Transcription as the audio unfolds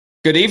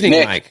Good evening,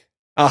 Nick, Mike.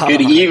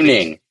 good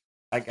evening.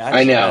 I got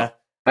I know.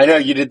 I know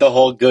you did the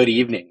whole good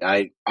evening.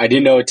 I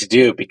didn't know what to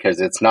do because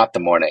it's not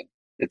the morning.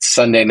 It's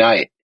Sunday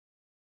night.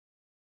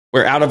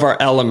 We're out of our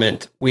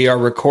element. We are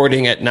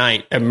recording at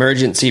night.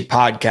 Emergency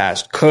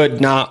podcast.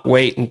 Could not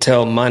wait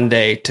until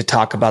Monday to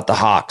talk about the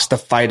Hawks, the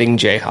Fighting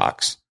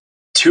Jayhawks.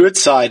 Too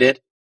excited.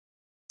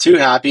 Too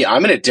happy.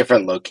 I'm in a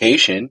different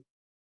location.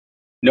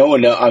 No one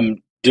knows.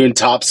 I'm doing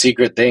top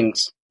secret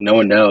things. No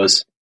one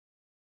knows.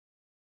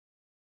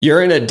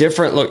 You're in a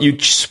different you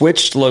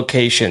switched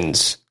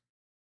locations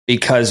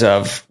because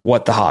of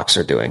what the Hawks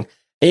are doing.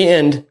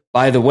 And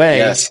by the way,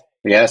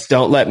 yes.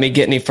 Don't let me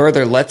get any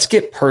further. Let's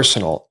get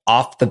personal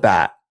off the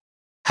bat.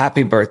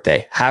 Happy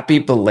birthday. Happy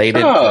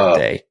belated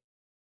birthday.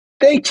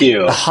 Thank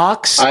you. The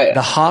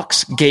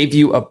Hawks gave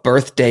you a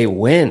birthday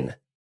win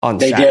on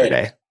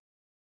Saturday.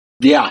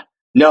 Did. Yeah.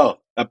 No,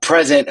 a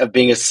present of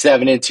being a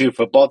 7-2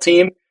 football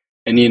team.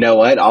 And you know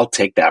what? I'll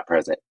take that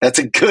present. That's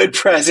a good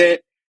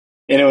present.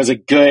 And it was a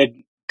good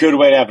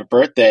way to have a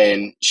birthday.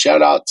 And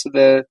shout out to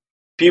the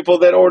people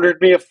that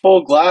ordered me a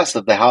full glass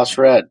of the House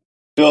Red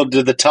filled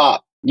to the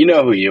top. You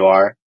know who you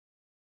are.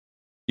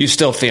 You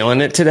still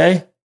feeling it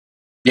today?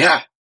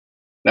 Yeah.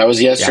 That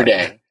was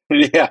yesterday.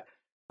 Yeah.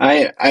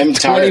 I'm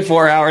tired.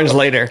 24 hours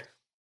later.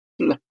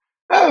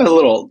 I'm a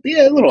little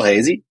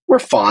hazy. We're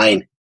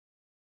fine.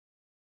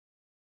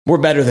 We're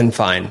better than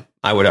fine,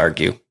 I would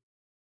argue.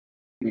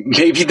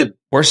 Maybe the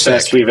We're best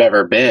sick. we've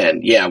ever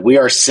been. Yeah, we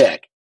are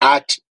sick.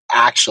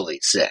 Actually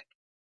sick.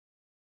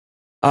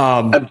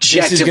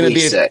 Objectively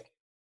sick.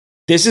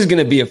 This is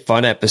going to be a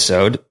fun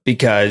episode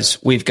because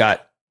we've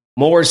got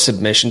more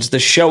submissions. The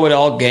Show It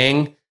All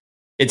gang,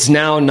 it's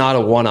now not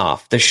a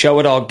one-off. The Show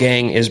It All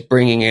gang is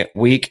bringing it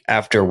week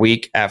after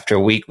week after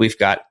week. We've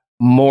got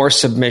more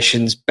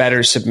submissions,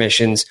 better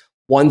submissions.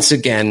 Once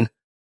again,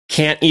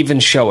 can't even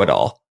show it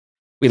all.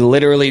 We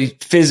literally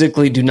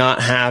physically do not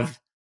have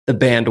the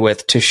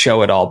bandwidth to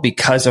show it all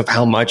because of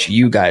how much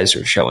you guys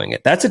are showing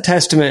it. That's a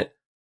testament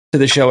to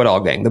the Show It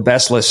All gang, the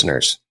best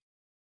listeners.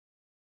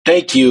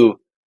 Thank you.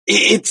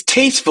 It's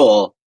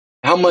tasteful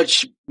how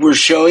much we're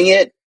showing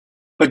it,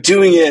 but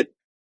doing it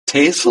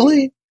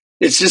tastefully?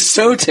 It's just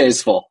so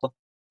tasteful.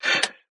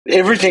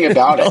 Everything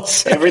about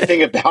it.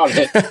 Everything about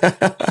it.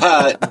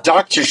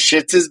 Dr.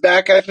 Shits is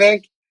back, I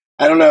think.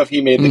 I don't know if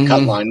he made the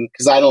cut line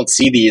because I don't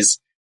see these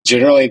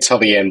generally until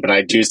the end, but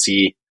I do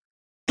see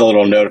the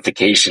little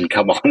notification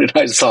come on, and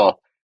I saw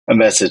a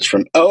message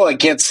from, I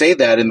can't say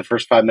that in the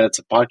first 5 minutes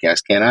of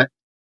podcast, can I?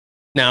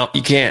 No,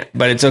 you can't,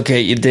 but it's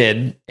okay. You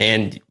did,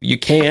 and you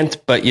can't,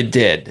 but you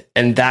did.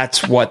 And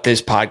that's what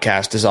this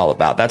podcast is all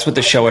about. That's what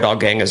the Show It All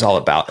gang is all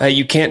about. Hey,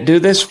 you can't do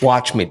this?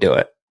 Watch me do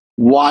it.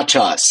 Watch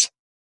us.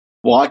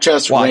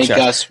 Rank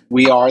us.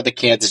 We are the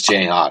Kansas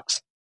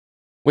Jayhawks.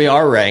 We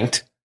are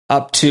ranked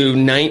up to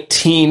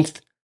 19th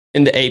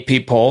in the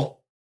AP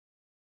poll.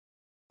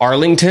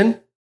 Arlington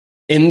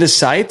in the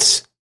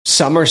sites.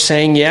 Some are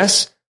saying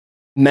yes.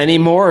 Many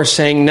more are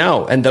saying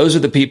no. And those are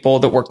the people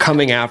that we're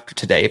coming after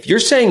today. If you're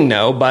saying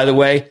no, by the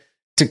way,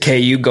 to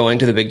KU going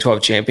to the Big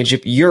 12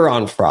 championship, you're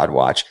on fraud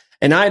watch.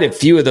 And I had a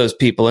few of those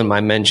people in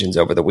my mentions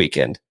over the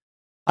weekend.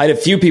 I had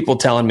a few people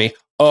telling me,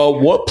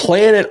 what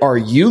planet are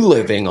you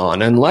living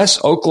on?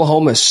 Unless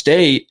Oklahoma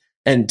State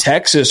and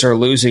Texas are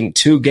losing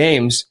 2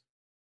 games,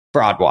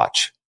 fraud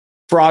watch.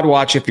 Fraud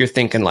watch if you're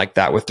thinking like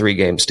that with 3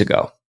 games to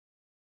go.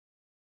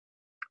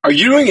 Are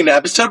you doing an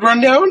episode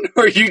rundown,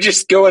 or are you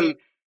just going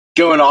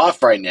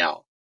off right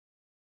now?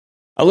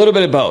 A little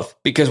bit of both,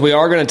 because we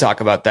are going to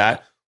talk about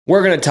that.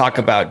 We're going to talk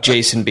about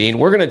Jason Bean.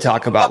 We're going to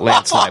talk about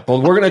Lance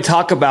Leipold. We're going to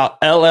talk about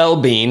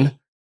LL Bean,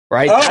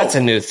 right? Oh, that's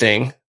a new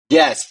thing.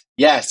 Yes.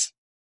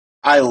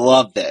 I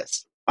love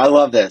this.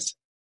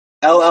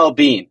 LL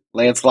Bean,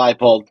 Lance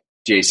Leipold,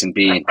 Jason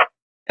Bean,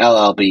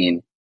 LL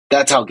Bean.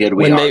 That's how good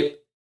we are.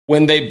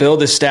 When they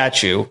build a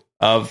statue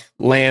of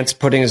Lance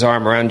putting his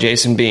arm around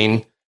Jason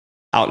Bean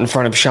out in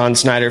front of Sean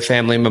Snyder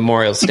Family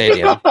Memorial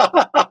Stadium,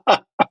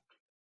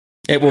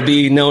 it will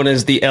be known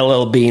as the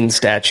LL Bean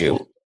statue.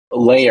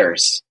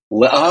 Layers.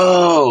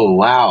 Oh,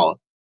 wow.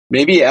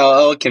 Maybe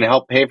LL can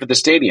help pay for the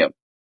stadium.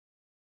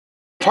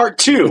 Part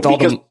 2,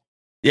 because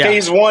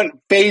Phase 1,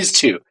 Phase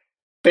 2.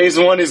 Phase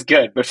 1 is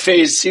good, but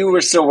Phase 2 we're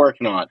still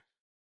working on.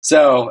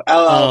 So,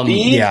 LL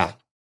Bean? Yeah.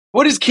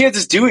 What is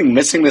Kansas doing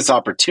missing this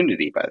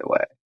opportunity, by the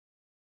way?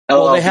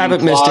 Well, they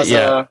haven't missed it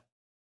yet.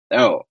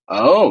 Oh.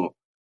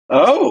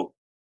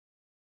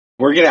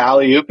 We're going to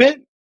alley-oop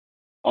it?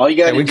 All you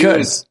got to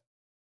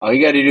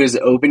do is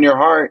open your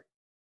heart.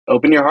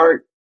 Open your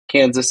heart,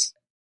 Kansas.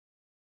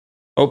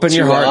 Open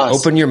your heart.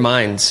 Open your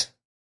minds.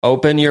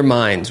 Open your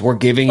minds. We're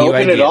giving you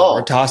ideas.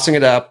 We're tossing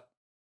it up.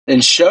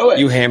 And show it.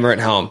 You hammer it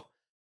home.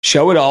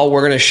 Show it all. We're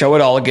going to show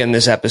it all again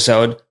this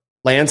episode.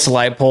 Lance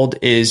Leipold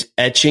is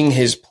etching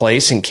his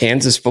place in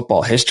Kansas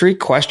football history?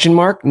 Question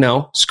mark?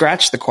 No.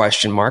 Scratch the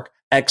question mark.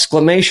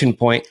 Exclamation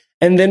point.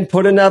 And then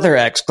put another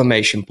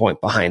exclamation point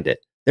behind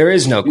it. There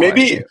is no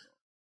question.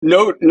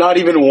 Maybe not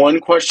even one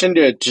question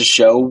to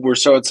show we're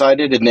so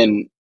excited, and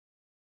then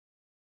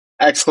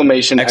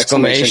exclamation,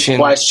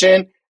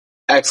 question,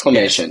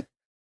 exclamation.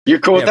 You're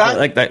cool with that?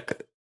 Like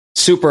that.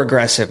 Super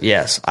aggressive.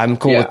 Yes, I'm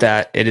cool with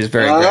that. It is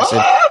very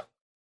aggressive.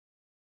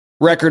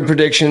 Record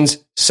predictions,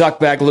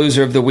 suckbag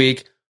loser of the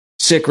week,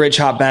 sick, rich,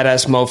 hot,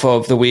 badass mofo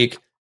of the week,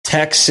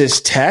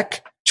 Texas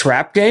Tech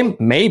trap game?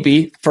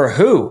 Maybe. For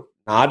who?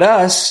 Not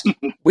us.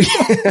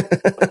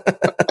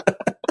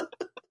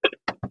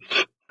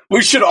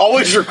 We should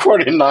always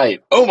record at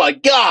night. Oh my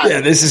God.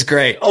 Yeah, this is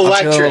great.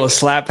 Electric. I'm a little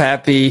slap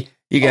happy.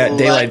 You got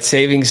daylight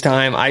savings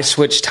time. I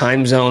switched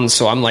time zones,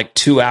 so I'm like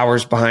 2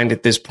 hours behind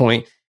at this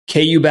point.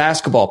 KU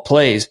basketball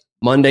plays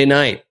Monday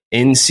night.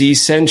 NC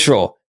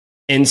Central.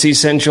 NC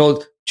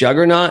Central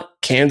juggernaut.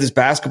 Kansas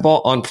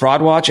basketball on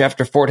Prod Watch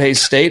after Fort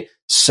Hays State.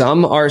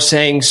 Some are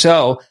saying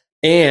so.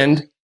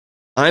 And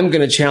I'm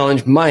going to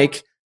challenge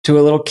Mike to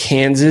a little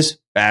Kansas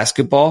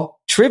basketball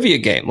trivia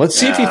game. Let's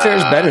see if he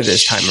fares better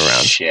this time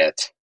around.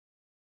 Shit.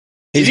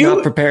 He's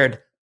not prepared.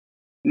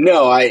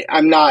 No,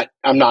 I'm not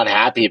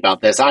happy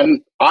about this.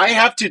 I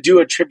have to do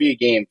a trivia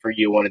game for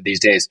you one of these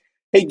days.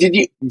 Hey, did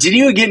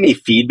you get any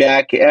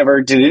feedback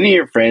ever? Did any of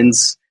your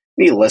friends,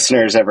 any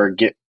listeners ever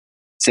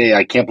say,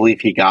 I can't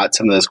believe he got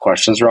some of those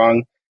questions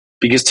wrong?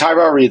 Because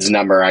Tyrell Reed's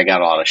number, I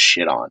got a lot of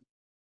shit on.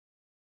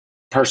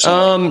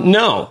 Personally.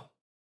 No.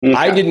 Okay.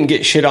 I didn't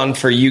get shit on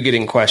for you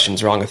getting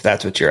questions wrong, if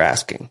that's what you're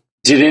asking.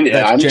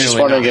 I'm just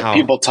wondering if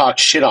people talk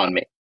shit on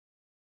me.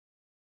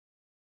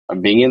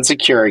 I'm being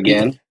insecure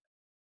again.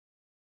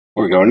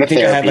 We're going to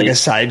therapy. I had like a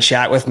side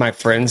chat with my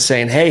friends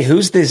saying, hey,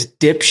 who's this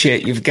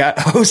dipshit you've got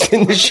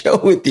hosting the show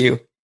with you?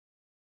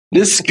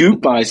 This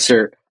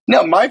Scoopmeister.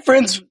 No, my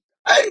friends,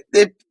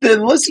 the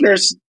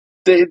listeners,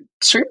 they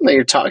certainly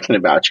are talking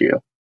about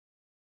you.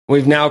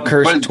 We've now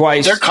cursed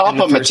twice they're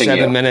complimenting in the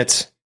first 7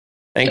 minutes.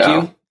 Thank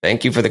you.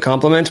 Thank you for the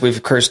compliment.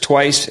 We've cursed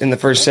twice in the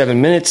first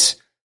 7 minutes.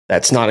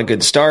 That's not a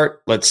good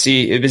start. Let's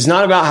see. It is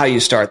not about how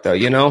you start, though,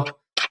 you know?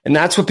 And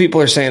that's what people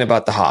are saying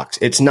about the Hawks.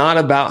 It's not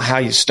about how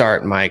you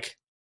start, Mike.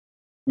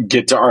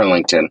 Get to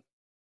Arlington.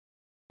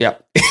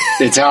 Yep.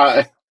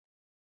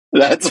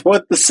 That's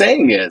what the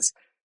saying is.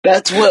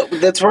 That's where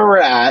we're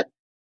at.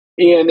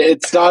 And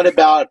it's not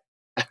about.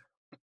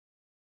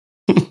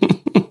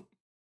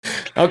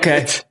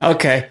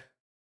 Okay.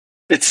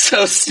 It's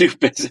so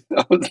stupid.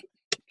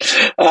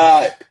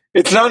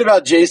 It's not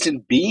about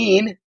Jason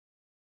Bean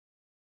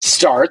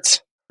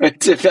starts.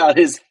 It's about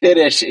his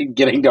finish in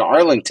getting to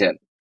Arlington.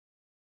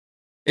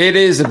 It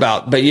is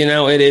about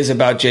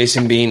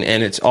Jason Bean,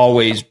 and it's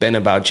always been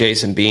about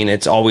Jason Bean.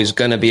 It's always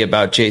going to be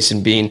about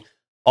Jason Bean.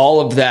 All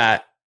of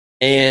that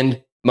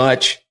and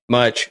much,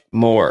 much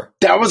more.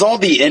 That was all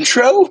the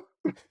intro?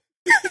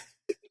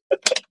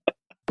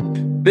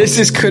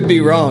 This could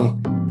be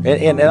wrong.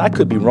 And I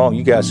could be wrong.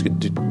 You guys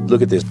could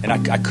look at this. And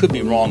I could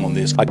be wrong on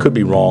this. I could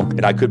be wrong.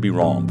 And I could be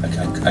wrong.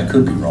 I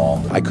could be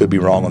wrong. I could be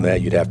wrong on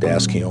that. You'd have to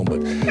ask him. But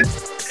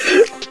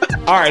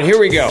all right, here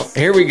we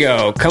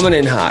go. Coming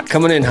in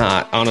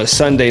hot on a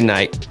Sunday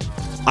night.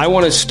 I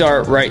want to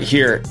start right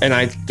here. And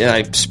I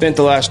spent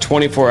the last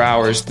 24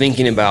 hours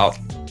thinking about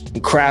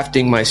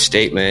crafting my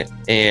statement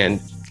and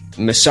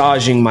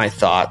massaging my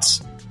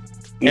thoughts.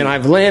 And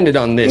I've landed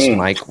on this,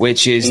 Mike,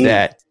 which is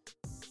that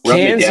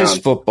Kansas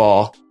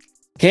football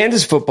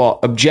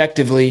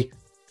objectively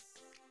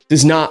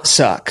does not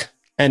suck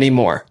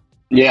anymore.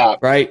 Yeah.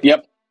 Right?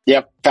 Yep.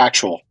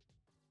 Factual.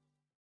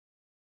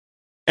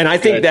 And I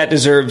think that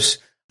deserves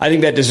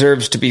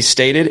to be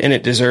stated, and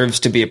it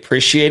deserves to be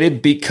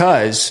appreciated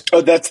because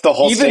that's the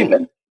whole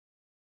statement.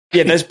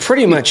 Yeah, that's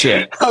pretty much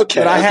it.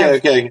 Okay. But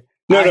Okay.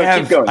 No,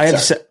 keep going.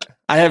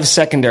 I have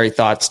secondary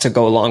thoughts to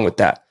go along with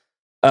that.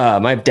 I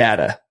have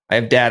data.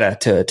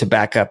 To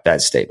back up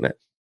that statement.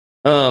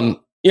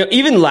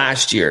 Even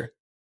last year,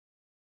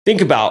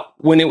 think about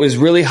when it was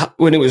really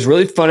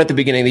fun at the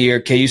beginning of the year.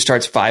 KU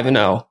starts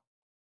 5-0,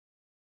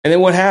 and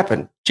then what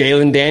happened?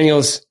 Jalon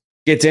Daniels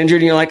gets injured,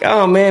 and you're like,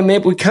 oh man,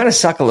 maybe we kind of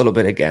suck a little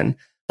bit again.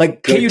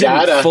 Like KU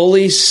didn't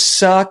fully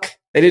suck.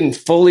 They didn't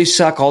fully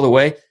suck all the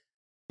way,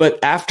 but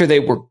after they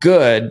were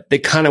good, they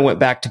kind of went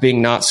back to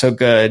being not so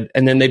good,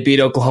 and then they beat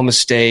Oklahoma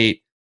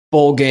State.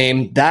 Bowl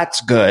game,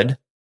 that's good.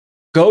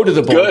 Go to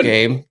the bowl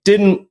game.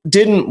 Didn't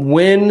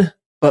win,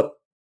 but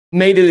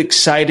made it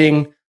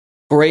exciting.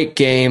 Great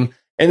game.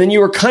 And then you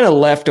were kind of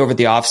left over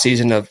the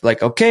offseason of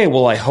like, okay,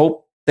 well, I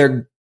hope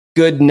they're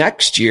good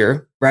next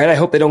year, right? I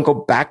hope they don't go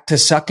back to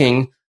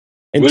sucking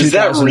in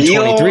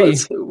 2023.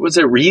 That real? Was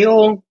it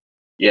real?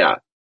 Yeah.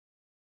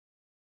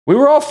 We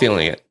were all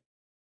feeling it.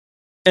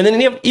 And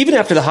then even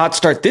after the hot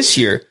start this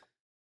year,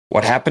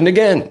 what happened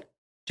again?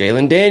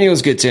 Jalon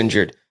Daniels gets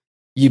injured.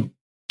 You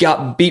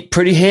got beat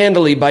pretty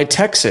handily by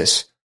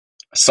Texas.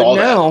 I saw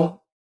that.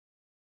 Now,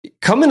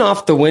 coming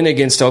off the win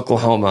against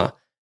Oklahoma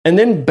and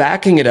then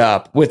backing it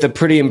up with a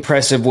pretty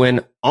impressive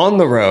win on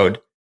the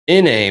road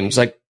in Ames,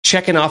 like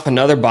checking off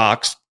another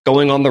box,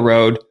 going on the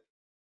road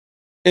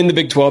in the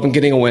Big 12 and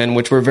getting a win,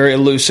 which were very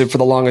elusive for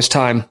the longest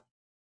time.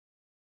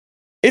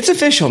 It's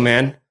official,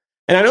 man.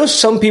 And I know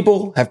some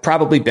people have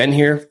probably been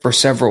here for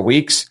several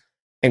weeks,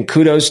 and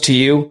kudos to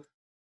you.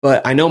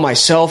 But I know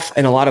myself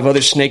and a lot of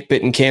other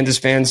snake-bitten Kansas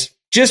fans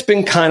just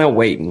been kind of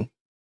waiting.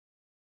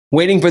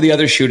 waiting for the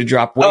other shoe to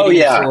drop.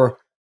 Waiting for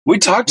we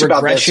talked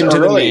about this regression to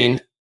the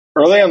mean.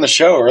 Early on the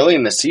show, early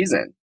in the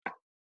season.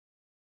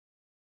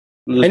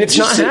 And it's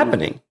not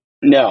happening.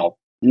 No,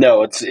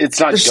 it's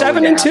not. They're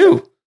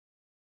 7-2.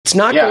 It's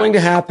not going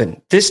to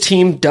happen. This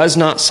team does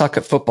not suck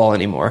at football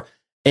anymore.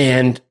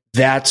 And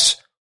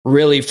that's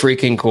really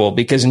freaking cool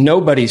because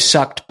nobody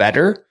sucked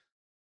better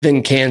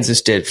than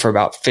Kansas did for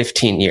about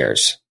 15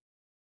 years.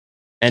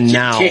 And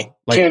now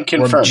we're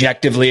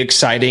objectively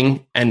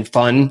exciting and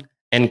fun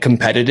and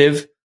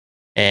competitive.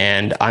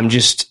 And I'm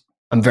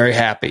very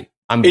happy.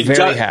 I'm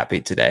very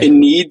happy today. It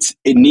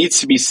needs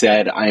to be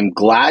said. I'm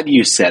glad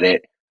you said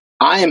it.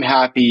 I am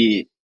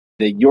happy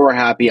that you're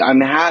happy. I'm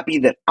happy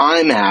that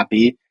I'm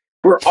happy.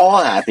 We're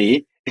all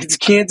happy. It's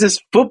Kansas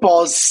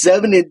football is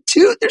 7-2.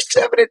 They're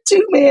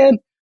 7-2, man.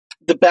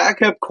 The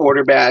backup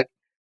quarterback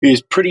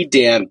is pretty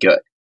damn good.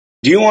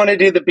 Do you want to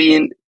do the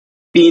Bean?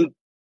 Bean?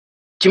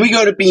 Can we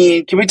go to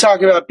Bean? Can we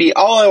talk about Bean?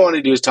 All I want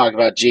to do is talk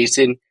about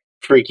Jason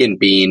freaking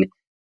Bean,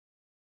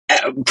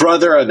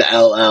 brother of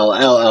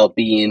LL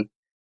Bean.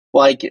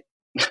 Like,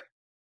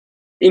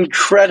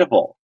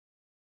 incredible.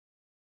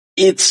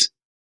 It's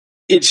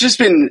just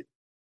been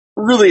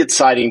really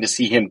exciting to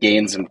see him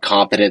gain some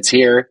confidence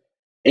here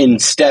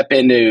and step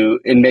into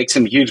and make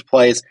some huge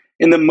plays.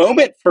 In the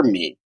moment for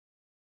me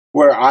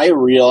where I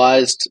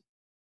realized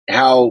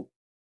how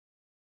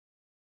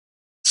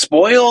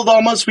spoiled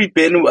almost we've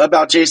been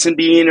about Jason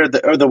Bean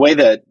or the way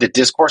that the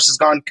discourse has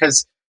gone,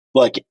 because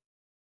like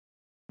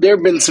there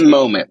have been some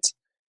moments,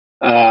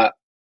 but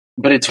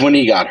it's when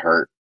he got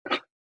hurt.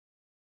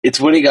 It's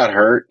when he got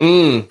hurt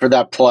for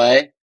that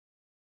play,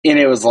 and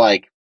it was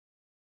like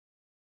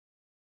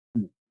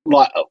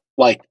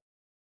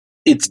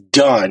it's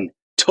done.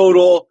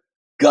 Total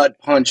gut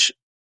punch,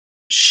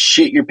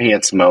 shit your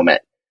pants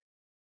moment.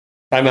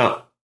 Time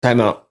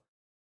out.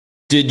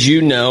 Do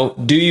you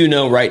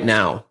know right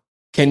now,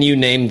 can you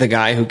name the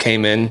guy who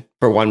came in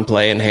for one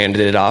play and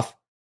handed it off?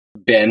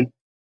 Ben.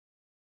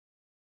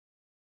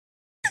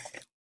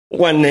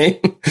 One name?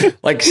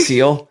 Like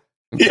Seal?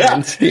 Yeah.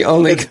 Ben's the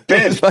only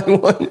Ben.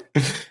 one.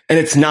 And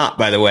it's not,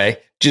 by the way.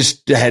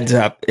 Just a heads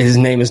up. His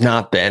name is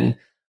not Ben.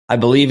 I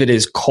believe it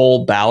is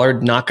Cole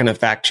Ballard. Not going to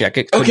fact check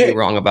it. Could be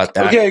wrong about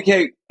that.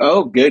 Okay.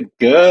 Oh, good.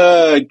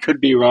 Could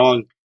be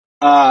wrong.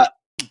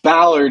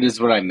 Ballard is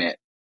what I meant,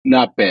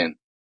 not Ben.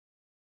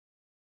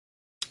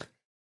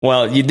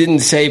 Well, you didn't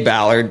say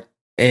Ballard,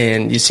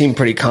 and you seem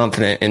pretty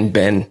confident in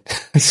Ben.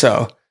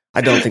 So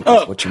I don't think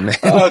that's what you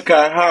meant. Okay.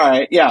 All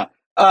right. Yeah.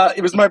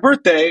 It was my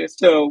birthday,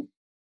 so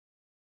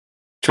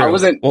True.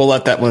 We'll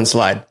let that one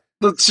slide.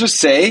 Let's just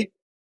say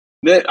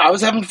that I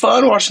was having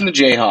fun watching the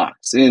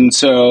Jayhawks, and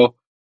so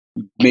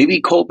maybe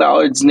Cole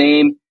Ballard's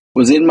name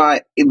was it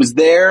was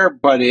there,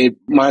 but it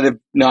might have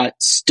not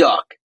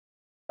stuck.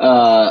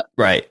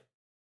 Right.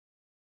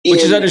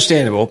 Which is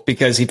understandable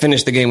because he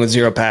finished the game with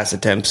 0 pass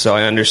attempts, so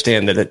I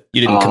understand that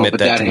you didn't commit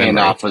that to memory.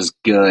 Handoff was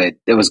good.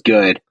 It was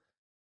good.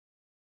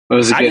 It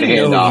was a good handoff. I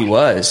didn't know who he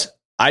was.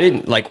 I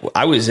didn't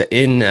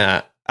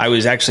I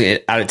was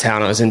actually out of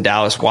town. I was in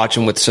Dallas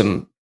watching with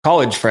some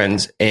college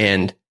friends,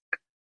 and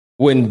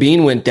when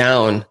Bean went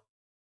down,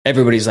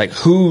 everybody's like,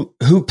 who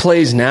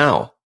plays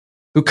now?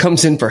 Who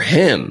comes in for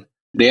him?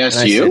 They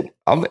asked you?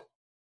 Said,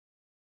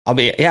 I'll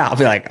be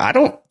like, I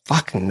don't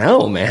fucking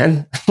know,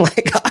 man.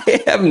 Like,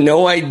 I have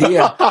no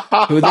idea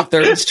who the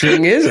third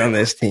string is on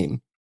this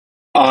team.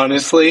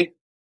 Honestly,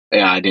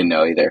 yeah, I didn't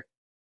know either.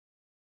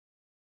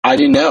 I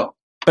didn't know.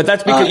 But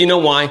that's because you know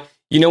why?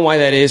 You know why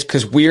that is?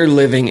 Because we're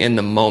living in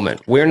the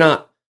moment. We're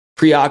not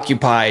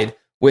preoccupied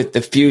with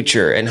the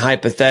future and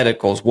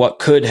hypotheticals. What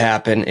could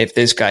happen if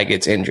this guy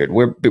gets injured?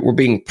 We're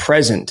being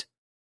present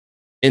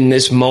in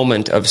this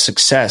moment of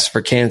success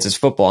for Kansas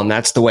football, and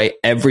that's the way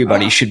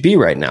everybody should be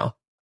right now.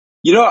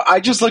 You know, I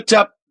just looked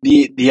up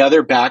the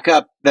other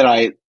backup that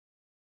I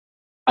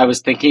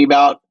was thinking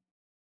about.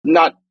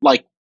 Not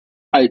like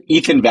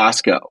Ethan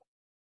Vasco.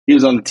 He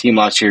was on the team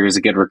last year. He was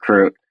a good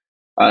recruit.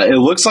 It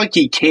looks like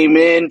he came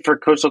in for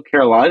Coastal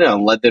Carolina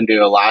and led them to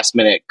a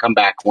last-minute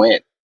comeback win.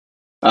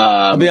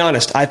 I'll be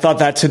honest. I thought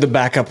that's who the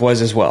backup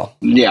was as well.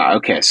 Yeah.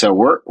 Okay. So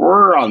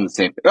we're on the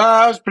same.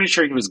 I was pretty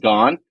sure he was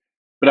gone,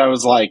 but I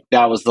was like,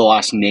 that was the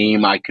last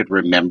name I could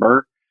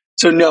remember.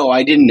 So no,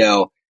 I didn't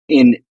know.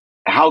 In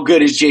how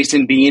good is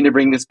Jason Bean to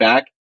bring this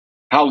back?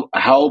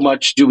 How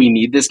much do we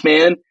need this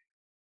man?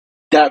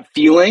 That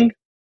feeling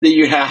that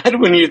you had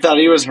when you thought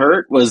he was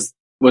hurt was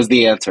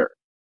the answer.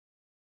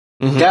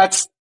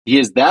 Mm-hmm. He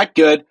is that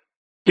good.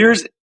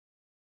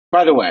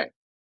 By the way,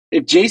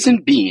 if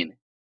Jason Bean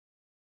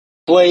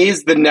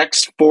plays the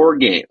next 4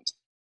 games,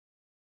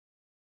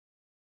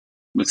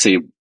 let's see,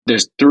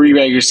 there's 3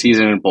 regular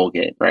season and bowl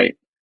game, right?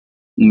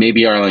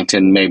 Maybe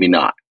Arlington, maybe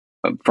not.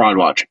 Fraud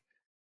watch.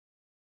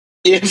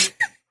 If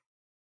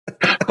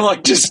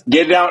like just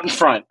get out in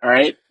front, all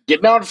right?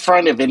 Getting out in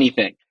front of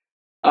anything.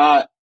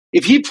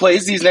 If he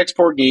plays these next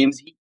 4 games,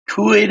 he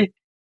could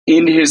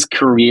end his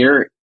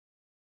career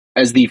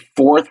as the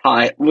 4th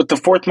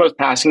most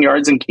passing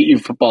yards in KU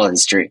football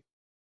history.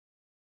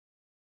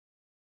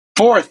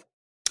 4th.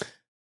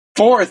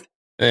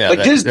 Yeah,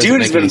 like this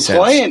dude has been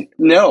playing.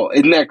 No,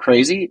 isn't that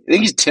crazy? I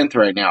think he's 10th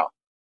right now.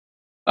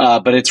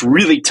 But it's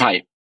really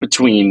tight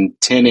between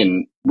 10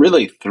 and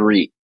really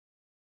 3.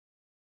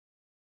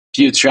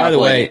 By the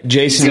way,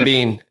 Jason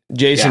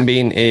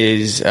Bean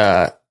is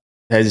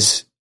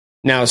has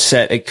now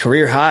set a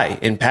career high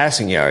in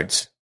passing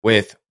yards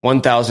with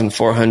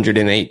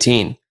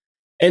 1,418.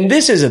 And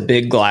this is a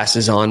big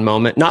glasses on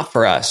moment, not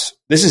for us.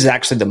 This is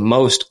actually the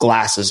most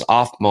glasses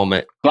off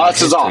moment in the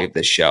history of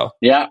this show.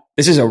 Yeah.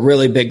 This is a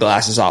really big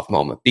glasses off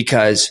moment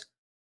because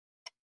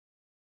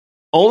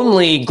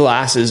only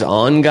glasses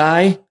on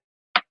guy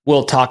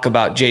will talk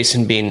about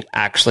Jason Bean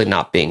actually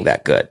not being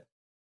that good.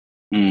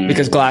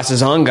 Because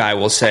glasses on guy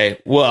will say,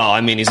 well,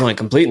 I mean, he's only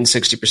completing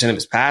 60% of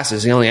his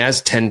passes. He only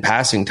has 10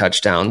 passing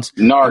touchdowns.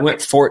 He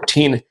went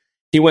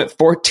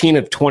 14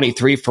 of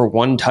 23 for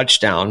 1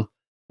 touchdown.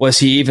 Was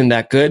he even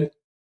that good?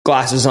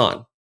 Glasses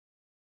on.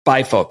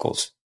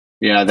 Bifocals.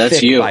 Yeah, that's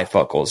thick you.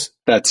 Bifocals.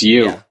 That's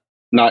you. Yeah.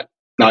 Not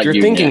if you're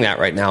you thinking yet. that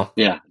right now.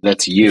 Yeah,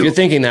 that's you. If you're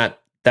thinking that,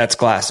 that's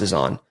glasses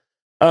on.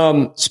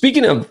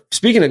 Speaking of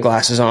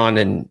glasses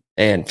on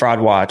and fraud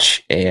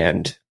watch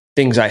and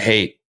things I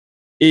hate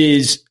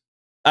is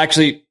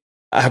actually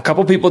a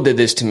couple people did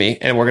this to me,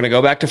 and we're going to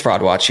go back to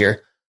fraud watch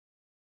here.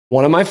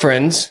 One of my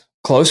friends,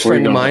 close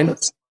friend of mine,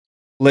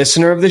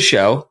 listener of the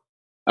show,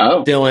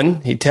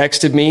 Dylan, he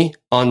texted me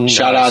on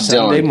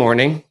Sunday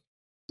morning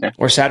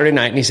or Saturday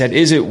night, and he said,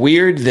 "Is it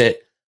weird that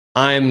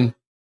I'm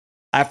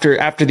after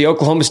the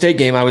Oklahoma State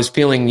game, I was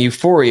feeling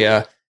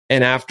euphoria,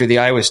 and after the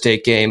Iowa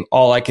State game,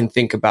 all I can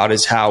think about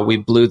is how we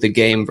blew the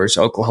game versus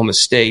Oklahoma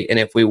State, and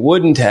if we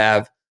wouldn't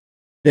have,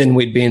 then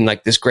we'd be in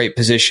like this great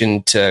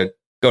position to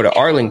go to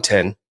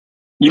Arlington."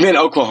 You meant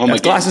Oklahoma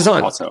game glasses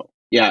on. Also.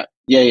 Yeah.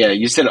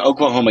 You said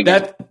Oklahoma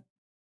game.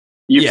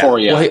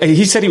 Euphoria. Yeah. Well,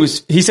 he said he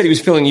was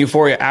feeling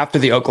euphoria after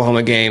the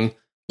Oklahoma game.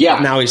 Yeah.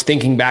 Now he's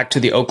thinking back to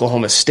the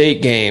Oklahoma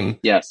State game.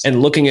 Yes.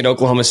 And looking at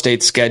Oklahoma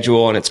State's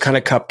schedule, and it's kind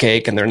of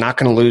cupcake, and they're not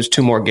going to lose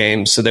 2 more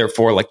games. So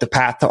therefore, like the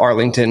path to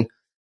Arlington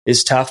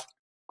is tough.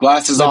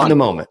 Glasses live on. in the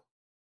moment.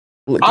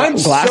 I'm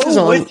glasses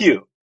so on. with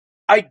you.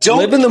 I don't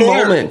live in the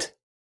moment.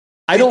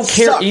 I don't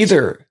care sucks.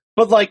 Either.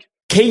 But like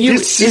KU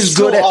is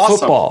good at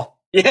football.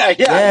 Yeah.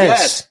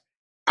 Yes.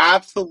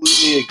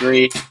 Absolutely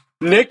agree.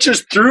 Nick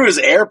just threw his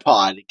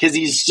AirPod because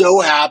he's so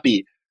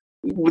happy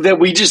that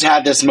we just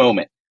had this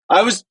moment.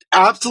 I was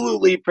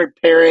absolutely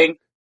preparing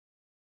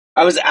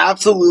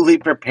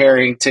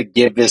to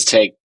give this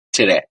take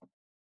today.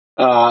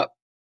 That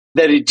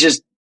it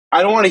just,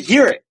 I don't want to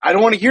hear it. I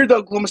don't want to hear the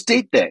Oklahoma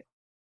State thing.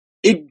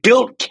 It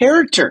built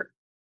character.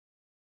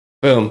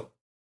 Boom.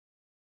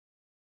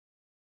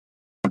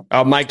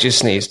 Oh, Mike just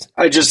sneezed.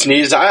 I just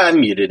sneezed. I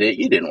unmuted it.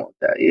 You didn't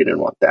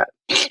want that.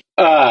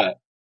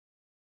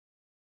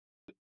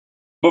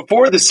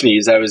 Before the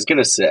sneeze, I was going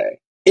to say,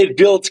 it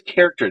built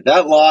character.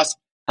 That loss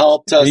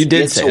helped us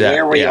get to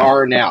where we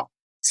are now.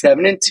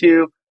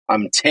 7-2.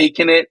 I'm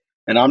taking it,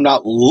 and I'm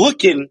not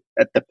looking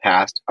at the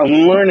past.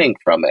 I'm learning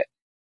from it.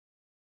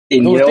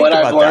 And you know what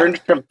I've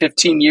learned from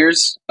 15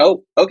 years?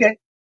 Oh, okay.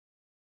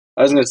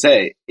 I was going to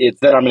say,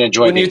 it's that I'm going to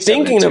enjoy when you're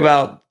thinking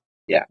about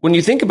when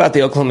you think about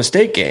the Oklahoma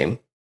State game,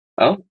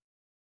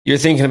 you're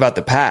thinking about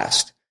the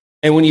past.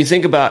 And when you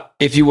think about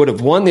if you would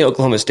have won the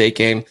Oklahoma State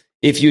game,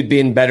 if you'd be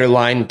in better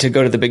line to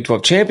go to the Big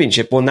 12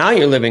 championship, well, now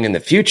you're living in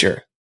the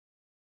future.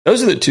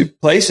 Those are the 2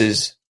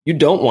 places you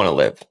don't want to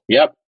live.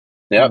 Yep.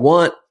 You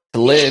want to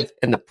live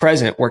in the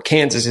present where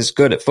Kansas is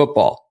good at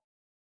football,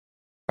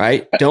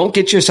 right? Don't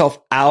get yourself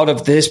out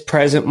of this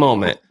present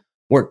moment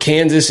where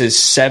Kansas is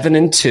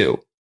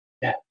 7-2.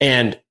 Yeah.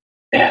 And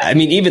I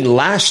mean, even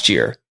last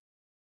year,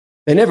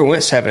 they never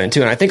went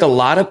 7-2. And I think a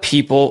lot of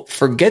people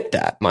forget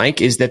that,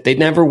 Mike, is that they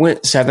never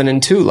went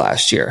 7-2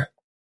 last year.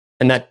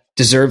 And that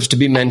deserves to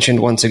be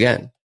mentioned once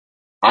again.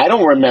 I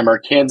don't remember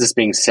Kansas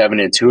being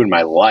 7-2 in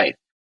my life.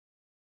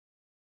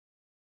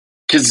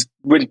 Because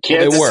when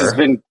Kansas has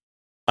been...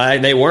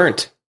 they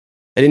weren't.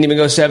 They didn't even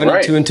go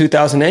 7-2 in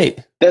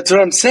 2008. That's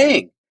what I'm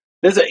saying.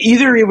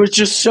 Either it was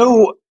just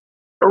so,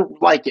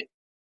 like,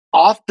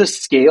 off the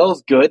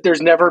scales good.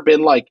 There's never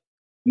been, like,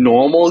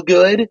 normal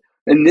good.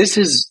 And this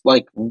is,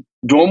 like,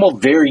 normal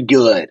very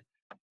good.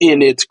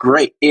 And it's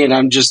great. And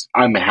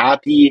I'm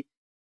happy.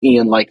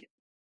 And, like,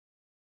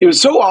 it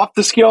was so off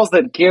the scales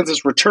that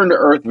Kansas returned to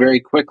earth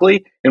very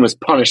quickly and was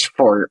punished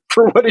for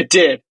what it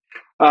did.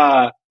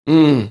 I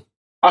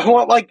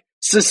want like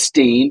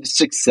sustained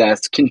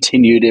success,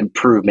 continued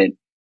improvement,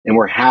 and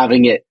we're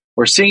having it.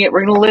 We're seeing it.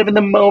 We're going to live in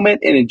the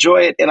moment and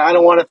enjoy it. And I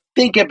don't want to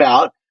think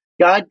about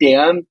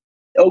goddamn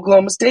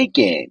Oklahoma State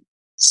game.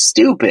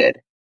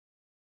 Stupid.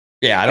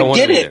 Yeah, I don't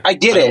want to. I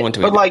get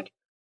it. But like,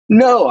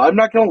 no, I'm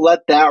not going to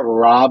let that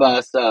rob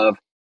us of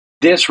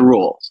this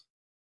rules.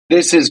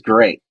 This is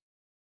great.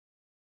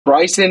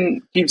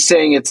 Bryson keeps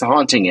saying it's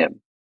haunting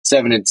him.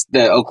 It's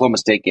the Oklahoma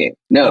State game.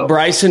 No.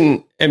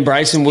 Bryson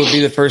will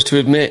be the first to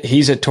admit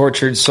he's a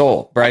tortured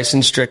soul.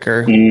 Bryson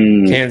Stricker,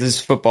 Kansas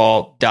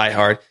football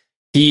diehard.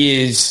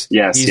 He is.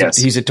 Yes.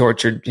 He's a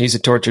tortured. He's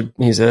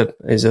a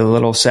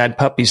little sad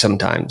puppy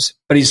sometimes.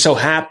 But he's so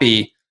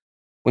happy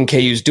Yeah. when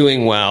KU's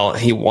doing well,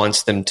 he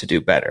wants them to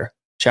do better.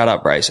 Shout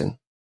out Bryson.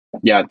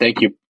 Yeah,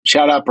 thank you.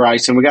 Shout out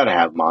Bryson. We got to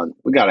have him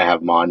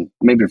on.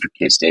 Maybe for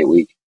K-State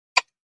week.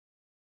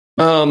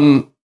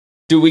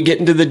 Do we get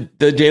into the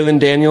Jalon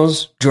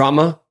Daniels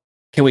drama?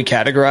 Can we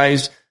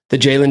categorize the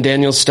Jalon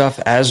Daniels stuff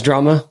as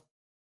drama?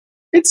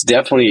 It's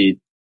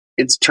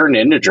turned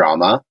into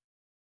drama.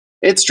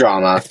 It's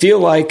drama. I feel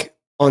like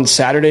on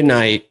Saturday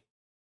night,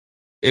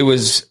 it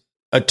was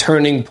a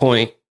turning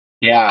point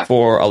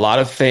for a lot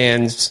of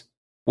fans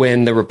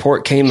when the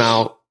report came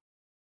out,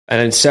 and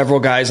then several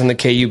guys on the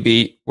KU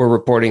beat were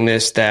reporting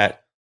this,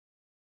 that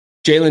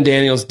Jalon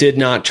Daniels did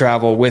not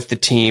travel with the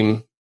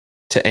team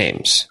to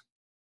Ames.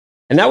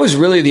 And that was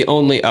really the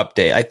only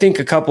update. I think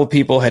a couple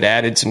people had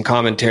added some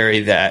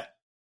commentary that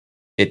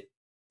it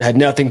had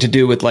nothing to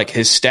do with like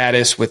his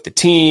status with the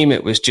team.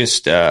 It was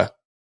just, I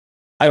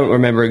don't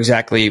remember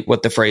exactly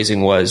what the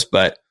phrasing was,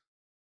 but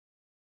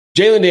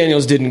Jalon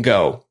Daniels didn't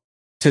go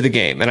to the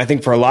game. And I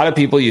think for a lot of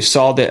people, you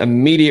saw the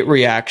immediate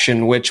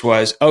reaction, which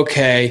was,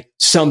 okay,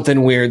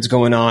 something weird's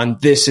going on.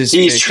 He's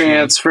fishy.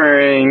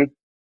 Transferring.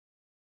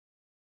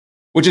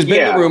 Which has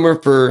been the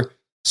rumor for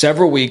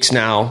several weeks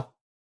now.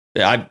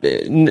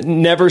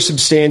 Never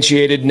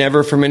substantiated,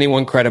 never from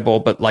anyone credible,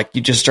 but like you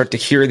just start to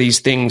hear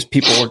these things.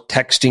 People are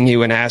texting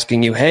you and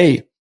asking you,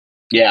 hey,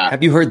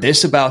 have you heard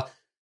this about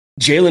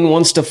Jalon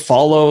wants to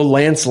follow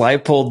Lance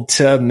Leipold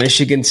to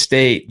Michigan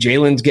State?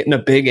 Jalen's getting a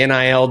big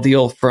NIL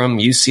deal from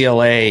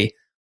UCLA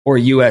or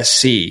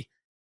USC.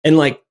 And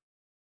like,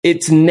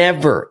 it's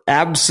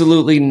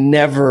absolutely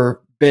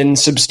never been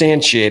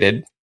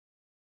substantiated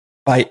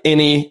by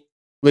any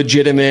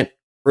legitimate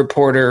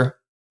reporter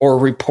or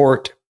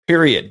report.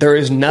 Period. There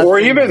is nothing, or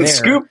even there.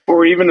 Scoop,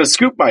 or even a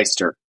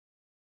Scoopmeister.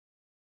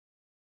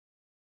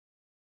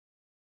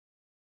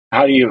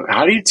 How do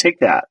you take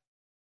that?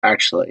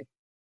 Actually,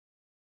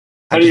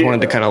 I just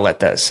wanted to kind of let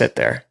that sit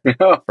there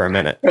for a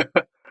minute.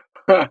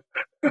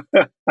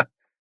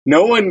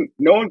 No one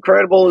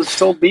credible has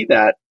told me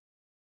that,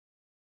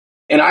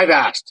 and I've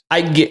asked.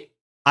 I've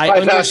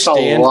understand. Asked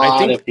a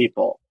lot of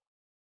people.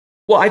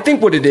 Well, I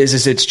think what it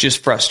is it's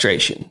just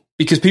frustration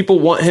because people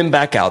want him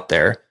back out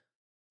there.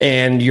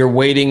 And you're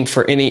waiting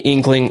for any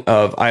inkling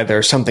of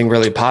either something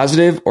really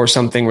positive or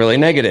something really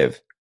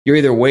negative. You're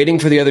either waiting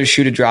for the other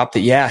shoe to drop that,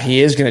 he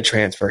is going to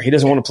transfer. He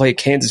doesn't want to play at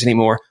Kansas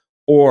anymore.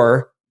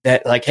 Or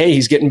that, like, hey,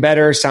 he's getting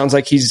better. Sounds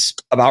like he's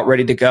about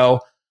ready to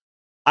go.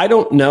 I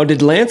don't know.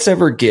 Did Lance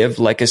ever give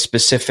like a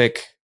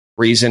specific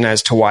reason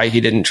as to why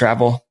he didn't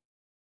travel?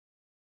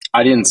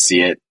 I didn't see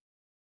it.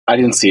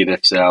 If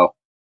so.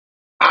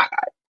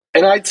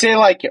 And I'd say,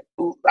 like,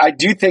 I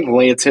do think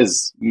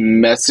Lance's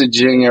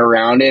messaging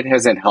around it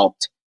hasn't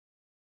helped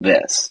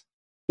this.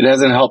 It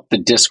hasn't helped the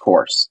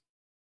discourse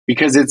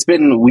because it's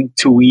been week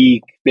to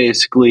week,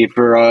 basically,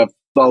 for a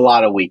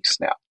lot of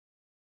weeks now.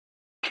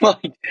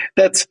 Like,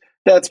 that's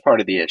part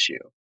of the issue.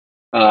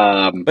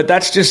 But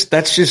that's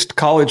just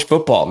college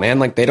football, man.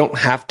 Like, they don't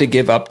have to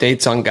give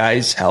updates on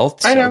guys'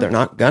 health, so they're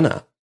not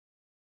gonna.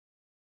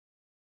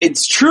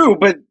 It's true,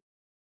 but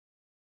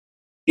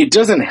it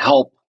doesn't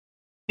help.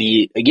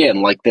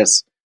 Again, like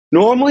this.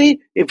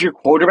 Normally, if your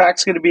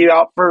quarterback's going to be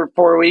out for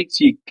 4 weeks,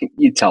 you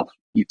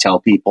tell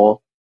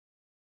people,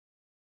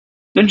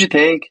 don't you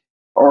think,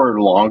 or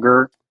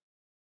longer?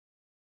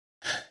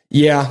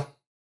 Yeah,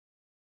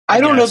 I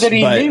don't know that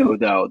he knew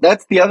though.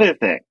 That's the other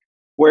thing.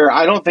 Where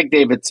I don't think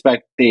they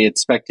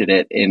expected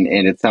it, and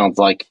it sounds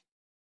like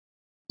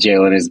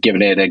Jalon is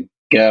giving it a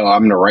go.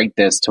 I'm going to write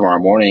this tomorrow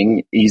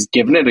morning. He's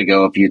given it a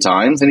go a few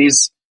times, and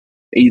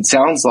it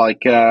sounds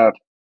like.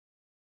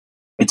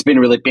 It's been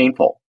really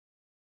painful.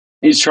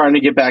 He's trying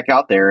to get back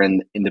out there,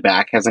 and in the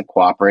back hasn't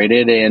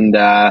cooperated. And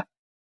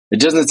it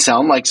doesn't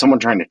sound like someone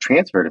trying to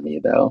transfer to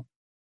me, though.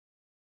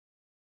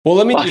 Well,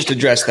 let me just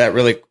address that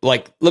really.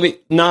 Like,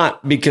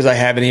 not because I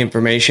have any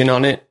information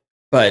on it,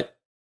 but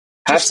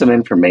have some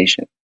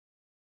information.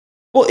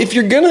 Well, if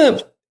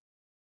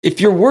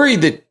you're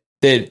worried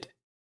that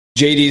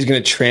JD is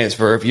going to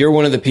transfer, if you're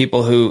one of the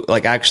people who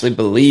like actually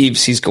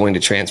believes he's going to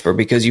transfer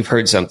because you've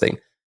heard something,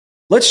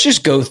 let's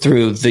just go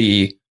through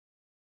the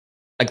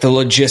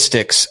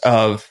logistics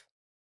of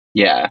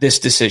this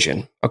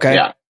decision. Okay.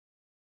 Yeah.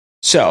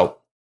 So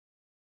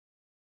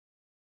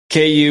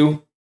KU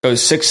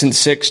goes 6-6,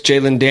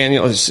 Jalon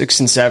Daniels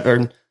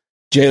 6-7,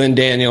 Jalon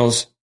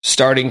Daniels,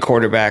 starting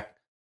quarterback,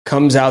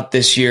 comes out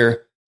this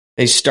year.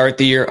 They start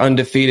the year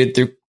undefeated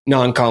through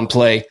non-con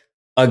play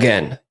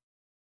again.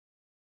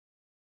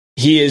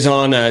 He is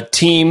on a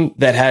team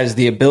that has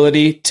the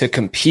ability to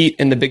compete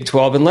in the Big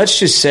 12. And let's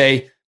just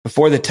say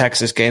before the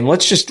Texas game,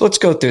 let's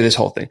go through this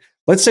whole thing.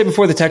 Let's say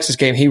before the Texas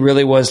game, he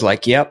really was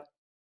like, yep,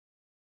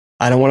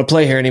 I don't want to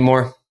play here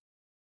anymore.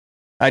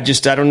 I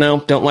don't know.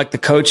 Don't like the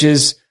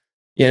coaches.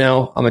 You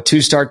know, I'm a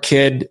 2-star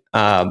kid,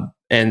 and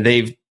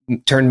they've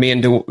turned me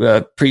into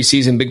a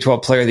preseason Big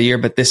 12 player of the year,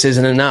 but this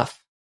isn't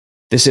enough.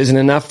 This isn't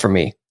enough for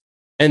me.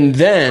 And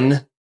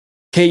then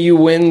KU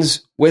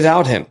wins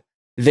without him.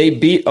 They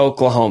beat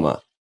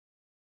Oklahoma.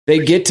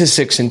 They get to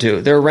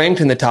 6-2. They're ranked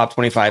in the top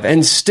 25.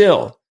 And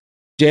still,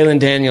 Jalon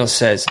Daniels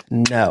says,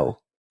 no,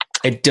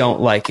 I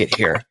don't like it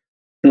here.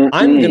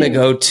 I'm going to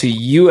go to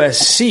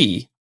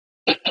USC.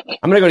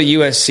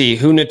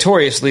 Who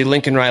notoriously,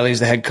 Lincoln Riley is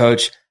the head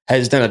coach,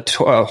 has done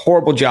a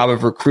horrible job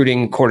of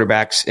recruiting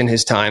quarterbacks in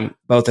his time,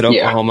 both at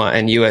Oklahoma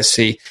and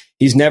USC.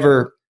 He's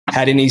never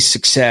had any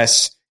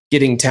success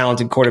getting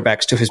talented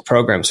quarterbacks to his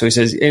program. So he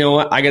says, you know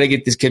what? I got to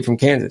get this kid from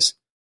Kansas.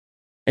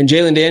 And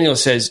Jalon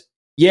Daniels says,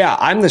 yeah,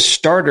 I'm the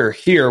starter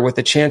here with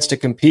a chance to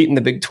compete in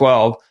the Big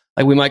 12.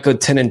 Like we might go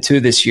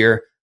 10-2 this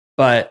year,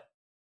 but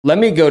let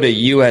me go to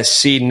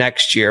USC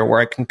next year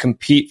where I can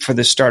compete for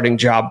the starting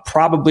job,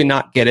 probably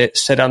not get it,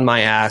 sit on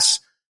my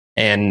ass,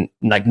 and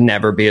like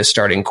never be a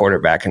starting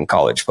quarterback in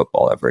college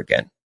football ever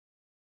again.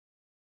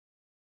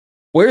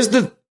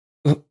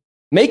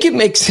 Make it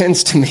make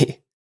sense to me.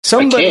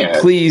 Somebody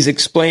please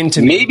explain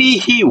to me.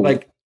 Maybe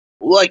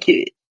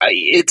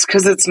it's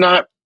because it's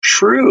not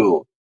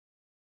true.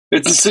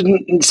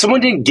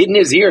 Someone didn't get in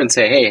his ear and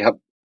say, hey,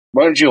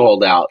 why don't you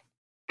hold out?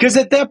 Because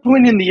at that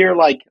point in the year,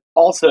 like,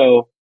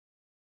 also,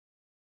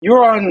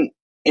 you're on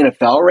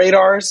NFL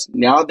radars.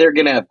 Now they're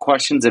going to have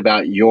questions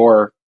about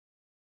your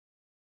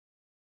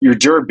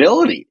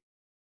durability.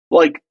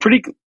 Like,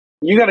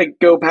 you got to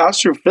go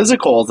past your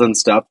physicals and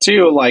stuff,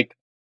 too. Like,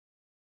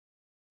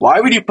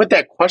 why would you put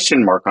that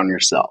question mark on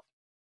yourself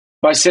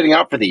by sitting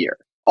out for the year?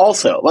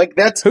 Also, like,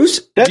 that's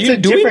a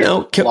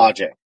different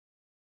logic.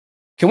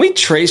 Can we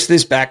trace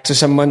this back to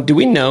someone? Do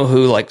we know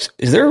who, like,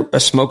 is there a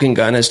smoking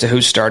gun as to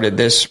who started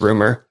this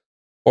rumor?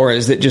 Or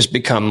has it just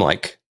become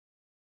like...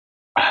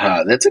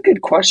 that's a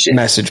good question.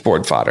 Message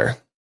board fodder.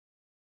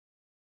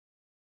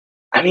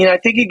 I mean, I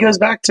think it goes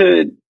back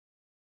to...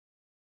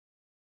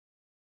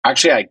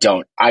 Actually,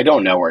 I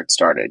don't know where it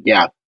started.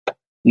 Yeah.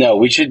 No,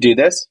 we should do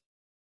this.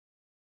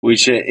 We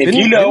should... If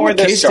you know where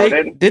this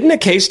started... Didn't a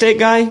K-State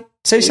guy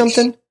say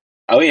something?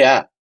 Oh,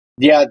 yeah.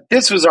 Yeah,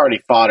 this was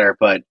already fodder,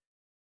 but...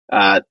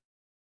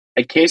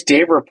 a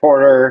K-State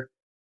reporter,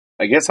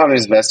 I guess on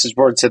his message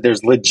board, said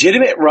there's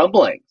legitimate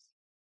rumblings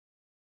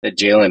that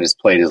Jalon has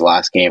played his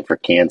last game for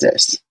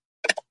Kansas.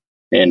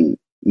 And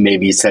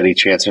maybe he said he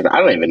transferred.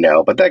 I don't even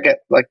know. But that guy,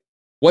 like...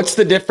 What's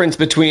the difference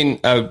between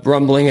a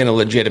rumbling and a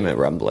legitimate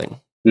rumbling?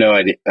 No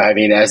idea. I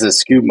mean, as a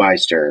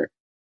Scoopmeister,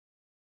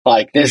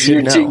 like this,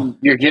 you're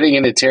getting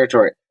into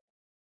territory.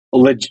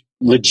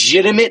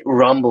 Legitimate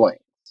rumblings.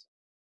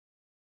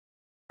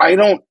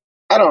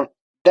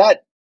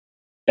 That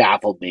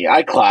baffled me.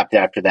 I clapped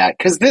after that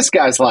because this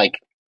guy's like,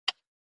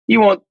 you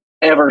won't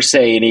ever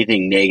say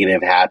anything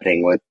negative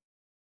happening with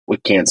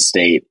Kansas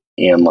State,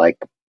 and like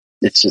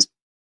it's just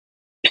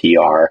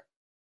PR.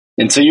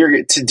 And so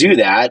to do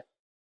that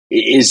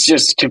is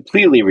just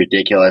completely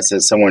ridiculous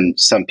as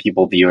some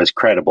people view as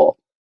credible.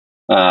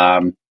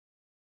 It's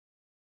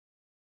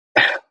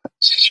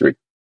just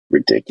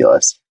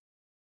ridiculous.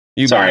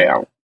 Sorry.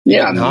 I'm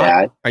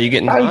mad. Are you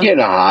getting hot? I'm getting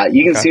hot.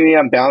 You can see me.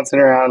 I'm bouncing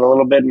around a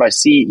little bit in my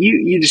seat.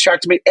 You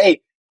distracted me.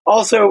 Hey,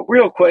 also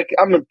real quick,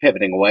 I'm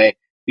pivoting away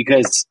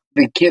because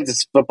the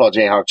Kansas football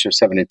Jayhawks are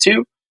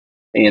 7-2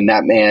 and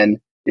that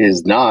man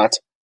is not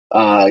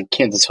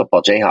Kansas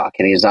football Jayhawk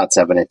and he is not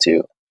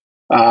 7-2.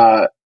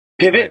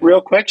 Pivot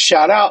real quick.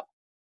 Shout out.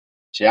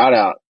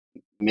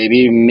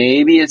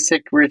 Maybe a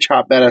sick, rich,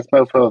 hot, badass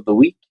mofo of the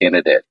week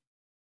candidate.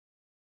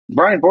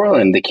 Brian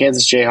Borland, the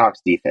Kansas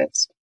Jayhawks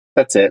defense.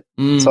 That's it.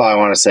 That's all I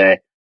want to say.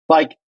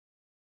 Like,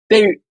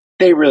 they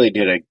really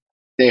did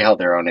they held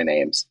their own in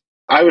Ames.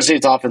 Iowa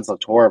State's offense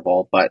looked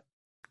horrible, but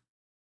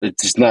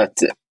it's just not.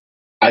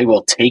 I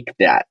will take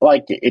that.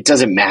 Like, it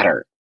doesn't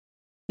matter.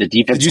 The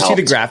defense. Did you see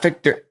the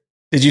graphic?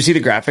 Did you see the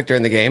graphic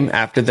during the game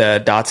after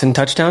the Dotson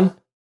touchdown?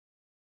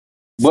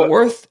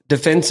 Fourth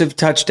defensive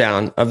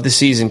touchdown of the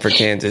season for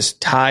Kansas,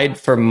 tied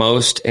for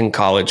most in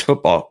college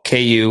football.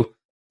 KU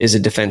is a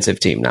defensive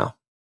team now.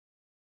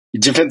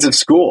 Defensive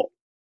school.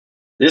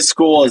 This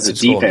school is a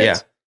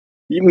defense.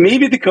 Yeah.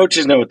 Maybe the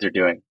coaches know what they're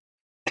doing.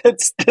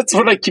 That's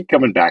what I keep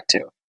coming back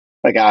to.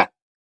 Like,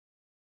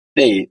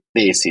 they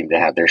seem to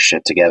have their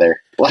shit together.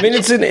 Like, I mean,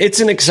 it's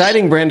an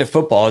exciting brand of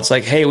football. It's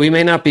like, hey, we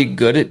may not be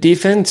good at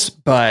defense,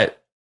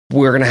 but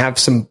we're going to have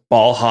some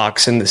ball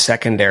hawks in the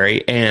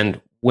secondary.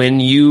 And when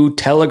you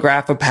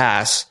telegraph a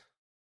pass,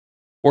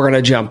 we're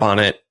going to jump on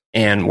it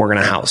and we're going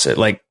to house it.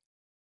 Like,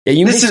 yeah,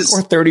 you may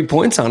score 30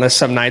 points on us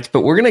some nights,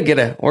 but we're going to get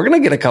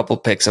a couple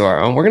picks of our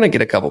own. We're going to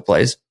get a couple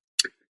plays.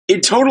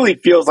 It totally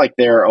feels like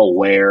they're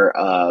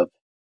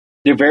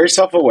very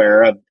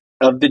self-aware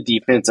of the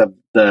defense, of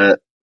the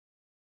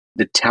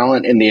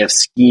talent, and they have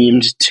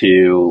schemed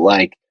to,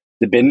 like,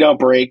 the bend don't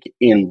break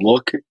and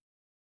look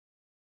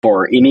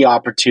for any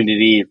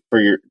opportunity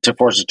to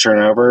force a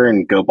turnover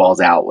and go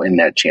balls out when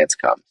that chance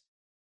comes.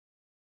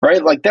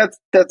 Right? Like,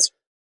 that's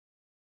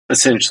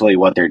essentially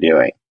what they're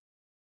doing.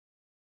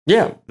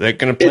 Yeah, they're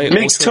going to play. It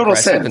makes total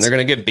sense, and they're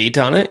going to get beat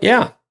on it.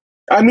 Yeah,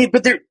 I mean,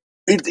 but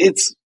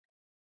it's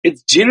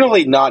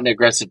generally not an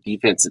aggressive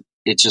defense.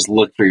 It's just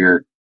look for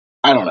your.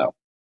 I don't know.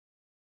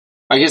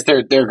 I guess they're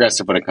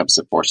aggressive when it comes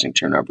to forcing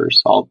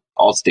turnovers. I'll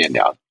stand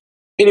down.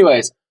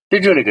 Anyways, they're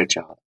doing a good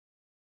job.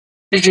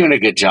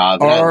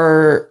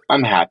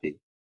 I'm happy.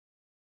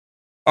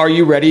 Are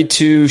you ready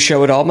to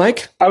show it all,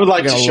 Mike? I would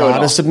like to show it all. A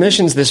lot of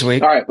submissions this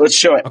week. All right, let's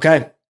show it.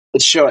 Okay.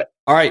 Let's show it.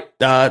 All right.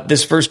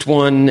 This first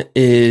one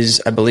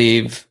is, I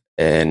believe,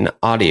 an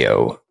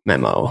audio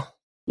memo.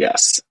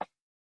 Yes.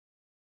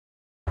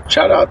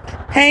 Shout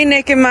out. Hey,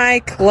 Nick and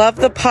Mike. Love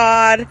the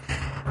pod.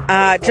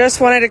 Just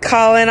wanted to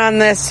call in on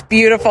this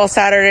beautiful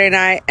Saturday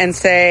night and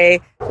say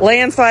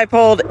Lance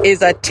Leipold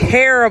is a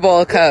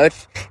terrible coach.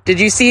 Did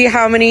you see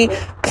how many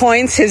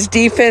points his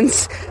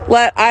defense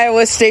let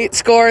Iowa State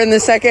score in the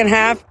second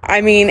half?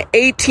 I mean,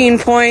 18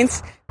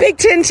 points. Big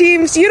Ten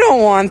teams, you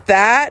don't want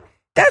that.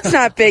 That's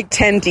not Big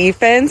Ten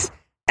defense.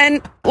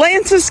 And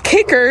Lance's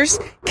kickers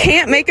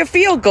can't make a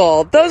field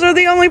goal. Those are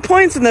the only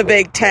points in the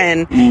Big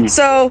Ten.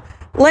 So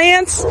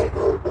Lance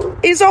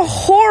is a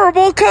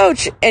horrible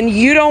coach, and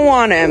you don't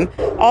want him.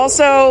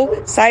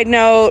 Also, side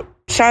note,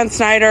 Sean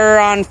Snyder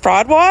on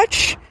Fraud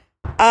Watch.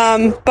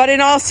 But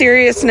in all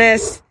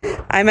seriousness,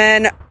 I'm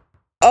an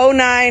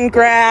 09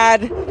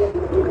 grad,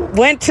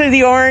 went to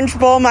the Orange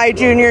Bowl my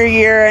junior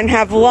year, and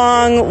have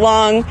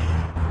long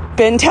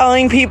been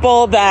telling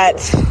people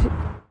that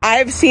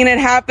I've seen it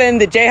happen.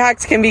 The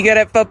Jayhawks can be good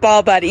at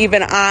football, but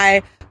even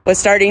I was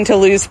starting to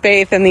lose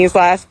faith in these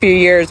last few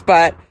years.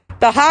 But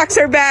the Hawks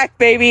are back,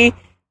 baby.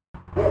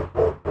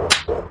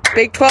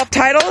 Big 12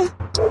 title.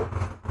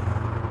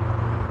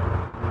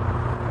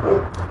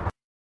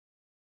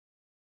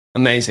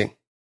 Amazing.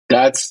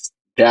 That's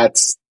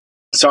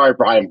sorry,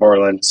 Brian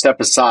Borland.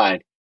 Step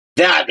aside.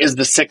 That is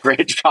the sick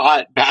rich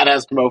hot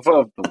badass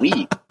mofo of the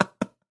week.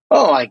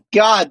 Oh my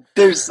God.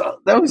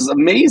 That was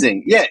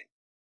amazing. Yeah.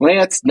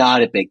 Lance,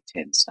 not a Big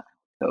Ten style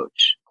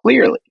coach.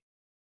 Clearly.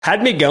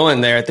 Had me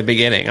going there at the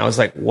beginning. I was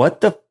like, what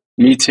the?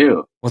 Me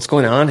too. What's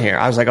going on here?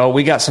 I was like, oh,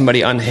 we got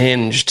somebody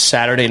unhinged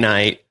Saturday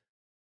night,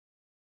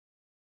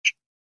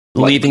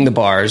 leaving the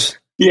bars.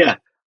 Yeah.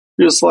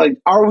 Just like,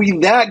 are we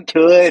that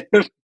good?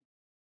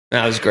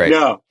 That was great.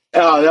 No.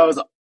 Oh,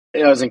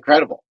 it was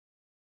incredible.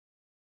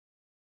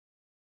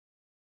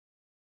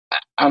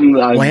 I'm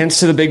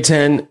Lance to the Big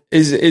Ten.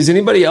 Is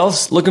anybody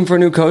else looking for a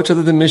new coach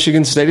other than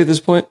Michigan State at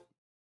this point?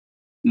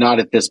 Not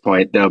at this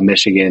point, though.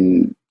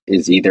 Michigan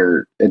is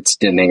either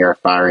extending or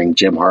firing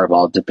Jim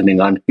Harbaugh, depending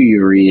on who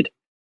you read.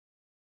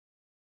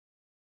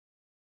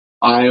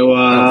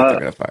 Iowa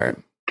gonna fire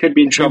him. Could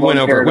be in trouble. We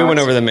went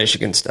over the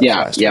Michigan stuff.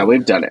 Yeah,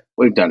 we've done it.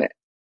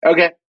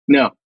 Okay,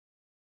 no.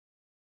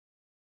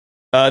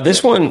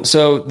 This one.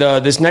 So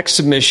this next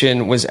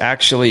submission was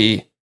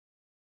actually,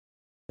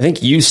 I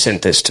think you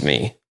sent this to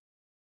me.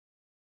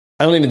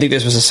 I don't even think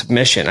this was a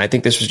submission. I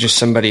think this was just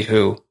somebody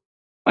who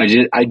I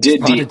did.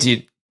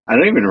 I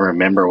don't even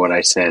remember what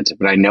I sent,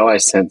 but I know I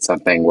sent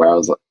something where I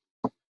was like,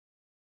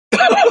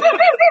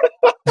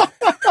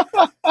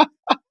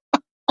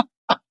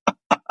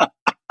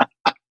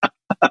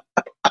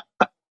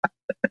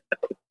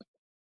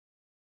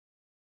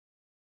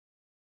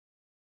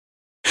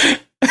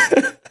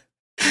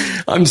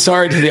 I'm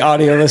sorry to the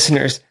audio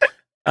listeners.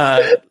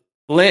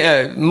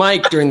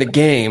 Mike, during the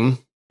game,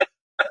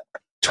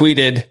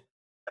 tweeted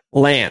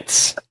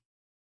Lance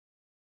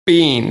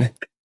Bean,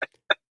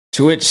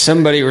 to which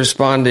somebody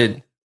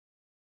responded,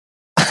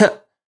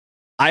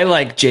 I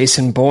like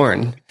Jason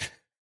Bourne.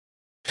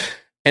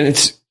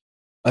 And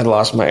I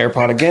lost my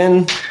AirPod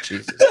again.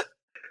 Jesus.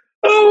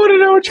 I want to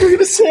know what you're going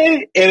to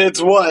say. And it's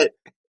what?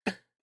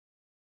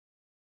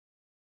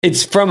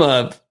 It's from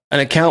an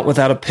account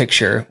without a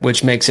picture,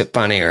 which makes it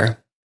funnier,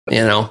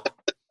 you know?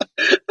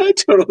 I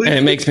totally. And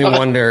it makes me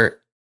wonder,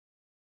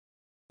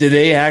 do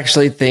they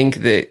actually think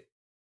that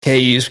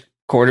KU's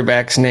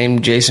quarterback's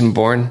named Jason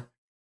Bourne?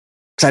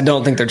 Because I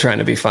don't think they're trying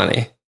to be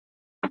funny.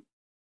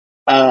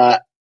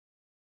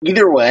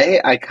 Either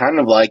way, I kind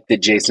of like the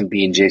Jason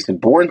being Jason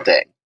Bourne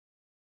thing.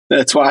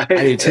 That's why I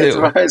do too. That's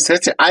why I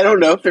said it. I don't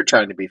know if they're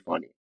trying to be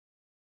funny.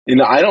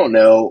 I don't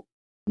know.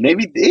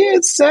 Maybe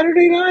it's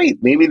Saturday night.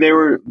 Maybe they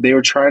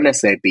were trying to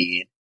say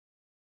Bean.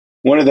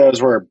 One of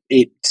those where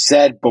it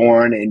said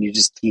Bourne and you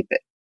just keep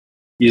it.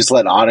 You just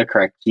let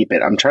autocorrect keep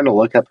it. I'm trying to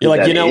look up. You're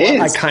like,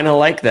 what? I kind of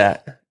like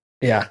that.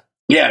 Yeah.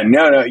 Yeah.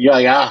 No. You're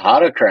like,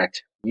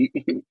 autocorrect.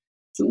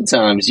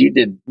 Sometimes you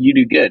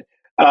do good.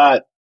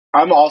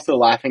 I'm also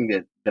laughing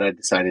that I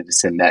decided to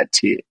send that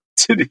to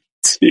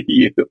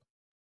you.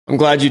 I'm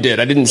glad you did.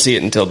 I didn't see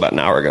it until about an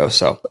hour ago.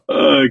 So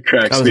it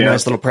cracks that was me a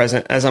nice little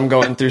present as I'm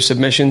going through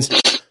submissions. We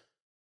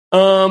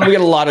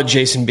got a lot of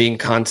Jason Bean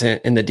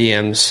content in the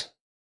DMs.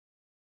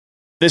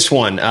 This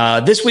one,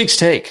 this week's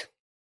take,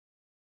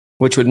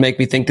 which would make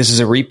me think this is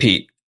a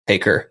repeater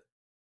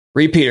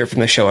from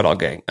the Show It All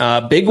gang.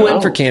 Big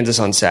win for Kansas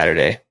on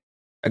Saturday.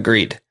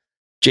 Agreed.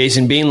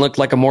 Jason Bean looked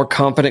like a more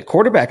confident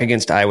quarterback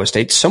against Iowa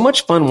State. So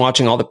much fun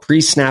watching all the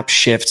pre-snap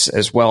shifts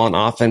as well on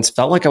offense.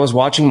 Felt like I was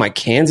watching my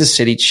Kansas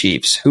City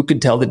Chiefs. Who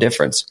could tell the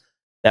difference?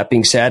 That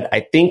being said, I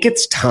think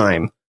it's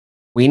time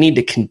we need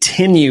to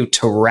continue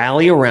to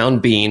rally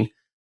around Bean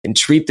and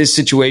treat this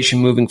situation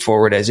moving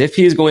forward as if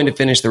he is going to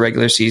finish the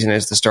regular season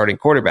as the starting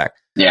quarterback.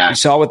 Yeah. We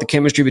saw what the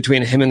chemistry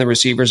between him and the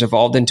receivers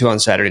evolved into on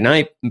Saturday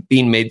night.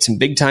 Bean made some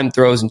big-time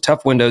throws in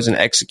tough windows and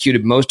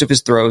executed most of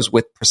his throws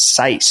with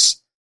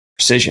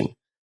precision.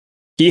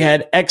 He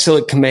had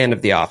excellent command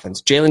of the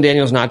offense. Jalon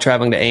Daniels not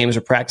traveling to Ames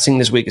or practicing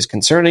this week is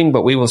concerning,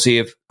 but we will see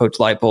if Coach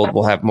Leipold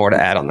will have more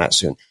to add on that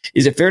soon.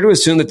 Is it fair to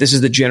assume that this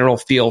is the general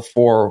feel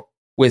for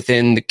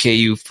within the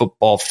KU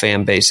football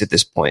fan base at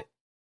this point?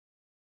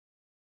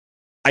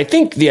 I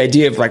think the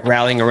idea of like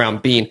rallying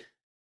around Bean,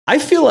 I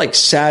feel like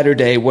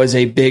Saturday was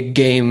a big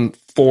game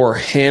for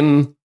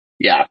him.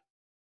 Yeah.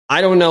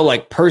 I don't know,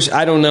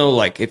 I don't know,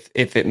 like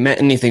if it meant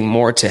anything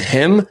more to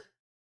him.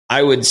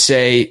 I would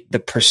say the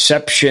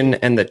perception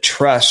and the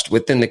trust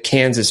within the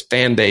Kansas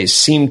fan base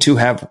seem to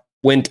have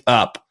went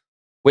up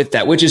with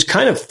that, which is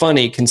kind of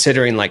funny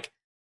considering like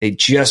they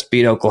just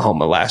beat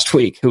Oklahoma last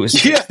week, who was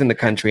sixth in the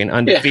country and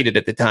undefeated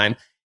at the time.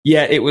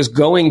 Yet it was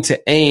going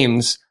to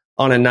Ames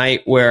on a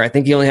night where I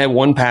think he only had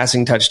one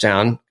passing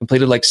touchdown,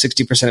 completed like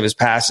 60% of his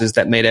passes,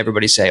 that made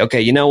everybody say,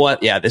 okay, you know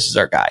what? Yeah, this is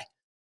our guy.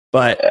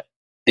 But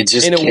it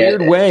just in a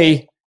weird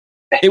way,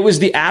 it was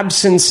the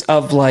absence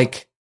of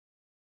like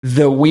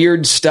the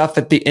weird stuff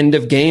at the end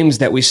of games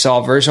that we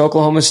saw versus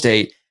Oklahoma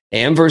State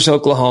and versus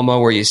Oklahoma,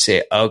 where you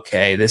say,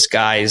 okay, this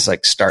guy is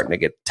like starting to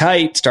get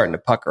tight, starting to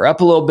pucker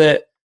up a little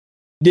bit.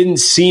 Didn't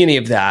see any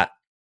of that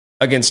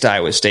against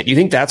Iowa State. Do you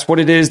think that's what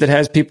it is that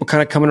has people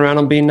kind of coming around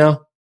on Bean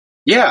now?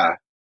 Yeah,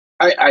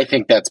 I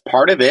think that's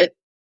part of it.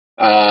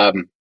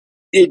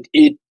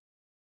 It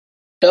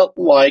felt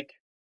like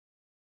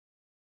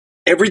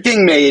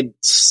everything made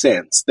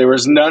sense. There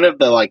was none of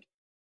the like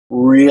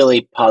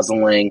really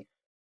puzzling,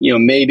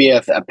 maybe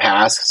a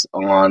pass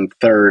on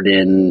third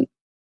and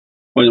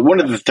one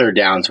of the third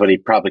downs when he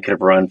probably could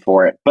have run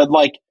for it. But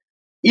like,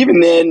 even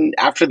then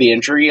after the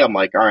injury, I'm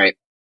like, all right,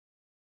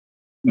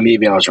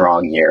 maybe I was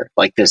wrong here.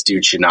 Like, this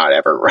dude should not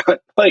ever run.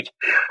 Like,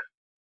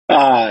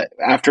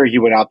 after he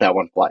went out that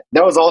one play,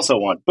 that was also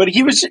one, but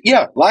he was,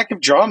 lack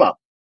of drama.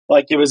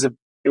 Like it was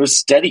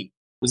steady.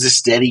 It was a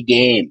steady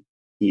game.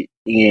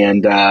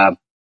 And,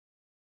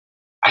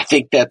 I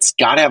think that's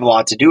got to have a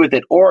lot to do with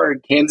it. Or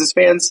Kansas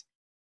fans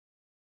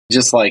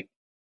just like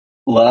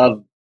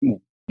love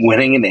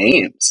winning in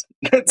Ames.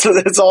 So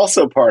that's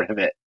also part of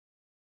it.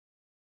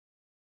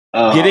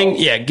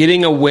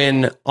 Getting a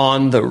win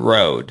on the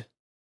road.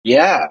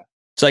 Yeah.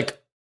 It's like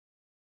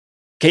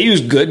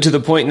KU's good to the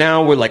point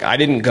now where like I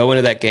didn't go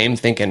into that game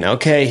thinking,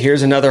 okay,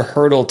 here's another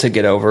hurdle to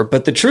get over.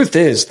 But the truth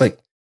is, like,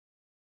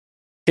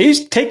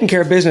 he's taken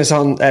care of business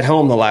at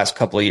home the last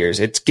couple of years.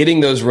 It's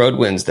getting those road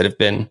wins that have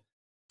been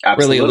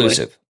really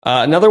elusive.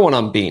 Another one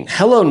on Bean.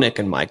 Hello, Nick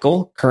and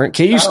Michael. Current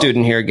KU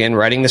student here again,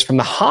 writing this from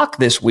the Hawk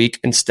this week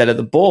instead of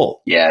the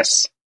Bull.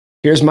 Yes.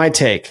 Here's my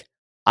take.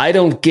 I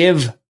don't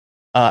give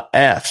a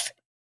F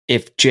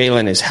if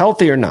Jalon is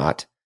healthy or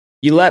not.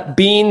 You let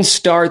Bean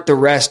start the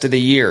rest of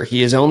the year.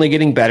 He is only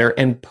getting better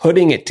and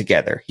putting it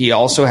together. He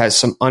also has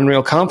some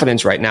unreal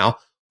confidence right now.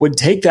 Would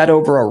take that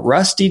over a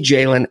rusty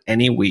Jalon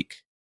any week.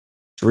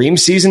 Dream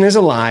season is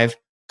alive.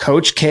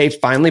 Coach K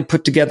finally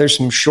put together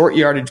some short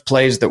yardage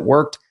plays that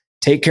worked.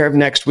 Take care of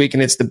next week,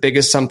 and it's the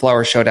biggest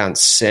Sunflower Showdown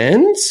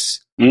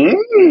since.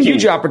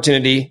 Huge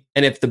opportunity,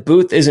 and if the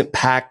booth isn't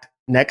packed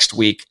next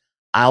week,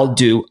 I'll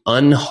do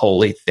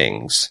unholy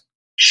things.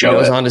 He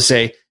goes on to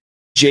say,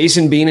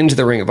 Jason Bean into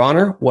the Ring of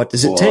Honor. What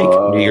does it take?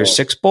 New Year's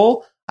Six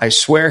Bowl? I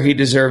swear he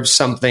deserves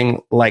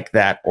something like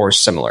that or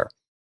similar.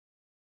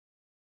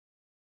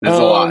 There's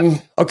a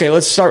lot. Okay,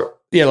 let's start.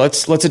 Yeah,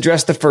 let's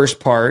address the first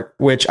part,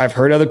 which I've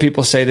heard other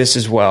people say this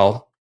as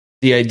well.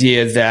 The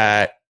idea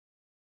that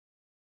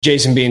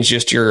Jason Bean's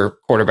just your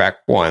quarterback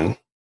one,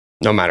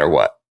 no matter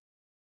what.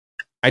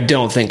 I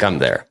don't think I'm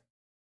there.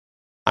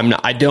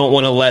 I don't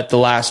want to let the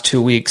last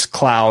 2 weeks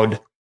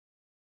cloud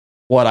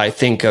what I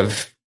think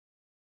of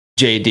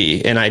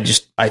JD, and I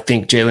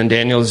think Jalon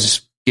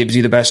Daniels gives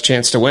you the best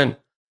chance to win.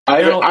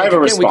 I have a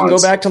response. We can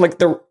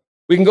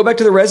go back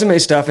to the resume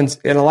stuff, and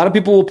a lot of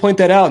people will point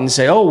that out and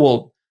say, "Oh,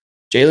 well,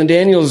 Jalon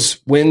Daniels'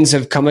 wins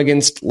have come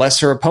against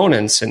lesser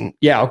opponents." And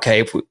yeah,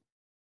 okay,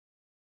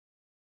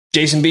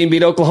 Jason Bean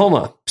beat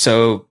Oklahoma,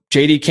 so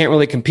JD can't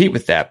really compete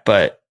with that.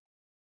 But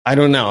I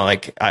don't know.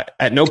 Like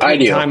at no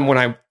point in time when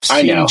I've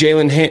seen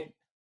Jalon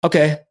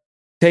okay,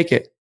 take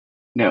it.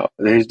 No,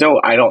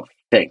 I don't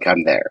think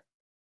I'm there.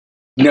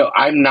 No,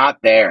 I'm not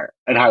there,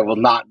 and I will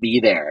not be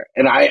there.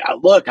 And I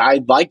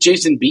like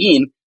Jason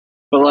Bean,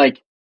 but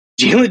like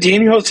Jalon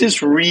Daniels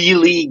is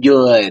really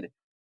good.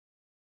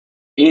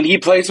 And he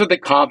plays with the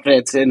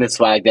confidence in his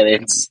swag that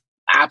it's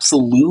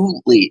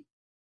absolutely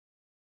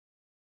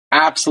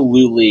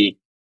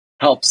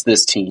helps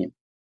this team.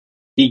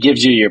 He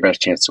gives you your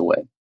best chance to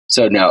win.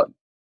 So no,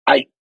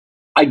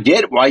 I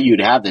get why you'd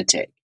have the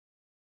take.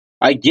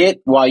 I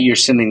get why you're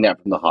sending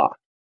that from the Hawk.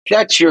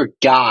 That's your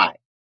guy.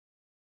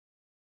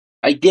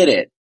 I get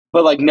it.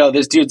 But like, no,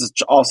 this dude's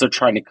also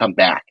trying to come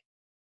back.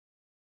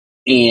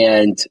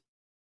 And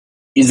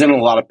he's in a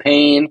lot of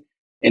pain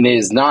and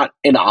is not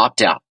an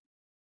opt-out.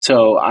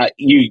 So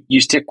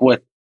you stick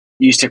with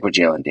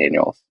Jalon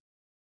Daniels.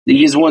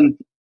 He's won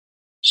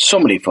so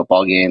many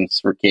football games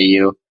for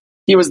KU.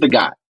 He was the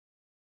guy.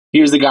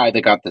 He was the guy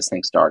that got this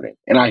thing started.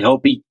 And I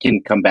hope he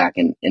can come back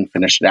and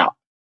finish it out.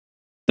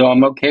 So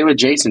I'm okay with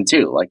Jason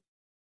too. Like,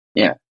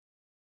 yeah.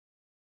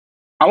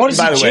 I want to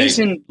By see the way,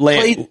 Jason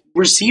play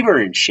receiver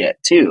and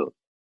shit too.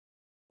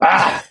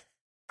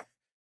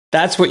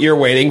 That's what you're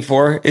waiting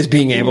for, is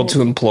being able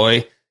to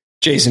employ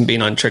Jason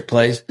Bean on trick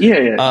plays.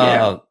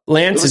 Yeah.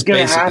 Lance has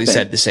basically happen.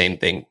 said the same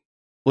thing.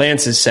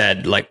 Lance has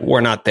said, like,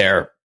 we're not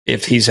there.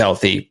 If he's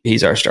healthy,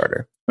 he's our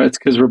starter. That's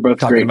because we're both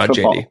Talking great about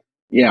football. JD.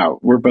 Yeah,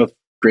 we're both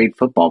great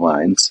football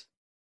minds.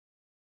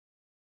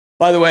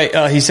 By the way,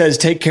 he says,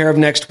 take care of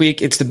next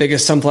week. It's the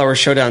biggest Sunflower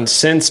Showdown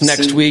since.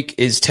 Next week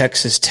is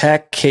Texas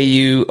Tech.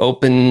 KU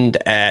opened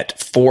at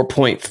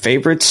 4-point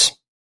favorites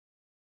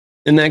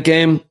in that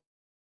game.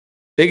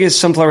 Biggest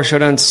Sunflower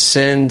Showdown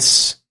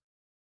since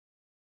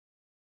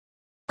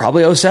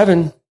probably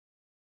 2007.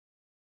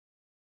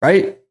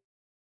 Right?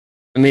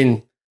 I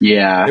mean,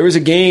 yeah. There was a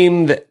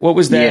game that, what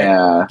was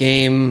that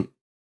game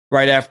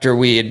right after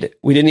we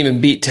didn't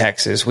even beat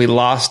Texas. We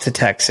lost to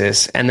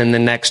Texas. And then the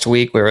next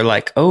week we were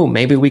like, oh,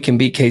 maybe we can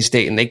beat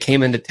K-State. And they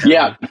came into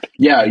town.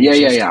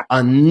 Yeah.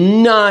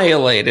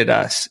 Annihilated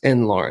us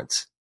in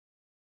Lawrence.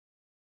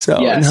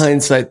 So in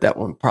hindsight, that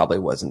one probably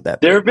wasn't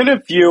that big. There have been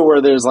a few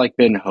where there's like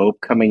been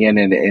hope coming in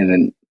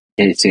and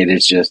K-State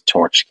has just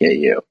torched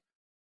KU.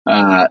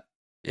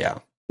 Yeah.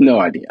 No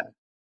idea.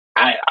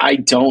 I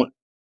don't.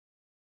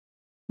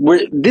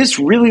 This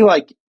really,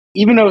 like,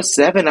 even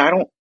 2007,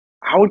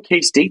 how would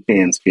K-State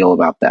fans feel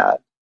about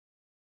that?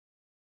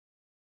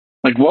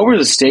 Like, what were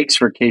the stakes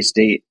for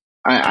K-State?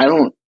 I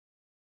don't.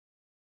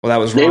 Well, that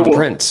was Ron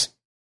Prince.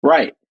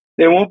 Right.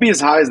 They won't be as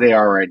high as they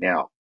are right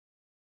now.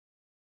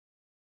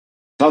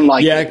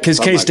 Unlikely. Yeah, because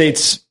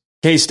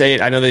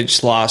K-State, I know they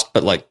just lost,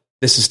 but, like,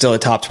 this is still a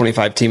top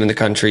 25 team in the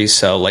country.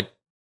 So, like,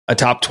 a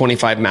top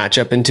 25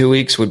 matchup in 2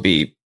 weeks would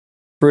be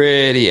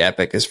pretty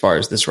epic as far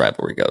as this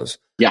rivalry goes.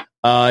 Yeah.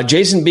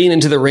 Jason Bean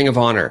into the Ring of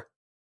Honor.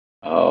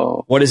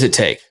 Oh. What does it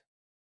take?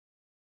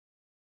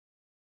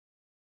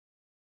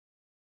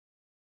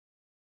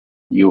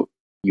 You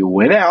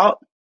went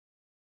out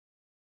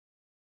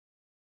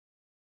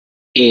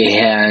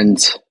and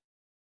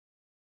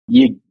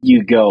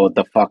you go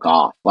the fuck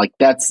off. Like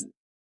that's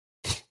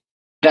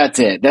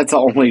it. That's the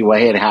only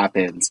way it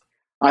happens.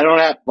 I don't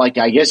have, like,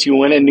 I guess you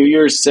win a New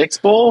Year's Six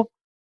Bowl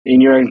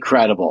and you're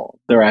incredible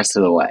the rest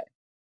of the way.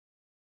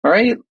 All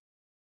right.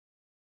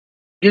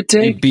 Good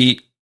take. You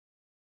beat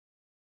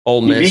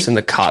Ole Miss in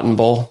the Cotton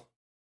Bowl.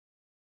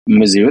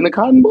 Mizzou in the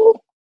Cotton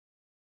Bowl?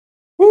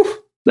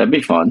 Whew. That'd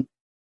be fun.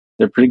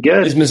 They're pretty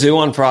good. Is Mizzou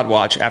on fraud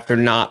watch after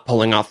not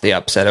pulling off the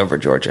upset over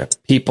Georgia?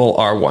 People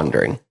are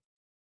wondering.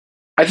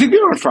 I think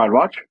they're on fraud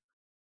watch,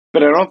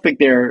 but I don't think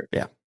they're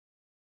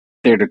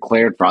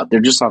declared fraud. They're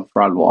just on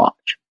fraud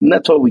watch. And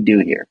that's what we do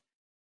here.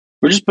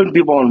 We're just putting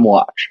people on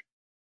watch.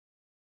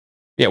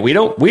 Yeah, we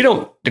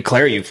don't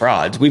declare you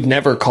frauds. We've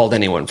never called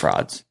anyone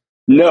frauds.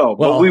 No,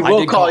 but we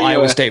will call you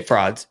Iowa State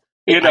frauds.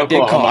 I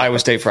did call Iowa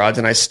State frauds,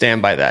 and I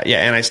stand by that. Yeah,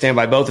 and I stand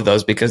by both of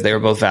those because they were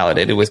both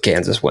validated with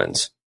Kansas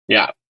wins.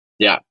 Yeah.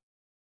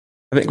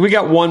 I think we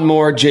got one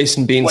more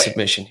Jason Bean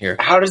submission here.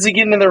 How does he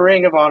get into the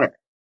Ring of Honor?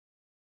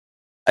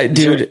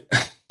 Dude,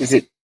 is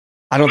it?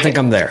 I don't think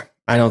I'm there.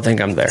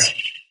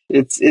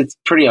 It's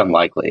pretty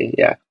unlikely,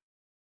 yeah.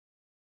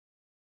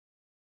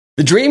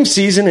 The dream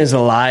season is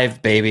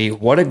alive, baby.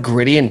 What a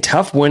gritty and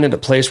tough win at a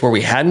place where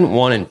we hadn't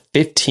won in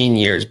 15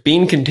 years.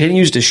 Bean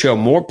continues to show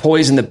more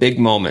poise in the big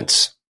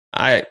moments.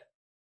 I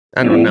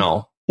don't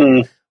know.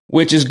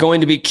 Which is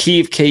going to be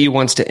key if KU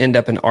wants to end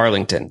up in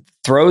Arlington.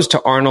 Throws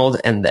to Arnold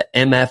and the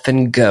MF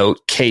and GOAT,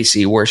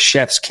 Casey, were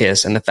chef's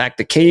kiss. And the fact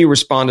that KU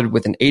responded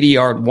with an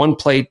 80-yard,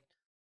 one-play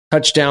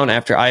touchdown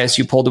after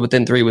ISU pulled it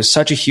within 3 was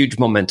such a huge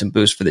momentum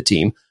boost for the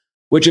team,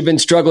 which had been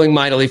struggling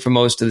mightily for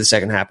most of the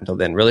second half until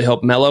then. Really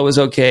hope Mello is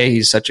okay.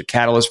 He's such a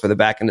catalyst for the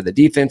back end of the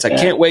defense. I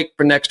can't wait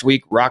for next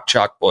week. Rock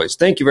Chalk boys.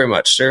 Thank you very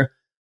much, sir.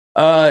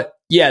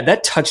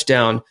 That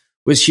touchdown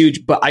was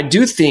huge. But I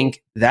do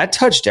think that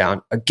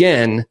touchdown,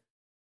 again,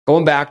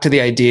 going back to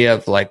the idea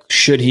of, like,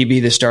 should he be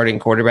the starting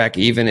quarterback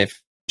even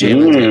if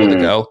Jalen's able to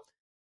go?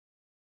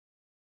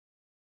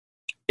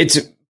 It's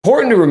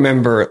important to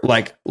remember,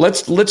 like,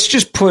 let's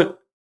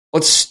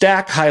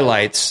stack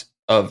highlights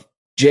of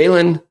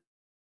Jalon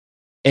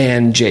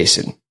and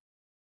Jason.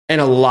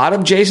 And a lot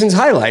of Jason's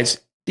highlights,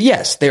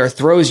 yes, they are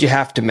throws you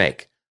have to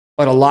make,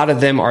 but a lot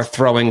of them are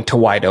throwing to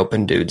wide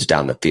open dudes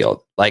down the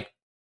field. Like,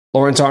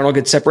 Lawrence Arnold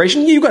gets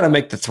separation, you got to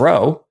make the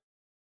throw.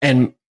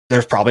 And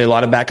there's probably a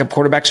lot of backup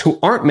quarterbacks who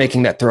aren't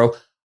making that throw.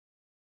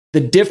 The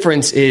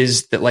difference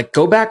is that, like,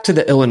 go back to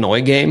the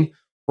Illinois game.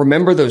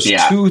 Remember those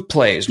 2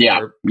 plays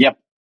where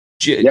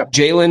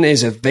Jalon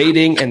is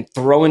evading and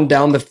throwing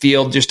down the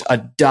field just a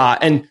dot.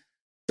 And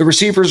the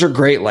receivers are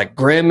great, like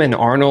Grimm and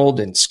Arnold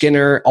and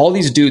Skinner. All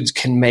these dudes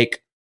can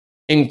make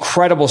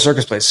incredible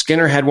circus plays.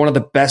 Skinner had one of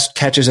the best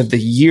catches of the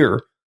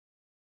year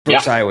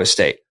versus Iowa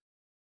State.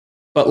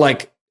 But,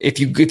 like, if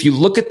you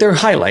look at their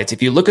highlights,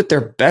 if you look at their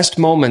best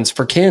moments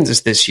for Kansas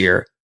this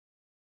year,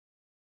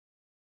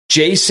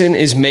 Jason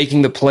is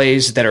making the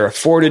plays that are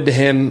afforded to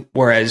him,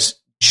 whereas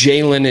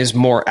Jalon is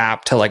more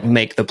apt to, like,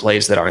 make the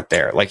plays that aren't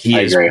there. Like, he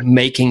is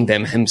making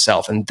them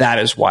himself, and that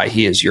is why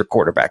he is your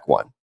quarterback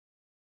 1.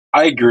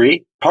 I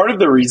agree. Part of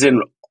the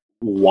reason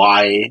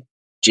why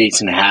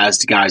Jason has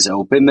guys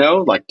open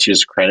though, like to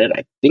his credit,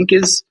 I think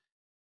is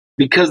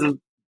because of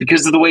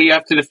the way you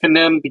have to defend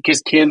him,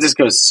 because Kansas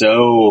goes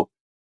so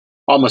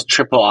almost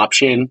triple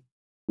option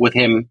with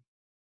him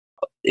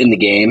in the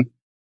game.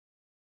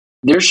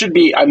 There should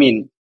be a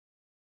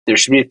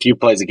few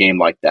plays a game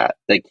like that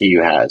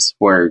KU has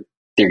where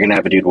they're going to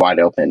have a dude wide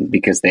open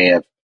because they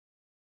have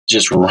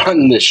just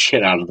run the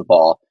shit out of the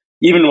ball.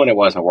 Even when it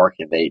wasn't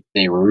working,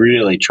 they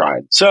really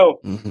tried. So,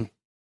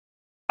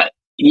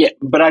 yeah,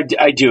 but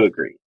I do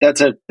agree.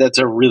 That's a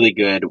really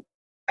good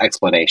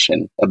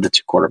explanation of the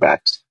two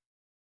quarterbacks.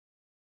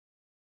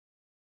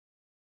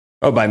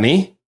 Oh, by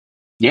me?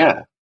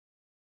 Yeah.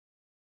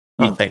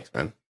 Oh, thanks,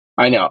 man.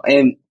 I know.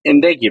 And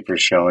thank you for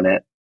showing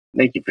it.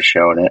 Thank you for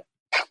showing it.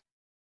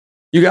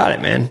 You got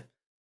it, man.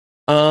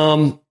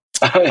 Oh,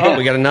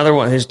 we got another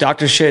one. His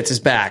Dr. Shits is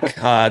back.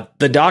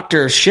 The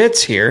Dr.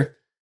 Shits here.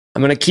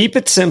 I'm going to keep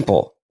it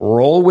simple.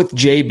 Roll with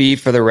JB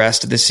for the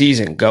rest of the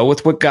season. Go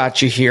with what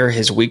got you here.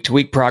 His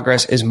week-to-week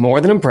progress is more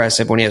than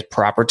impressive when he has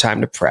proper time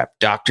to prep.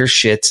 Dr.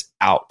 Shits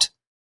out.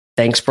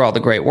 Thanks for all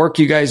the great work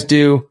you guys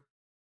do.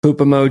 Poop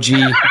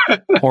emoji,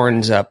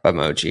 horns up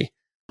emoji.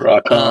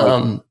 Rock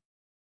on.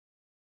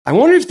 I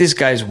wonder if this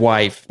guy's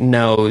wife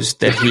knows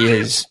that he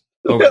has,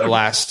 over the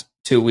last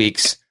 2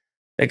 weeks,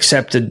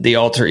 accepted the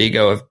alter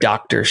ego of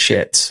Dr.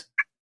 Shits.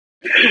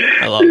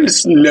 I love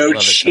There's it. no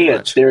Love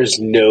chance. so There's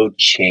no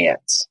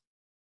chance.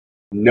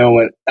 No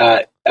one,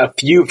 a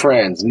few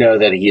friends know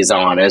that he is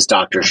on as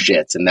Dr.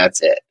 Shits, and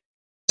that's it.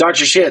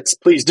 Dr. Shits,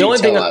 please do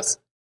tell us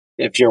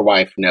if your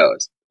wife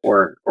knows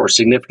or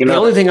significant other.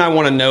 The only thing I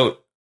want to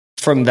note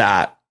from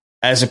that,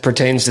 as it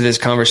pertains to this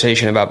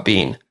conversation about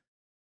Bean,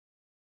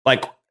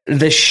 like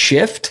the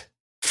shift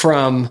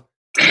from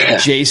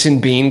Jason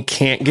Bean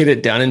can't get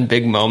it done in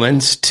big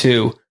moments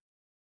to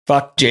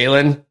fuck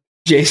Jalon.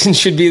 Jason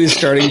should be the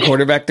starting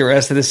quarterback the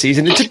rest of the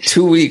season. It took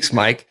 2 weeks,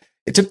 Mike.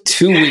 It took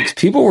 2 weeks.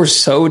 People were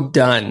so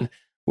done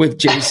with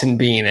Jason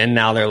Bean, and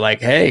now they're like,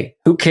 hey,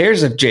 who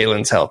cares if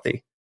Jalon's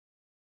healthy?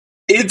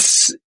 It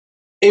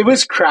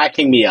was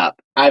cracking me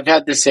up. I've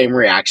had the same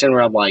reaction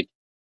where I'm like,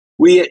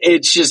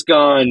 it's just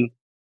gone.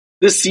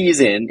 This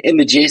season in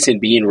the Jason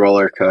Bean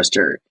roller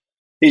coaster,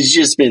 it's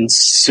just been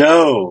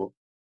so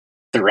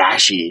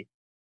thrashy.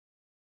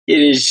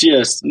 It has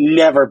just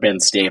never been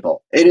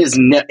stable. It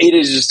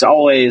is just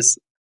always,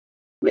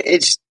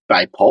 it's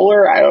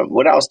bipolar.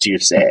 What else do you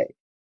say?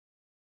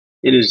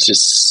 It is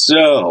just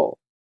so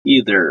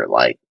either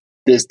like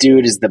this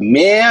dude is the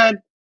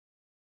man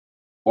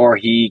or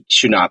he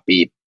should not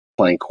be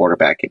playing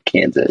quarterback at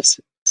Kansas.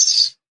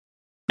 It's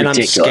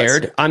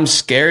ridiculous. I'm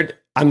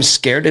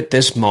scared at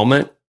this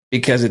moment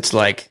because it's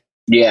like,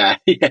 yeah.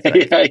 You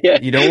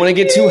don't want to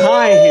get too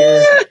high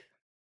here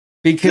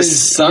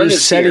because you're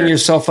setting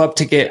yourself up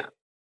to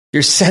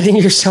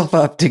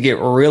get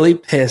really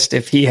pissed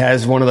if he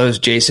has one of those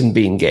Jason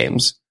Bean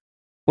games,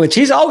 which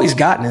he's always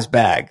got in his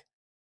bag,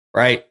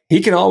 right?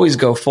 He can always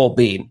go full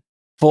bean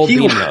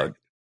mode.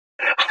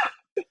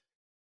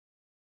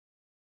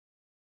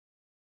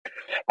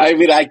 I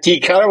mean, he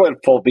kind of went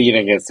full bean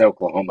against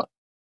Oklahoma.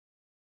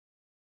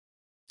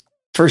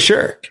 For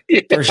sure.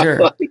 For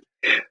sure.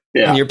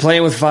 Yeah. And you're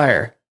playing with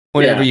fire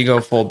whenever you go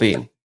full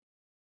bean.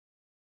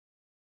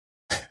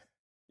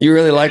 You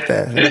really like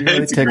that. You're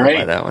really tickled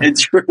by that one.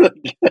 It's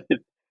really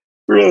good.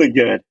 Really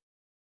good.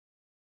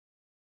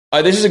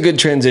 This is a good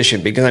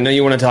transition because I know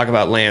you want to talk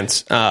about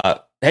Lance.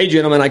 Hey,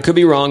 gentlemen, I could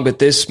be wrong, but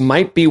this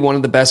might be one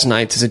of the best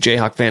nights as a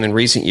Jayhawk fan in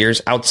recent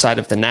years outside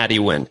of the Natty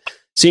win.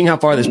 Seeing how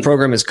far this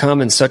program has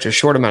come in such a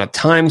short amount of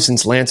time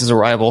since Lance's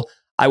arrival,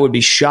 I would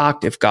be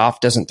shocked if Goff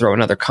doesn't throw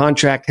another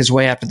contract his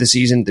way after the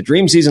season. The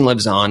dream season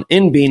lives on.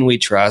 In Bean we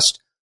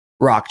trust.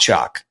 Rock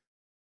chalk.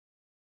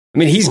 I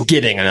mean, he's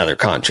getting another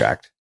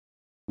contract.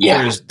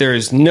 Yeah.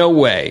 There's no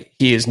way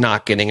he is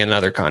not getting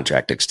another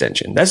contract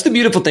extension. That's the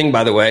beautiful thing,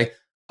 by the way,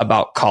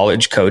 about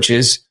college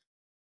coaches.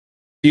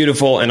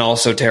 Beautiful and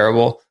also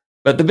terrible.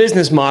 But the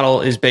business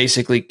model is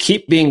basically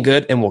keep being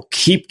good and we'll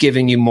keep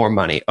giving you more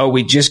money. Oh,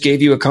 we just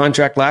gave you a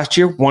contract last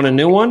year. Want a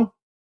new one?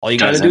 All you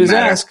got to do is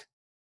ask.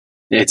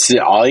 It's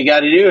all you got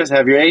to do is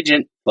have your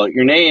agent float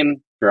your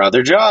name for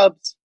other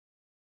jobs.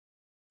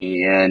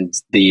 And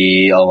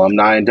the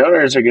alumni and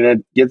donors are going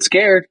to get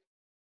scared.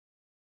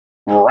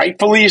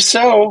 Rightfully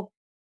so.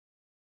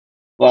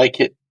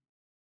 Like,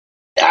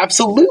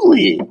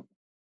 absolutely.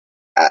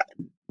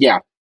 Yeah,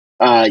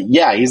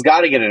 he's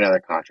got to get another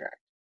contract.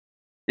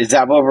 Is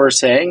that what we're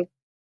saying?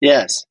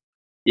 Yes.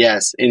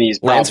 And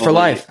he's Lance for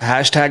life.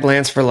 Hashtag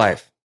Lance for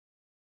life.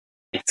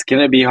 It's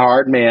going to be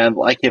hard, man.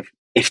 Like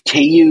if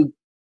KU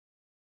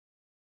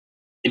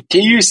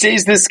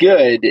stays this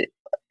good,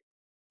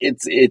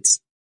 it's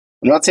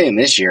I'm not saying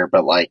this year,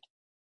 but like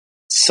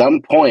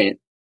some point,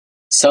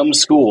 some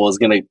school is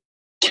going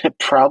to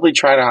probably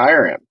try to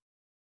hire him.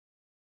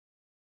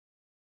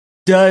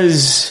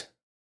 Does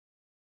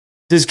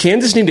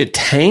Kansas need a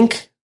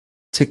tank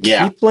to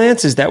keep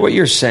Lance? Is that what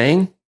you're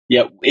saying?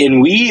 Yeah,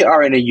 and we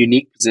are in a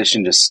unique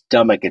position to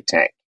stomach a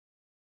tank.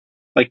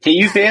 Like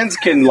KU fans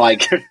can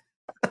like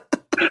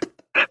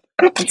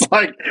It's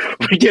like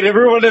we get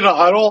everyone in a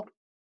huddle,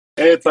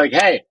 and it's like,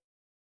 hey,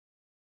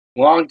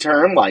 long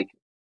term, like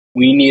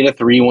we need a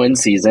 3-win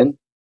season,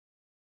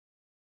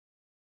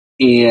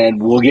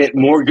 and we'll get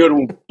more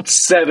good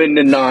 7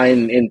 to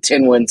 9 and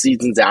 10-win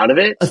seasons out of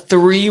it. A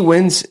 3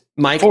 wins,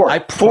 Mike. I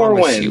promise 4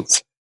 wins. you.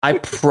 I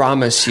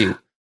promise you.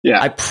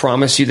 Yeah. I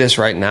promise you this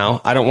right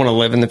now. I don't want to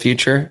live in the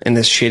future, in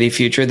this shitty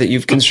future that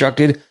you've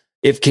constructed.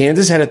 If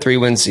Kansas had a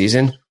 3-win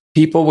season,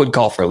 people would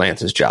call for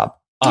Lance's job.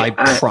 I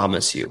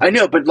promise you. I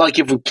know, but like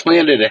if we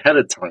planned it ahead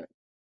of time,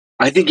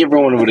 I think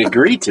everyone would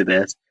agree to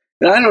this.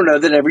 And I don't know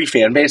that every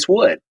fan base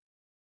would. I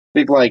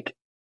think like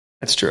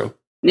that's true.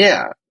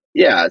 Yeah.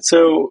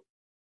 So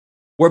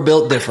we're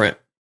built different.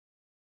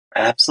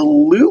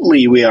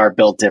 Absolutely, we are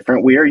built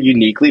different. We are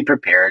uniquely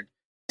prepared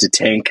to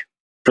tank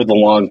for the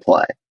long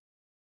play.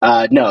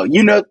 No,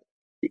 it'll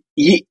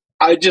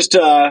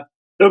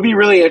be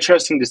really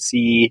interesting to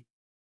see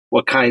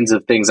what kinds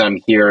of things I'm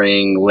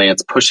hearing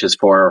Lance pushes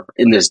for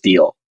in this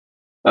deal.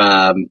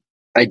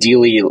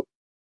 Ideally,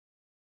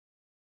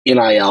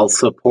 NIL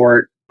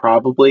support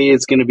probably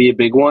is going to be a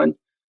big one.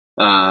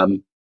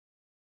 And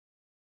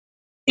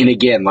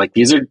again, like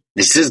this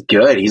is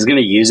good. He's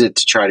going to use it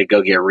to try to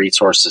go get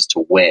resources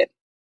to win.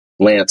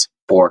 Lance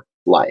for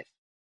life.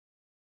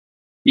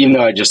 Even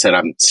though I just said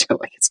I'm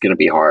like it's going to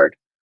be hard.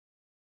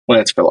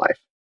 Lance for life.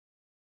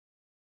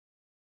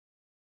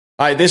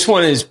 All right, this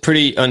one is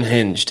pretty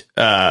unhinged.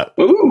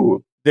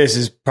 Ooh. This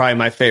is probably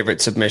my favorite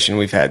submission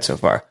we've had so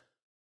far.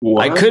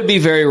 What? I could be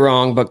very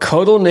wrong, but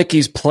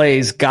Kotelnicki's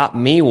plays got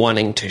me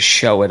wanting to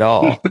show it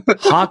all.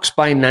 Hawks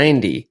by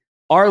 90,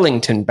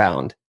 Arlington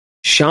bound,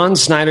 Sean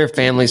Snyder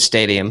Family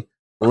Stadium,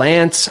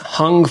 Lance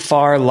hung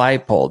far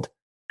Leipold,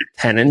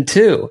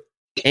 10-2.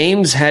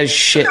 Ames has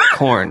shit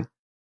corn,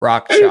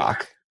 rock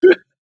chalk.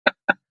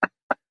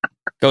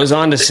 Goes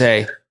on to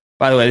say,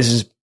 by the way, this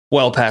is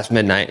well past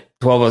midnight,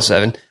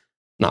 12:07.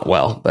 Not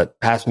well, but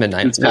past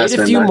midnight. Wait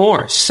a few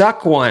more.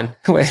 Suck one.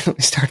 Wait, let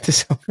me start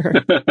this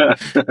over.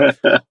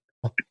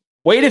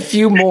 Wait a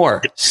few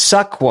more.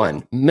 Suck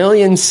one.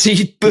 Million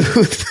seat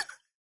booth.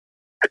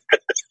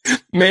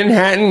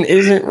 Manhattan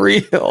isn't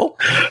real.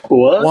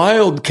 What?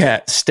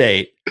 Wildcat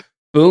State.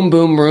 Boom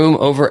Boom Room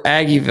over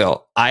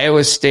Aggieville.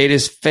 Iowa State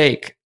is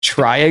fake.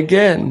 Try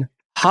again.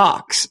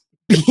 Hawks.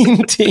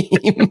 Bean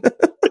team.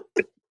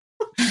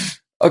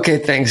 Okay,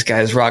 thanks,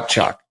 guys. Rock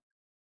chalk.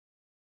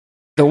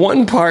 The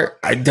one part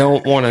I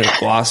don't want to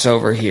gloss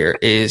over here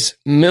is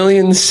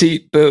million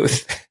seat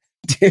booth.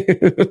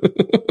 Dude.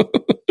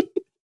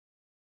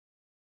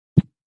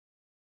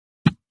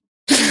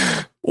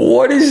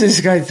 What is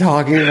this guy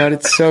talking about?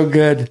 It's so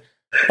good.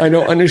 I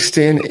don't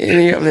understand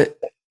any of it.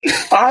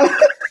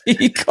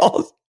 He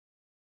calls.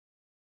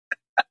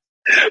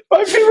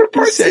 My favorite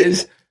part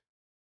says.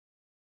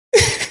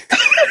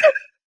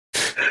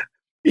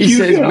 He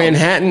says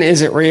Manhattan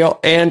isn't real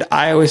and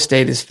Iowa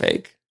State is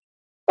fake.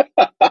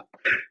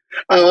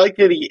 I like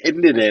that he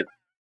ended it.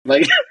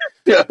 Like,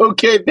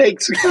 okay,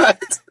 thanks,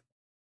 guys.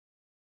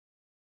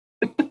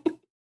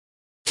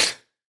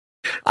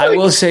 I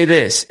will say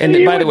this,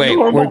 and by the way,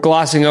 we're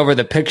glossing over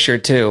the picture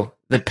too.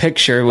 The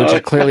picture, which is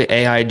clearly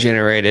AI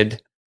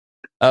generated,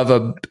 of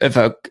a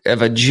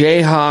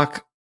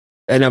Jayhawk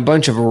and a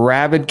bunch of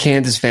rabid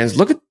Kansas fans.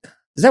 Look at,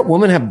 does that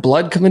woman have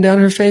blood coming down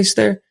her face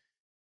there?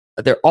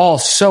 They're all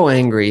so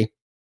angry,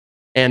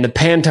 and the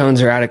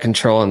Pantones are out of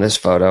control in this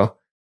photo.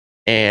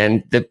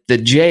 And the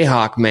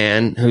Jayhawk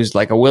man, who's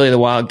like a Willie the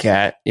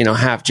Wildcat,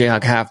 half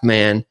Jayhawk, half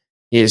man,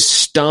 is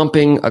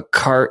stomping a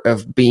cart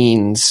of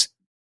beans.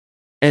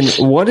 And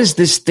what is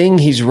this thing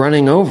he's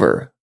running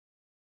over?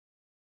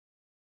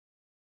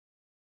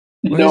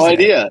 No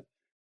idea.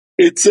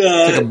 It's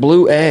like a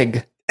blue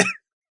egg.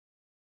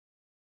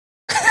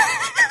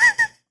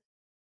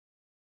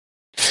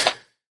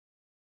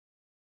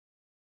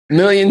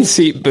 Million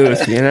seat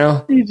booth,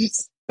 You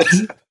just...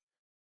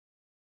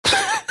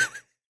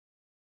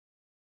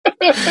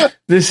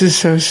 This is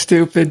so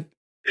stupid.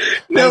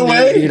 No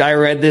way. Dude, I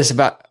read this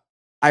about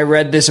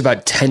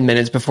 10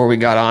 minutes before we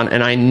got on,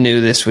 and I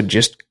knew this would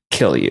just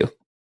kill you.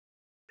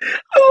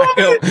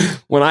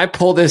 When I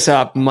pull this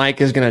up,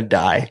 Mike is going to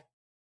die.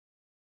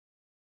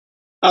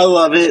 I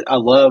love it.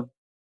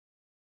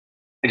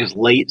 It is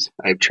late.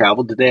 I've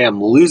traveled today.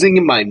 I'm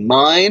losing my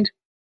mind,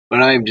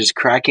 but I am just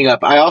cracking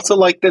up. I also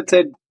like that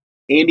said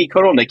Andy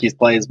Kotelnicki's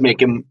plays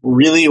make him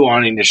really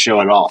wanting to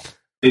show it all.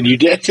 And you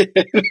did.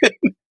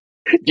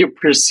 You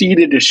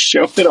proceeded to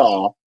show it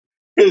all.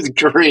 It was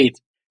great.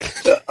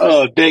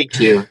 Oh, thank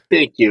you.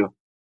 Thank you.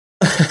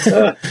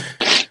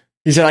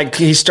 He said,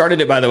 he started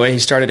it, by the way,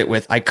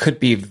 with, I could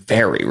be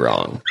very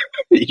wrong.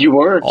 You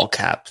weren't. All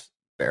caps.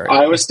 Very.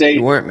 Iowa State.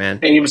 You weren't, man.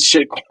 Ames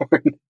shit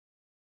corn.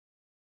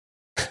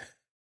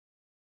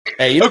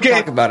 Hey, you don't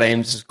talk about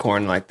Ames'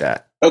 corn like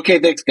that. Okay,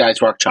 thanks,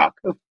 guys. Rock chalk.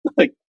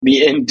 Like,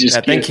 the end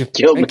just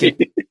killed me.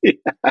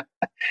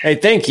 Hey,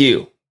 thank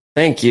you.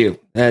 Thank you.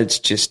 That's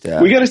just...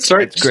 we got to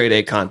start... grade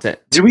A content.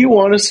 Do we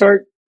want to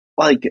start,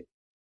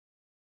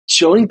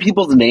 showing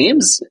people's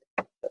names?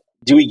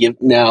 Do we give...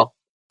 No.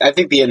 I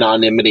think the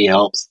anonymity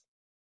helps.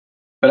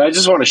 But I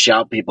just want to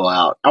shout people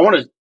out.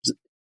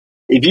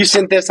 If you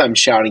sent this, I'm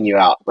shouting you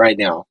out right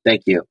now.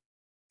 Thank you.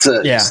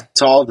 To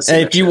all the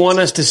If you want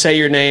us to say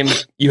your name,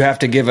 you have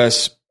to give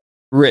us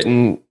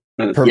written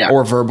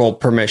or verbal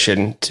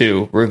permission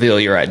to reveal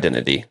your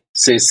identity.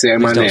 Say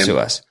my name. Don't sue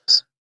us.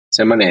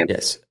 Say my name.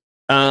 Yes.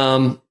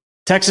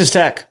 Texas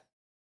Tech.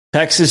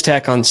 Texas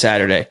Tech on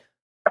Saturday.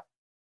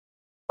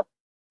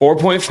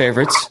 4-point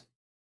favorites.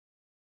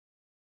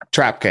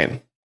 Trap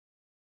game.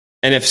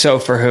 And if so,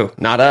 for who?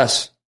 Not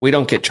us. We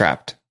don't get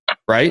trapped,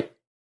 right?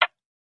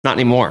 Not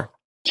anymore.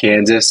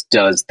 Kansas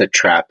does the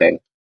trapping.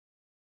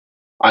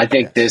 I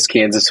think this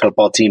Kansas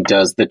football team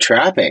does the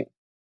trapping.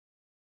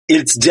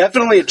 It's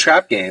definitely a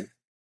trap game,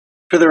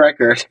 for the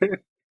record.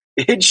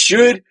 It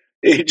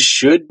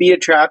should be a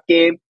trap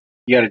game.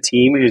 You got a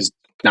team who's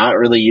not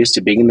really used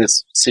to being in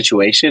this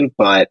situation,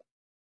 but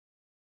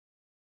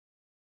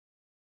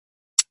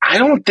I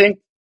don't think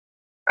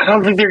they're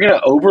going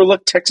to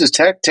overlook Texas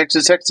Tech.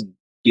 Texas Tech's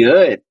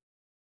good.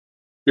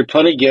 They're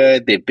plenty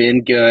good. They've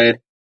been good.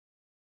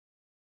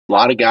 A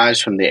lot of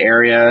guys from the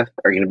area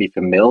are going to be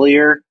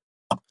familiar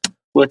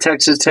with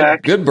Texas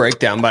Tech. Good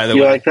breakdown, by the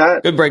way. You like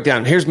that? Good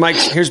breakdown. Here's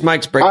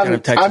Mike's breakdown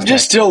of Texas Tech. I'm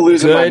just still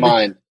losing my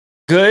mind.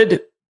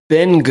 Good,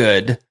 been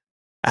good.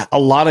 A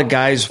lot of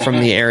guys from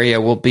the area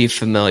will be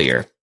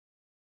familiar.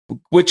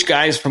 Which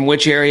guys from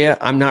which area?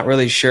 I'm not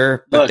really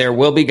sure, but there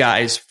will be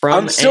guys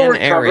from an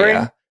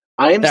area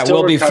that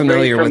will be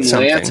familiar with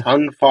something. Lance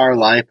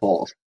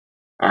Leipold.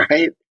 All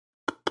right?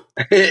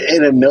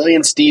 In a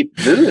million steep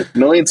booth.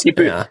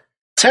 Yeah.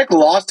 Tech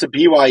lost to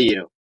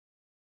BYU.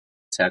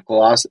 Tech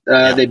lost.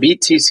 They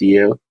beat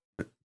TCU.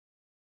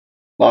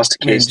 Lost to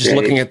K-State. Just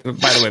looking at, by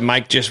the way,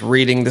 Mike just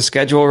reading the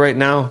schedule right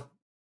now.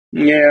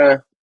 Yeah.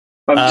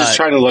 I'm just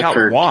trying to look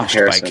for washed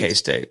by comparisons.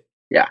 K-State.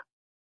 Yeah.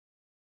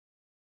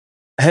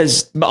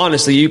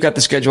 Honestly, you've got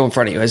the schedule in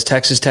front of you. Has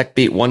Texas Tech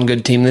beat one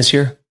good team this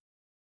year?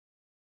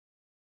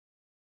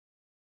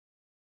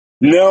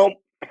 No.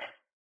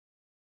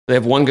 They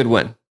have one good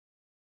win.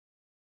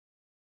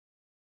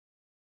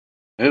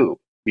 Who?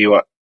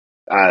 Who?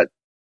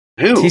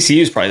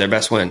 TCU is probably their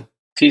best win.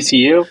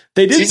 TCU?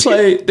 They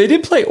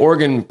did play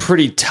Oregon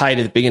pretty tight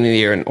at the beginning of the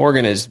year, and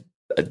Oregon is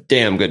a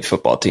damn good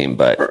football team,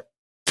 but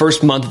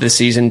first month of the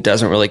season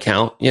doesn't really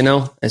count,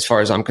 as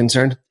far as I'm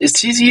concerned. Is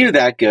TCU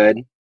that good?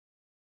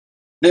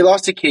 They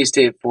lost to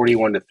K-State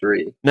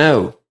 41-3.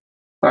 No.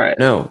 All right.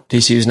 No,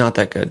 TCU's not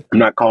that good. I'm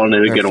not calling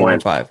it a good win.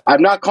 4-5.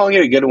 I'm not calling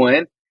it a good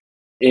win,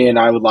 and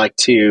I would like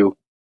to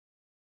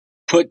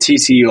put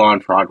TCU on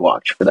fraud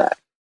watch for that.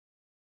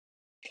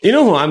 You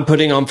know who I'm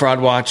putting on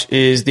fraud watch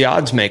is the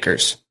odds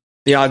makers.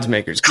 The odds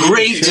makers.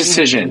 Great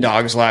decision.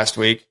 Dogs last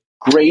week.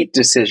 Great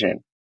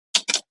decision.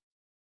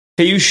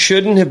 KU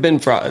shouldn't have been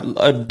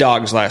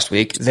dogs last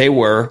week. They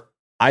were.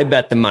 I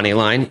bet the money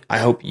line. I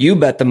hope you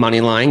bet the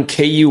money line.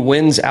 KU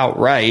wins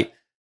outright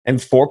and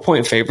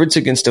 4-point favorites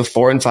against a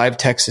 4-5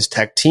 Texas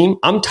Tech team.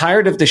 I'm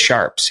tired of the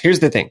sharps. Here's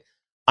the thing.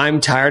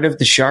 I'm tired of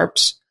the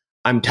sharps.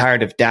 I'm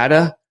tired of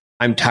data.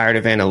 I'm tired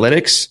of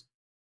analytics.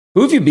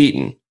 Who have you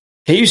beaten?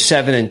 KU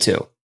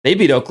 7-2. They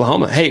beat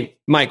Oklahoma. Hey,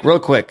 Mike, real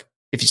quick,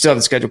 if you still have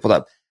the schedule pulled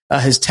up,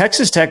 has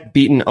Texas Tech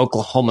beaten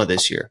Oklahoma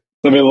this year?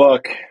 Let me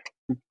look.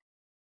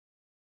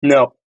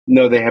 No,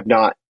 they have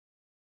not.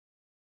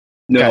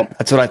 No. Okay,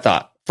 that's what I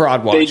thought.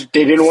 Fraud watch.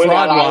 They didn't win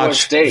fraud at Iowa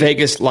watch. State.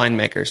 Vegas line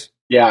makers.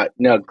 Yeah,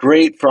 no,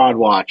 great fraud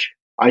watch.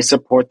 I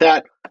support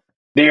that.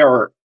 I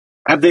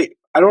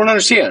don't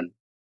understand.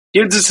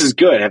 Kansas is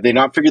good. Have they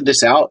not figured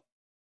this out?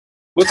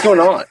 What's going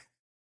on?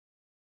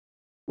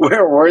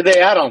 Where are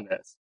they at on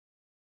this?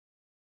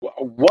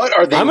 What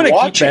are they I'm going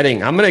watching? to keep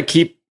betting. I'm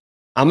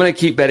going to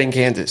keep betting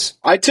Kansas.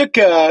 I took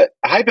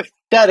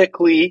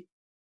hypothetically,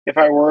 if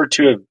I were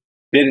to have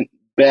been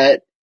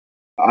bet,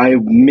 I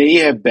may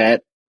have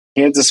bet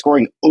Kansas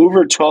scoring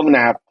over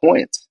 12.5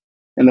 points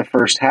in the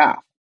first half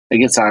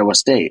against Iowa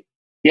State.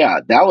 Yeah,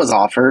 that was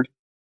offered.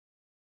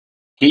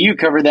 KU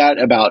covered that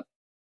about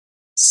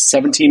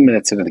 17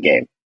 minutes into the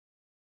game.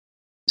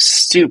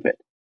 Stupid.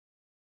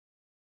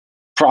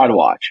 Fraud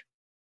watch.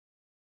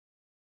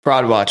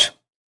 Fraud watch.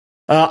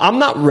 I'm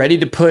not ready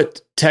to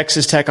put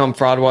Texas Tech on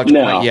fraud watch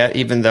quite yet,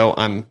 even though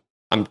I'm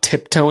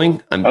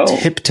tiptoeing. I'm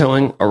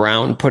tiptoeing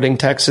around putting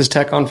Texas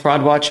Tech on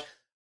fraud watch.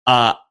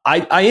 I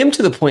am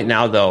to the point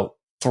now, though.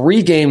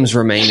 3 games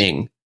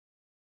remaining.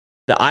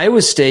 The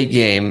Iowa State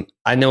game,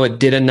 I know it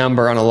did a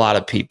number on a lot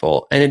of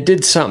people, and it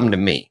did something to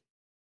me.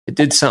 It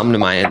did something to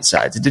my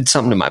insides. It did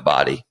something to my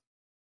body.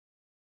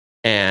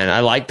 And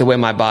I like the way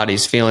my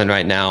body's feeling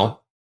right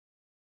now.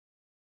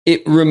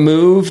 It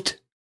removed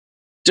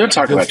Don't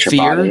talk about your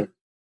body.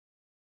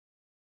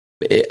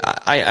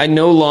 I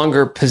no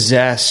longer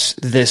possess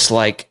this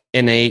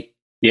innate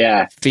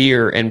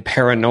fear and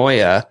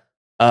paranoia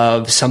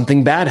of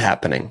something bad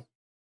happening.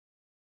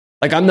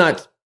 I'm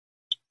not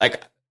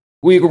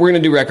we're going to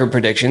do record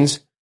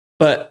predictions,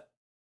 but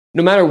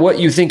no matter what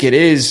you think it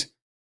is,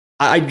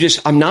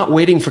 I'm not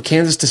waiting for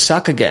Kansas to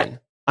suck again.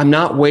 I'm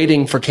not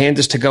waiting for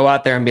Kansas to go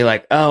out there and be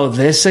like, oh,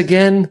 this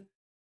again?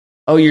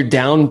 Oh, you're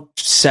down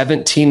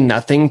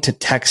 17-0 to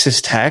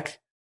Texas Tech?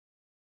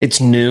 it's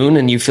noon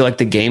and you feel like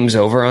the game's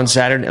over on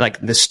Saturday, like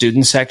the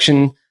student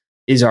section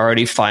is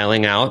already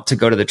filing out to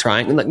go to the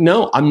Triangle. Like,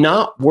 no, I'm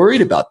not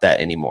worried about that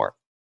anymore.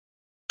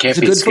 Can't it's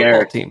a be good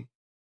scared. football team.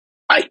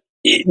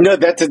 No,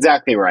 that's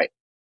exactly right.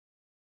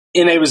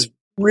 And it was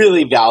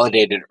really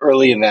validated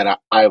early in that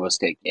Iowa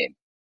State game,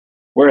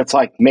 where it's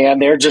like, man,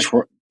 they're just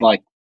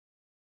like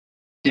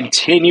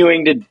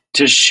continuing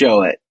to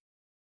show it.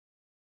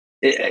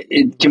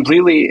 It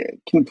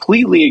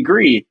completely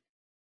agree.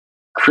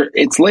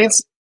 It's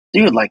Lance,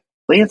 dude, like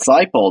Lance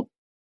Leipold,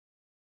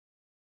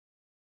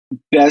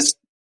 best.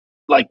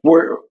 Like,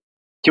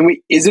 can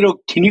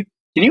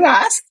you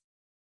ask?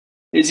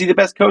 Is he the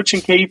best coach in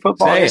KU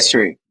football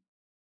history?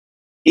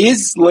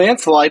 Is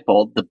Lance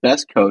Leipold the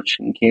best coach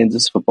in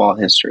Kansas football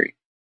history?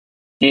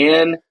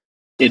 Can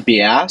it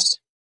be asked?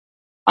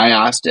 I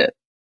asked it.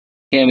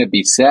 Can it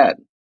be said?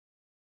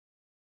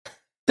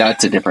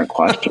 That's a different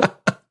question.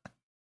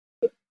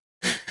 It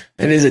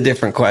is a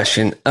different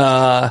question.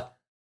 I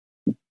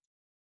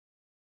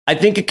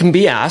think it can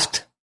be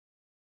asked.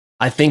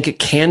 I think it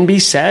can be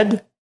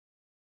said.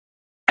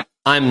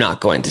 I'm not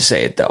going to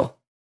say it, though.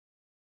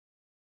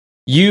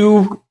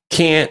 You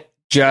can't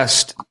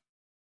just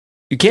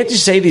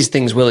say these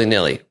things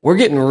willy-nilly. We're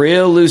getting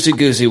real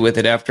loosey-goosey with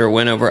it after a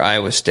win over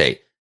Iowa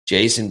State.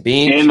 Jason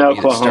Bean should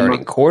be the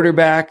starting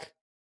quarterback.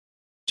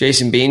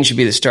 Jason Bean should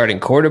be the starting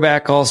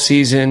quarterback all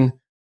season.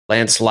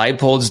 Lance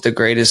Leipold's the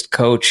greatest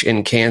coach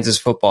in Kansas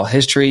football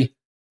history.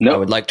 Nope. I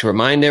would like to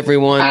remind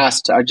everyone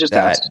asked.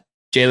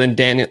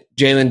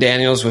 Jalon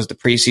Daniels was the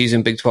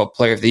preseason Big 12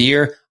 Player of the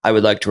Year. I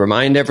would like to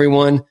remind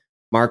everyone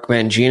Mark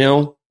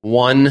Mangino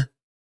won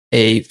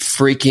a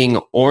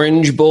freaking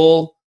Orange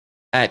Bowl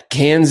at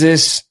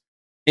Kansas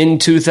in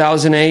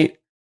 2008.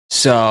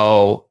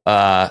 So,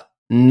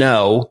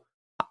 no,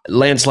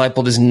 Lance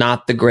Leipold is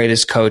not the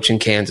greatest coach in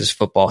Kansas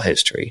football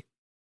history.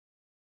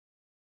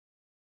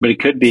 But it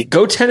could be.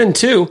 Go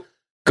 10-2.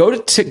 Go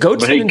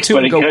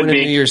 10-2 and go win a New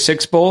Year's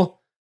Six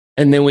Bowl,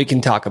 and then we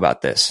can talk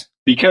about this.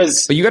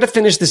 But you got to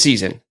finish the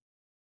season.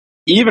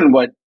 Even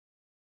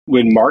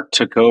when Mark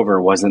took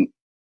over wasn't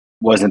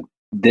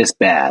this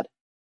bad.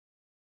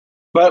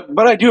 But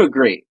I do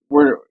agree.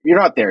 You're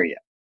not there yet.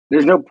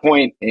 There's no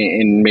point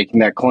in making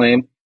that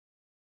claim.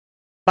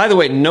 By the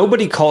way,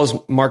 nobody calls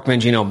Mark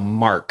Mangino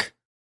Mark.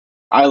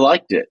 I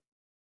liked it.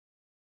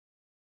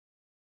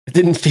 It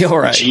didn't feel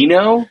right.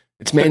 Gino?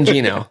 It's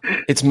Mangino.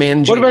 It's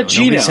Mangino. What about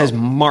Gino? Nobody says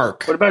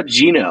Mark. What about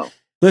Gino?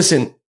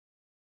 Listen,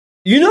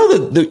 you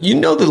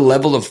know the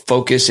level of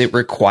focus it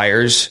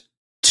requires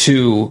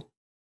to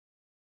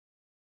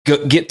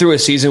get through a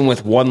season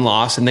with one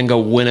loss and then go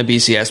win a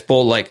BCS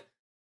Bowl. Like,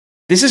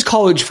 this is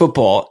college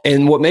football,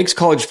 and what makes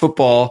college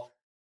football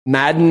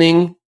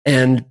maddening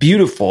and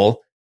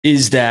beautiful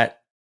is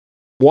that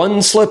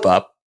one slip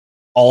up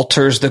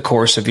alters the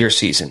course of your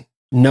season.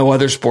 No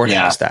other sport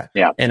has that.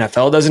 Yeah.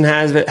 NFL doesn't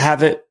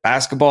have it.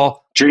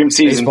 Basketball, dream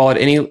season, baseball at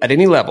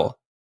any level.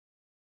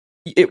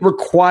 It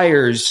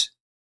requires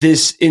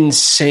this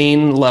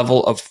insane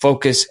level of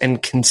focus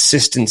and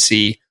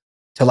consistency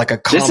to like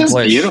accomplish this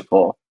is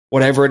beautiful.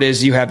 Whatever it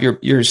is you have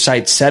your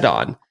sights set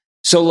on.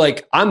 So,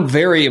 like, I'm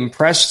very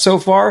impressed so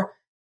far.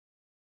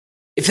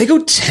 If they go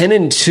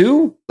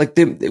 10-2, like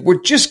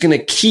we're just going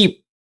to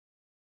keep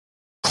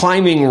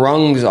climbing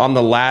rungs on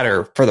the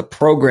ladder for the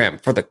program,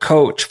 for the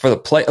coach, for the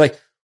play. Like,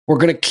 we're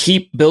going to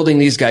keep building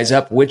these guys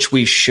up, which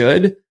we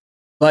should.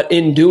 But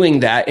in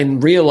doing that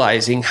and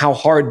realizing how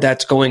hard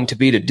that's going to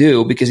be to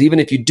do, because even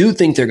if you do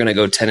think they're going to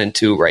go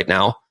 10-2 right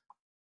now,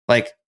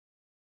 like,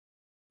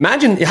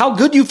 imagine how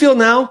good you feel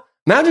now.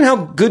 Imagine how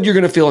good you're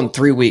going to feel in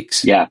 3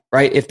 weeks. Yeah.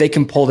 Right? If they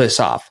can pull this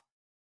off.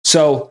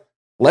 So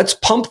let's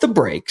pump the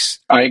brakes.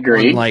 I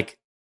agree. On, like,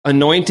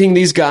 anointing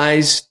these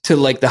guys to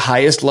like the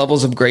highest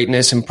levels of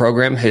greatness in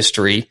program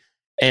history,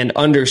 and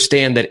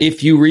understand that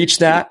if you reach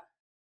that,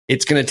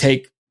 it's going to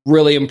take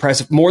really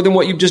impressive, more than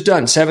what you've just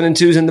done.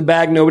 7-2's in the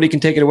bag. Nobody can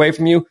take it away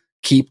from you.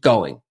 Keep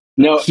going.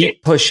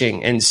 Keep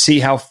pushing and see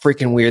how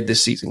freaking weird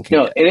this season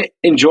can get.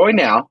 Enjoy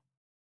now.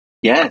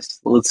 Yes.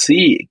 Let's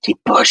see. Keep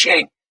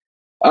pushing.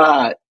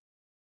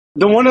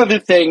 The one other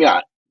thing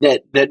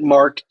that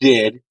Mark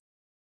did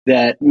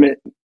that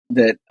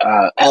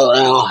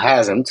LL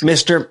hasn't.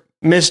 Mr.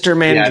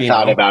 Mangino. Yeah,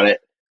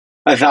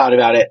 I thought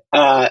about it.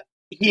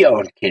 He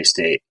owned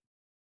K-State.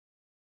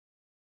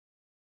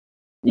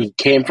 He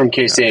came from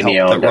K-State and he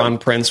owned Ron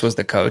Prince was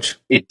the coach.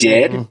 It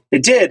did. Mm-hmm.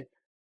 It did.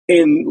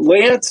 And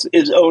Lance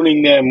is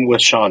owning them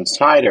with Sean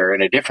Snyder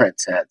in a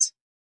different sense.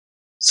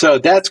 So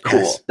that's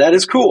cool. Yes. That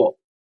is cool.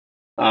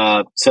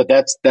 So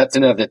that's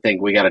another thing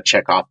we got to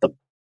check off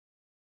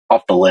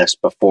the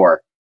list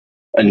before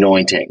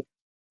anointing.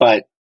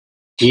 But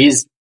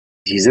he's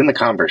in the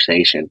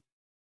conversation.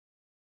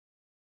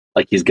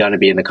 Like, he's going to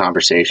be in the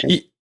conversation.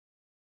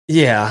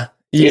 Yeah.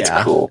 It's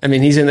cool. I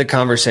mean, he's in the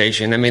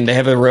conversation. I mean, they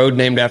have a road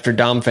named after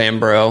Dom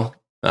Fambro.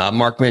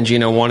 Mark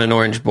Mangino won an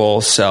Orange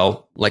Bowl.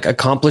 So, like,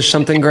 accomplish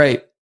something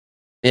great.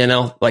 You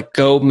know, like,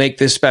 go make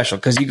this special.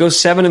 Because you go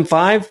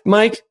 7-5,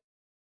 Mike.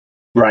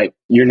 Right.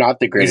 You're not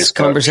the greatest. This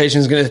conversation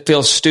is going to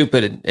feel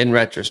stupid in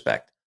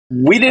retrospect.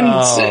 We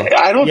didn't say,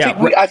 I don't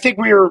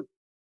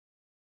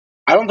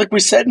think we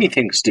said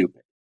anything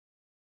stupid.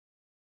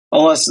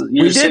 Unless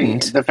you're saying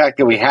the fact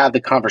that we had the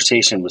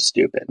conversation was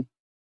stupid.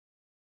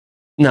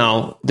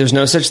 No, there's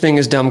no such thing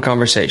as dumb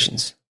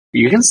conversations.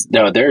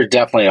 No, there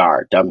definitely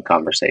are dumb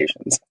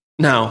conversations.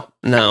 No,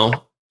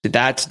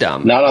 that's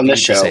dumb. Not on this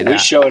show. We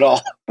show it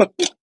all. All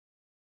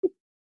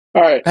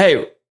right.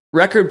 Hey,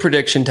 record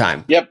prediction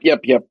time. Yep.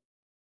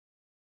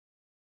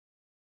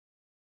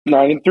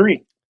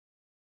 9-3.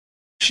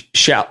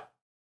 Shout.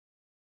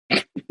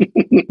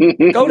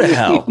 Go to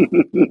hell.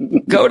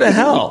 Go to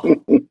hell.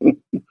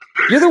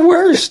 You're the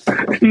worst. No,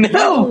 you're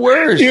the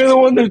worst. You're the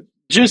one that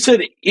just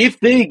said if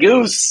they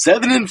go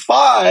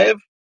 7-5.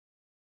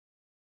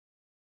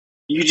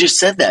 You just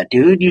said that,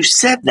 dude. You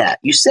said that.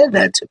 You said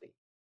that to me.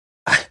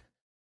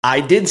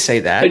 I did say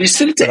that. And you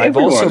said it to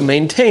everyone. I've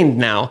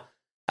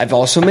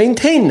also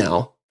maintained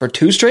now for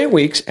 2 straight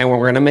weeks, and we're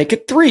going to make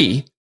it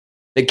 3,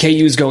 that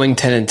KU's going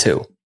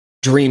 10-2.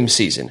 Dream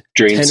season.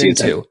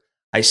 10-2.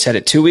 I said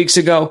it 2 weeks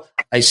ago.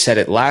 I said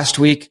it last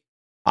week.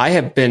 I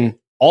have been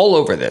all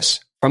over this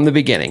from the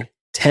beginning.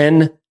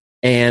 10-2.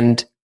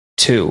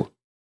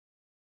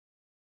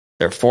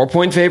 They're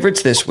 4-point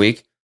favorites this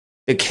week.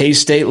 The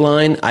K-State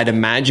line, I'd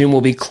imagine,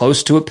 will be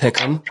close to a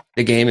pick'em.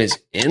 The game is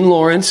in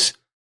Lawrence,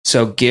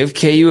 so give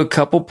KU a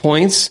couple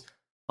points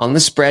on the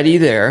spready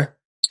there.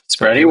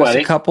 Spready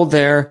weddy. A couple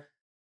there.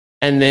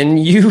 And then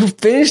you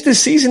finish the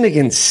season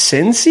against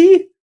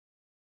Cincy?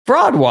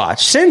 Fraud watch.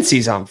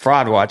 Cincy's on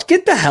fraud watch.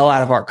 Get the hell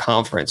out of our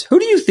conference. Who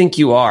do you think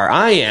you are?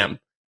 I am.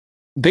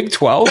 Big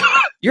 12?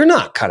 You're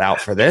not cut out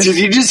for this. Did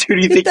you just who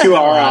do you think you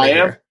are? I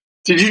am.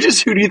 Did you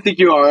just who do you think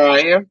you are? I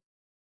am.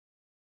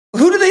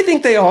 Who do they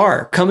think they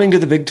are coming to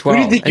the Big 12?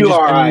 Who do you think you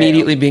are?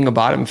 Immediately being a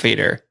bottom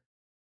feeder.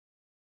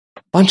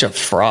 Bunch of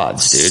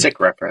frauds, dude. Sick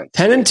reference.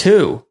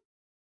 10-2.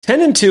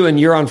 10-2, and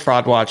you're on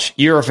fraud watch.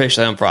 You're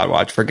officially on fraud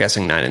watch for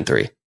guessing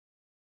 9-3.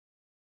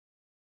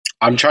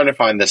 I'm trying to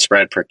find the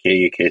spread for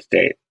KU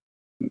K-State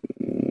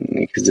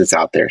because it's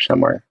out there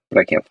somewhere, but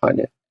I can't find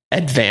it.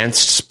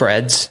 Advanced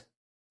spreads.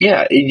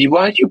 Yeah,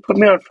 why did you put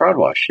me on fraud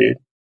watch, dude?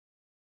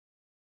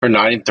 For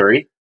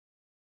 9-3?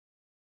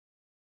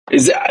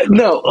 Is that,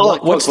 no?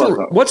 Look,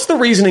 what's the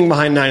reasoning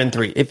behind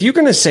 9-3? If you're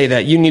going to say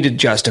that, you need to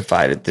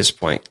justify it at this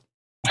point.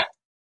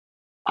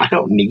 I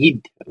don't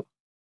need to.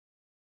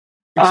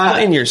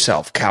 Explain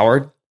yourself,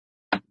 coward.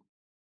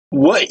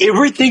 What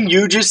everything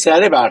you just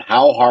said about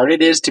how hard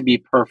it is to be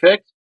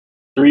perfect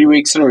 3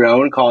 weeks in a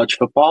row in college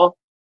football,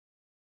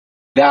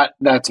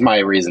 that's my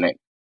reasoning.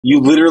 You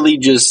literally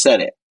just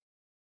said it.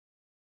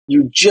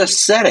 You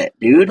just said it,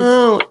 dude.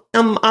 Oh,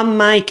 I'm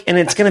Mike, and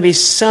it's going to be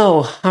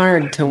so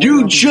hard to win.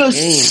 You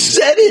just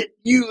said it.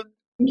 You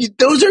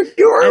those are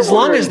your As words.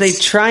 long as they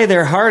try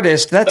their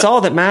hardest, that's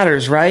all that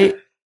matters, right?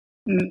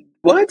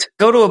 What?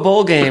 Go to a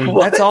bowl game.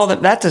 What?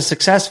 That's a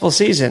successful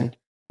season.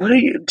 What do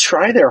you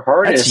try their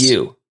hardest? That's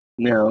you.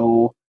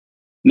 No.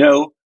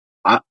 You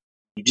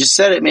just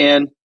said it,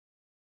 man.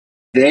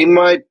 They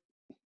might.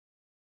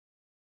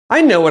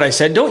 I know what I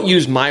said. Don't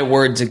use my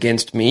words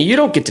against me. You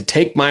don't get to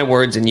take my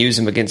words and use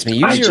them against me.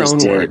 Use your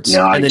own words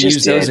and then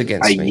use those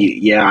against me.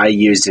 Yeah, I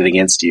used it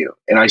against you.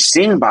 And I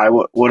stand by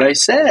what I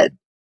said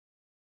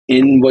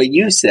in what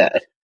you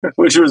said,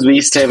 which was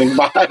me standing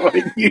by what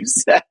you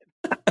said.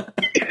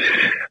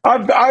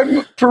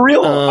 I'm for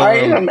real. I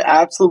am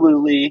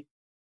absolutely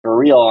for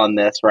real on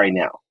this right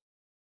now.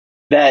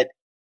 That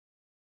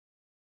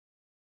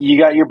you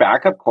got your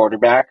backup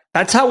quarterback.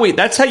 That's how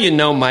you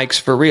know Mike's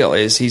for real.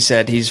 Is he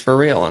said he's for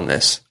real on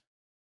this.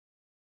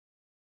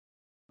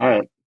 All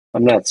right.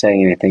 I'm not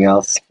saying anything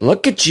else.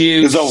 Look at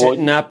you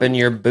sitting up in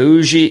your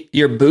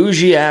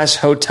bougie ass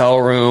hotel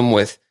room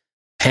with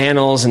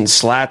panels and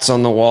slats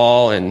on the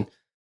wall and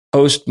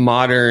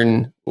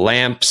postmodern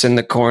lamps in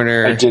the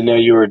corner. I didn't know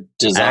you were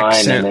design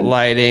accent and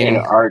lighting, and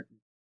art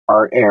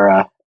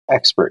era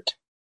expert.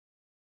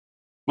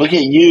 Look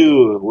at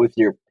you with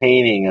your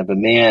painting of a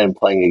man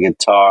playing a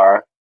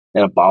guitar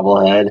and a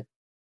bobblehead.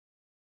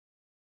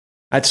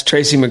 That's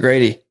Tracy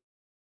McGrady.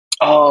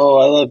 Oh,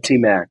 I love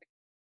T-Mac.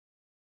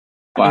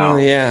 Wow. Oh,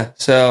 yeah.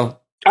 So,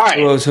 all right.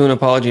 who owes who an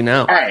apology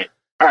now? All right.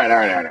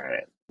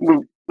 That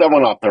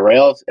went off the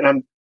rails,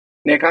 and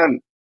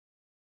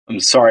I'm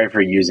sorry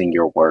for using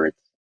your words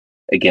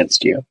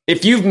against you.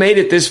 If you've made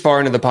it this far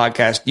into the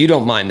podcast, you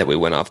don't mind that we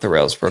went off the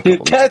rails for a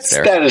couple minutes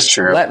there. That is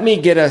true. Let me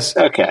get us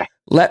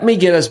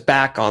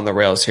back on the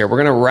rails here.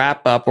 We're going to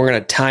wrap up. We're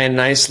going to tie a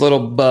nice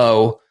little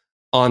bow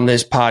on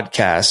this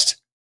podcast.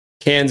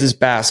 Kansas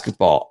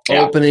basketball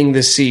opening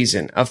the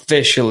season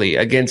officially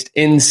against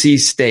NC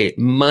State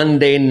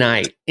Monday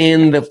night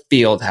in the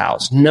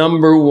Fieldhouse.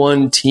 Number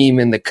 1 team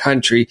in the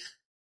country.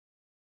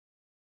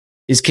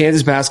 Is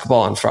Kansas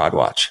basketball on fraud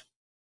watch?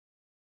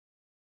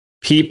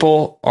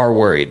 People are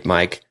worried,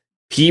 Mike.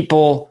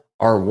 People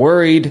are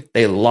worried.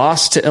 They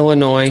lost to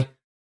Illinois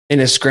in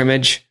a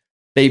scrimmage.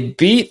 They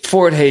beat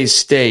Fort Hays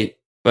State,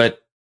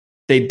 but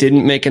they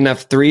didn't make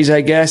enough threes,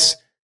 I guess.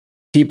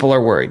 People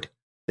are worried.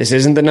 This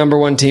isn't the number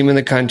 1 team in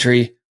the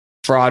country.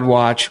 Fraud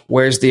watch.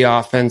 Where's the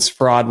offense?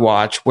 Fraud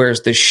watch.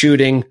 Where's the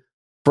shooting?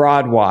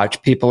 Fraud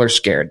watch. People are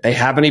scared. They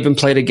haven't even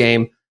played a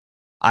game.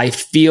 I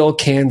feel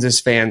Kansas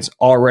fans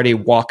already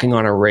walking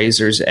on a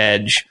razor's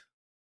edge,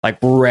 like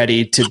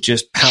ready to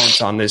just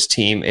pounce on this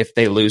team if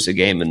they lose a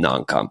game in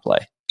non-con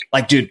play.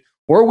 Like, dude,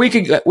 we're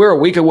a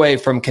week away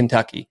from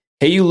Kentucky.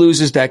 KU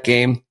loses that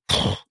game.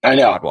 I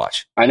know. Fraud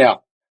watch. I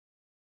know.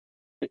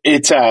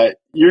 It's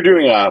you're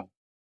doing a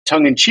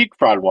tongue-in-cheek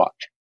fraud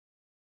watch.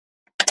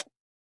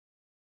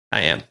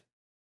 I am.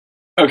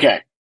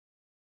 Okay.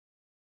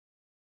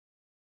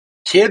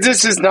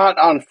 Kansas is not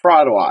on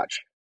fraud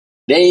watch.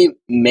 They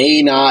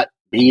may not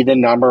be the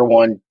number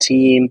one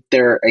team.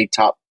 They're a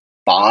top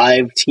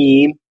 5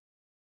 team.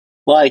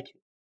 Like,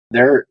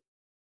 they're,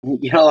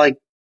 like,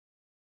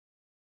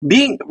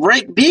 being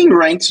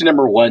ranked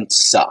number 1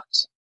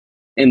 sucks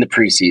in the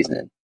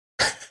preseason.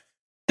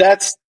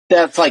 That's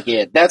like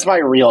it. That's my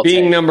real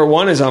Being take. number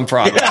 1 is on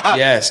fraud watch. Yeah.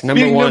 Yes,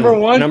 Number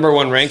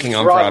one ranking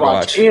on fraud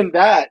watch. And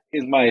that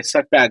is my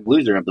suckbag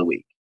loser of the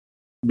week.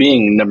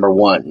 Being number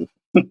 1.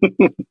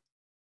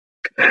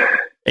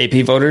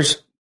 AP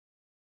voters?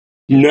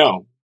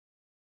 No,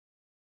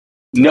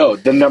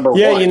 the number 1.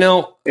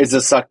 Yeah, is a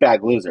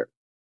suckbag loser.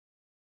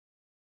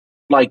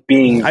 Like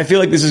being, I feel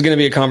like this is going to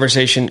be a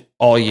conversation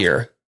all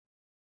year.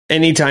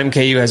 Anytime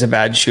KU has a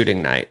bad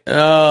shooting night.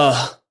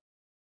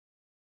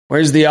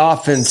 Where's the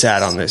offense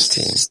at on this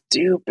team?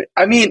 Stupid.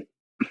 I mean,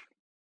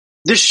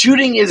 the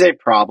shooting is a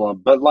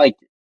problem, but like,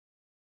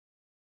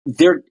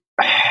 they're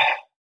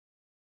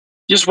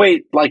just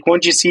wait. Like,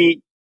 once you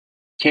see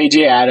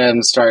KJ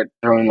Adams start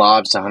throwing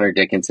lobs to Hunter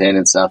Dickinson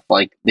and stuff,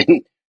 like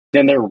then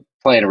they're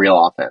playing a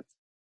real offense.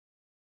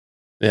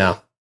 Yeah.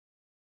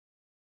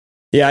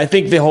 Yeah, I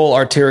think the whole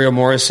Arterio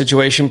Morris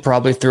situation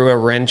probably threw a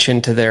wrench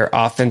into their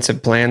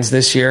offensive plans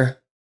this year.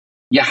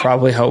 Yeah.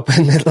 Probably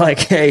hoping that, like,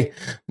 hey,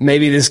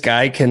 maybe this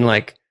guy can,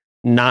 like,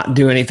 not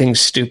do anything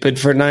stupid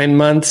for 9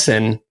 months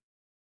and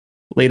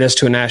lead us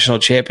to a national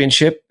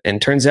championship. And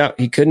turns out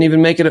he couldn't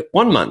even make it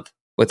 1 month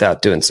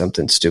without doing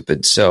something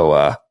stupid.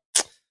 So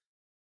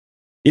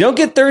you don't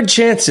get third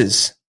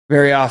chances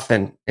very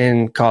often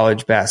in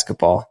college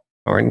basketball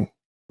or in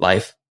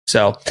life.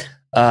 So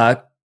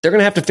they're going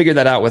to have to figure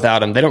that out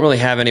without him. They don't really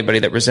have anybody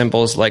that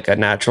resembles like a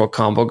natural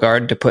combo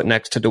guard to put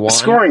next to DeJuan.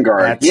 Scoring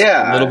guard, That's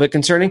yeah. a little bit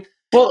concerning.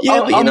 Well, yeah,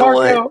 but you know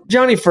Marco, what?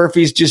 Johnny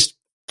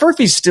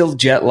Furphy's still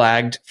jet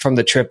lagged from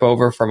the trip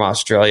over from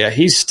Australia.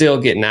 He's still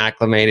getting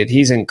acclimated.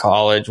 He's in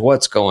college.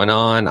 What's going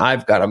on?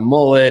 I've got a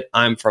mullet.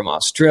 I'm from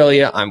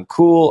Australia. I'm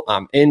cool.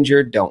 I'm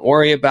injured. Don't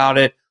worry about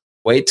it.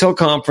 Wait till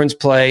conference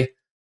play.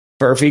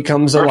 Furphy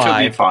comes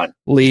alive,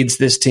 leads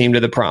this team to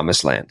the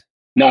promised land.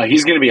 No,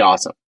 he's going to be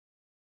awesome.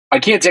 I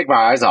can't take my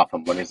eyes off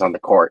him when he's on the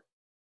court.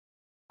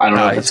 I don't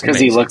know if it's because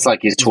he looks like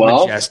he's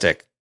 12.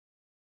 Majestic.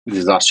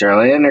 He's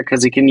Australian, or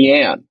because he can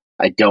yan.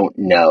 I don't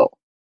know.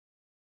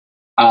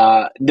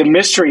 The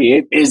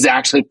mystery is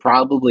actually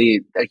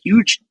probably a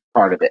huge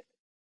part of it.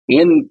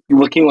 And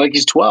looking like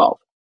he's 12.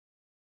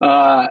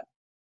 I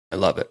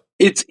love it.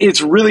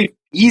 It's really,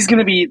 he's going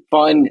to be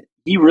fun.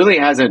 He really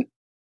hasn't,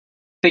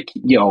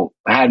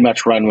 had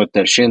much run with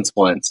the shin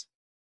splints.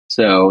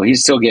 So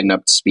he's still getting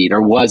up to speed,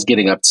 or was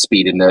getting up to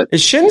speed in the.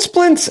 Is shin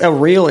splints a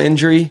real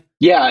injury?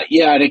 Yeah,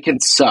 and it can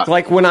suck.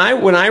 Like when I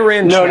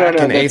ran track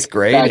in 8th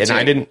grade,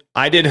 and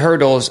I did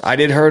hurdles. I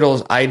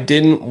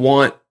didn't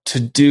want to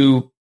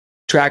do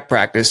track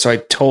practice, so I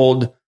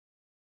told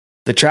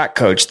the track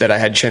coach that I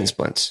had shin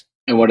splints.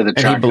 And what did the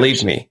track coach? He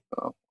believed me.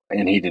 Oh,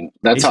 and he didn't.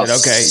 He said,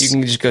 "Okay, you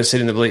can just go sit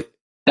in the bleachers."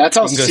 That's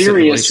how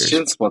serious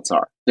shin splints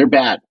are. They're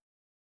bad.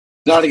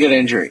 Not a good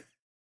injury.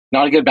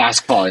 Not a good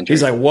basketball injury.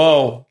 He's like,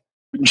 "Whoa,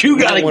 you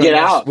got to get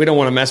out. We don't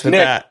want to mess with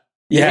that."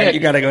 Yeah, Nick, you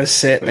got to go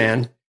sit,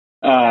 man.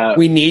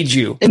 We need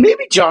you. And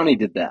maybe Johnny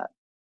did that.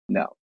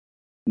 No.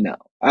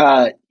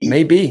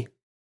 Maybe.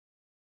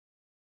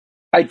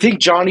 I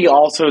think Johnny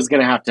also is going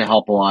to have to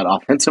help a lot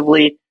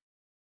offensively.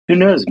 Who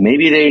knows?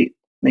 Maybe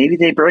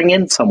they bring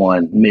in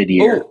someone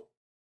mid-year.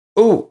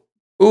 Ooh.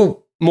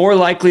 More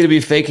likely to be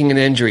faking an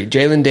injury,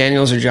 Jalon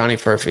Daniels or Johnny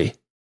Furphy?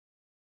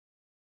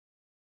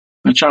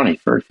 Johnny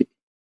Furphy.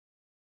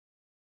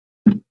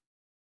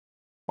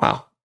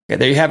 Wow. Okay,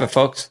 there you have it,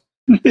 folks.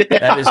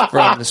 That is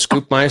from the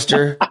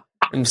Scoopmeister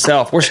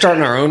himself. We're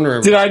starting our own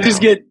room. Did I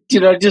just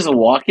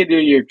walk into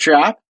your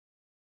trap?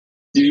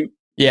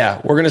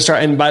 Yeah, we're going to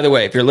start. And by the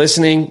way, if you're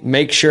listening,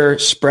 make sure,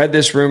 spread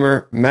this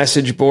rumor,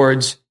 message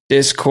boards,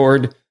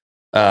 Discord,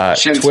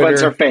 Shin Twitter.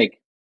 splints are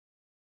fake.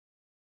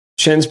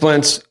 Shin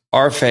splints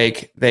are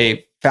fake.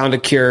 They found a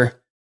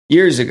cure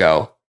years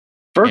ago,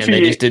 and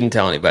they just didn't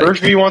tell anybody.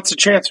 Furphy wants to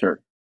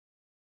transfer.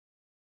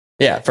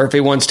 Yeah,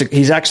 Furphy wants to.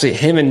 He's actually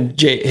him and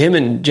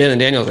Jalon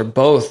Daniels are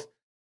both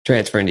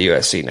transferring to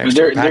USC next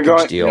year.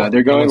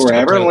 They're going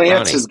wherever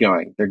Lance is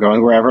going. They're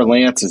going wherever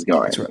Lance is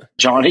going. Right.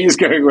 Johnny is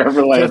going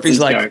wherever Lance is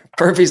going.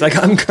 Furphy's like,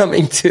 I'm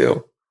coming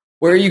too.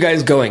 Where are you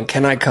guys going?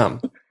 Can I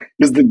come?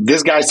 Because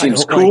this guy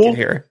seems cool.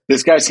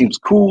 This guy seems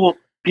cool.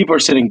 People are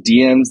sending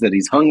DMs that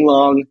he's hung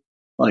long.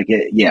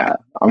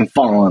 I'm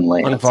following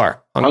Lance.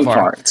 Hung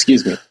far.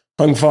 Excuse me.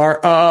 Hung far.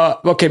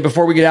 Okay,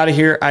 before we get out of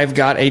here, I've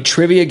got a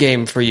trivia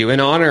game for you in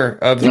honor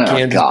of the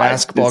Kansas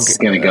basketball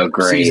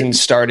season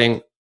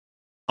starting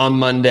on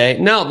Monday.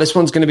 No, this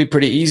one's going to be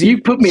pretty easy.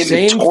 You put me in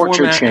the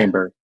torture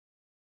chamber.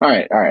 All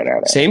right.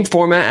 Same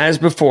format as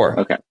before.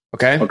 Okay.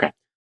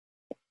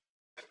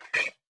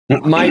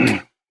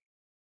 Mike,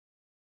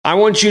 I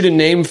want you to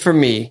name for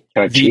me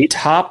the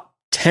top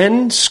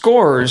 10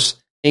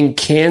 scorers in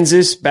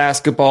Kansas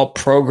basketball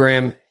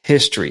program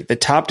history. The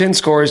top 10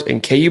 scorers in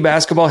KU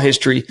basketball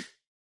history.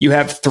 You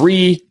have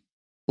 3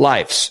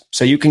 lives,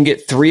 so you can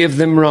get 3 of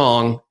them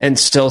wrong and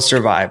still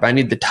survive. I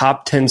need the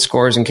top 10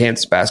 scorers in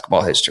Kansas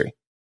basketball history.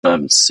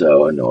 I'm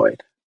so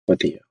annoyed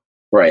with you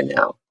right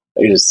now.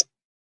 It is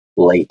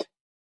late.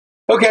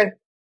 Okay.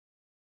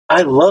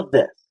 I love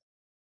this.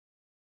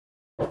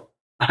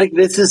 Like,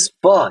 this is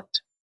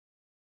fucked.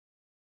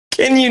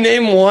 Can you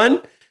name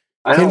one?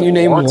 Can you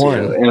name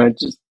one? And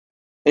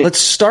let's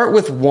start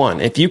with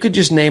one. If you could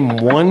just name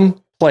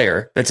one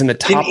player that's in the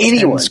top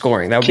 10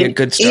 scoring, that would be a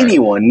good start.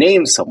 Anyone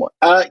name someone?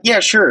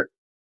 Yeah, sure.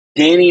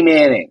 Danny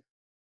Manning.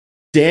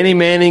 Danny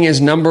Manning is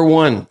number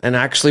 1, and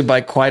actually by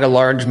quite a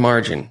large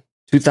margin.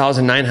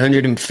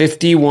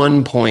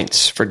 2,951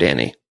 points for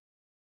Danny.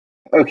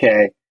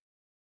 Okay.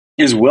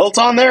 Is Wilt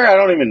on there? I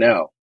don't even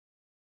know.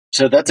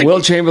 So that's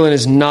Wilt Chamberlain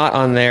is not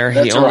on there.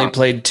 He only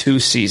played 2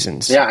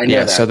 seasons. Yeah, I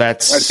know that. So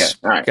that's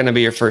going to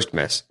be your first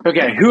miss.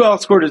 Okay, who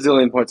else scored a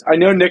zillion points? I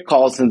know Nick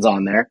Collison's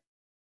on there.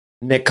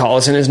 Nick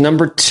Collison is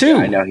number 2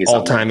 I know he's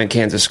all-time in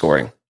Kansas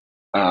scoring.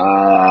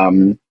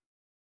 Sharon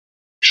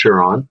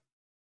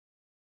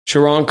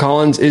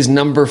Collins is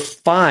number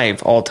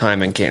 5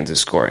 all-time in Kansas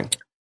scoring.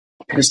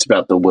 Pissed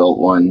about the Wilt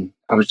one.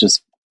 I was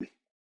just...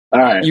 All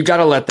right. You got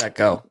to let that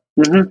go.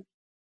 Mm-hmm. Would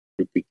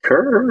it be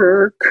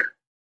Kirk?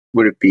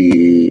 Would it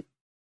be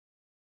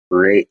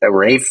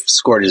Rafe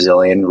scored a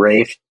zillion?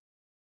 Rafe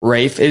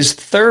is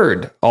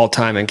 3rd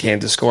all-time in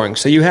Kansas scoring.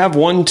 So you have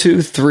 1,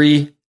 2,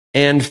 3,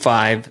 and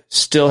 5.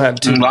 Still have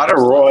 2. A lot of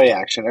Roy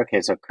action.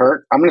 Okay, so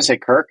Kirk. I'm going to say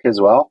Kirk as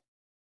well.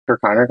 Kirk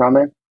Heinrich on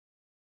there.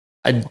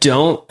 I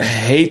don't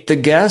hate the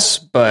guess,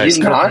 but He's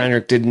Kirk not?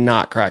 Heinrich did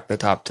not crack the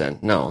top 10.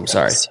 No, I'm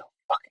sorry. So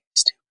fucking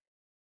stupid.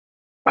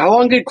 How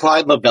long did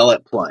Clyde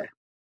Lovellette play?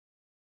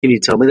 Can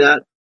you tell me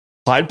that?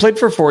 Clyde played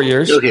for 4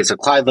 years. Okay, so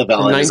Clyde Lovellette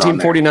from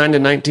 1949 to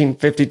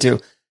 1952.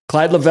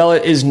 Clyde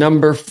Lovellette is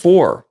number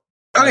 4.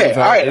 Okay, all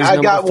right.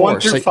 I got 1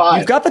 through 5.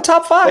 You've got the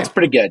top 5. That's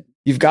pretty good.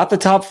 You've got the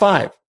top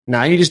 5.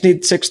 Now you just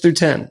need 6 through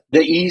 10.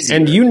 The easy.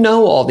 And you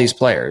know all these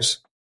players.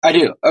 I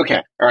do.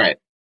 Okay, all right.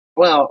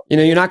 Well,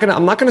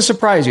 I'm not gonna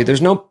surprise you.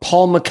 There's no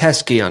Paul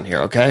McKeskey on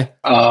here, okay?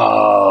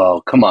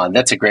 Oh, come on.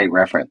 That's a great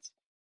reference.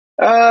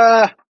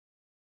 Well,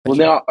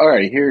 now, all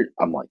right, here,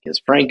 I'm like, is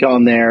Frank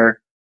on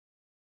there?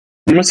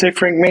 I'm going to say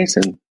Frank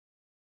Mason.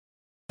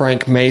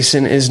 Frank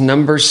Mason is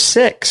number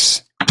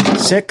 6.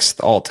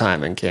 6th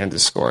all-time in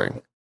Kansas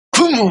scoring.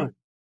 Come on.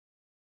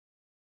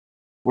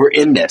 We're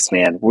in this,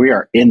 man. We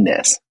are in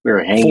this.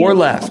 We're hanging.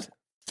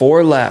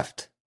 4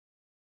 left.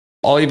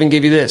 I'll even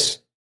give you this.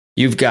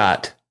 You've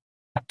got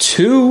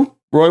 2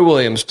 Roy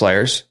Williams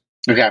players.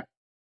 Okay.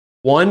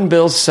 1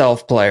 Bill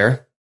Self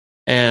player.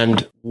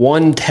 And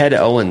 1 Ted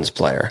Owens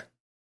player.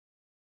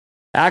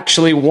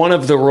 Actually, one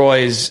of the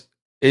Roys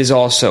is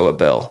also a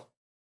Bill.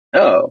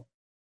 Oh,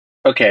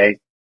 okay.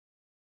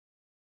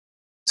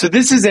 So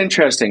this is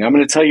interesting. I'm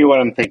going to tell you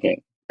what I'm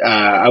thinking.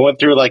 I went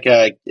through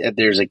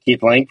there's a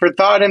Keith Langford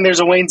thought and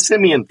there's a Wayne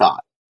Simeon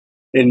thought.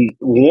 And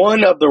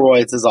one of the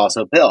Roys is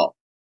also Bill.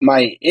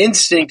 My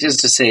instinct is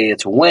to say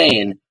it's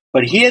Wayne,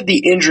 but he had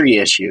the injury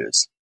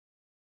issues.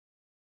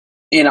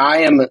 And I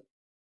am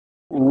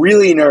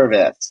really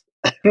nervous.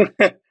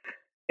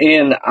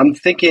 And I'm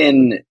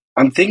thinking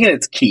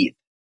it's Keith.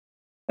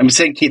 I'm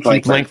saying Keith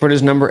Langford. Keith Langford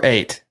is number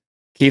 8.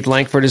 Keith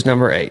Langford is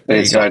number 8.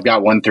 Okay, so I've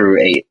got 1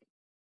 through 8.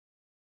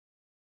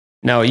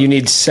 No, you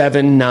need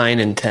 7, 9,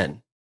 and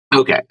 10.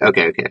 Okay.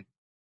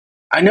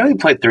 I know he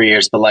played 3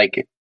 years, but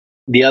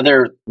the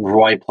other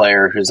Roy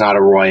player who's not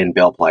a Roy and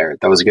Bill player,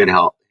 that was a good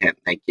help.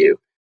 Thank you.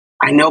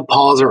 I know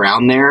Paul's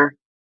around there,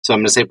 so I'm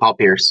going to say Paul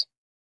Pierce.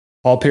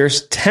 Paul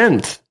Pierce,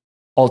 10th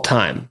all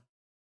time.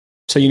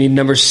 So you need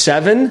number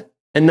 7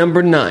 and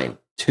number 9.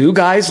 2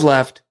 guys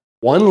left,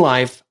 1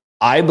 life.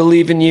 I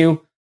believe in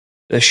you.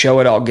 The Show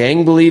It All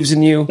gang believes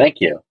in you.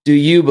 Thank you. Do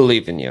you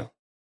believe in you?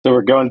 So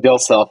we're going Bill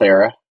Self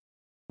era.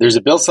 There's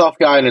a Bill Self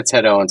guy and a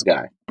Ted Owens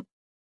guy.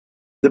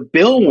 The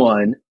Bill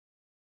one,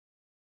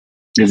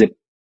 is it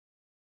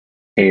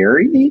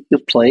Perry? Who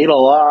played a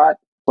lot.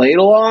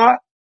 Because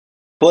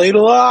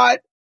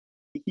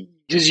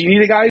you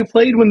need a guy who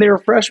played when they were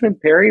freshmen.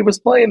 Perry was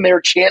playing. They were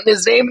chanting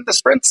his name at the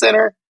Sprint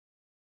Center.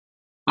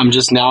 I'm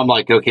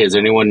like, okay, is there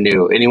anyone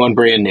new? Anyone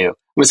brand new? I'm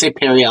going to say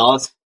Perry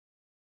Ellis.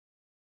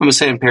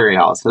 Perry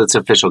Ellis. That's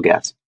an official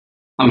guess.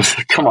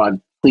 Come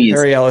on, please.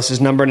 Perry Ellis is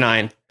number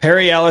 9.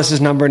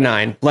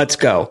 Let's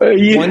go.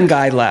 Yeah. 1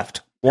 guy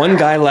left. 1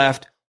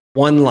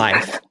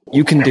 life.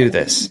 You can do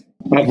this.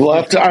 I've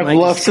left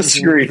the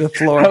screen.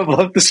 I've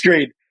left the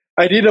screen.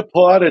 I need to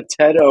pull out a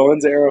Ted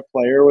Owens era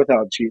player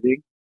without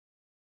cheating.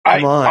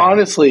 Come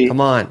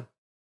on.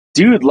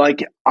 Dude,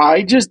 like,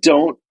 I just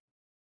don't.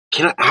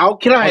 How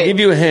can I? I'll give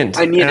you a hint.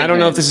 I need. And I don't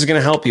know if this is going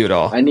to help you at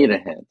all. I need a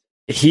hint.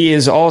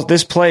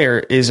 This player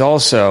is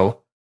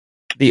also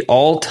the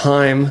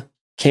all-time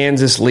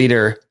Kansas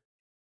leader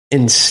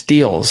in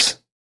steals.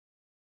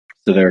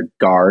 So they're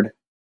guard.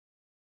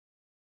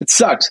 It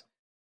sucks.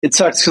 It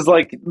sucks because,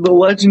 like, the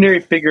legendary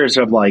figures,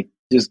 I'm like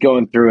just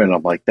going through and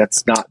I'm like,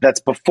 that's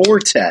before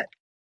Ted.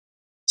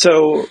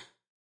 So,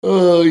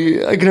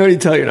 I can already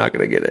tell you're not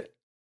going to get it.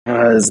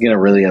 This is going to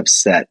really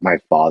upset my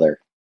father.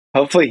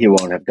 Hopefully he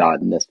won't have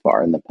gotten this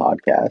far in the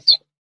podcast.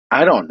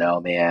 I don't know,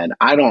 man.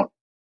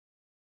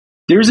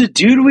 There's a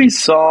dude we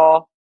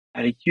saw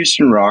at a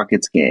Houston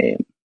Rockets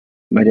game.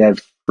 My dad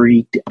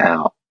freaked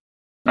out.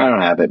 I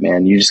don't have it,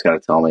 man. You just got to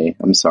tell me.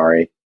 I'm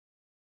sorry.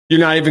 You're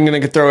not even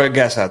going to throw a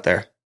guess out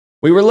there.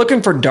 We were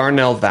looking for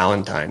Darnell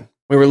Valentine.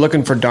 For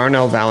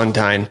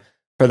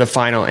the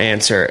final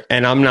answer.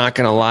 And I'm not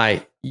going to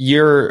lie.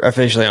 You're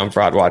officially on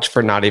Fraud Watch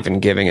for not even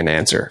giving an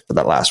answer for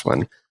that last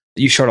one.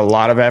 You showed a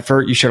lot of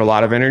effort. You showed a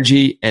lot of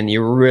energy. And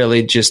you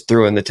really just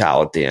threw in the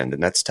towel at the end.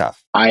 And that's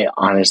tough. I,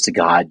 honest to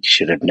God,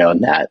 should have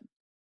known that.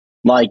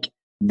 Like,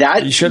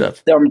 that. You should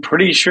have. I'm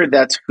pretty sure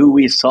that's who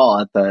we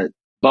saw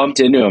bumped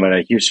into him at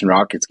a Houston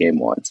Rockets game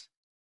once.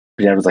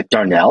 My dad was like,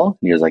 Darnell?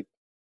 And he was like,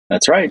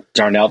 that's right.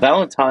 Darnell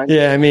Valentine.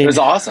 Yeah, I mean. It was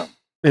awesome.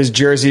 His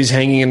jersey's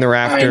hanging in the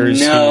rafters.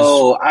 I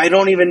know. I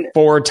don't even.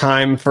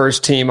 4-time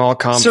first team all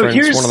conference.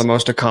 So one of the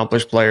most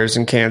accomplished players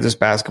in Kansas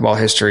basketball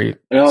history.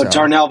 No,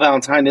 Darnell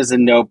Valentine is a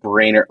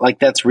no-brainer. Like,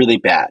 that's really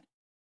bad.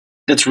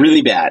 That's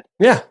really bad.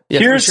 Yeah.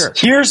 Here's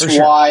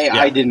why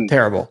I didn't.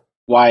 Terrible.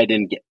 Why I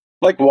didn't get.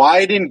 Like, why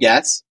I didn't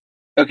guess.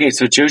 Okay,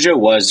 so JoJo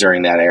was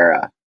during that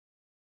era.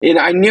 And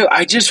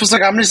I just was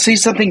like, I'm going to say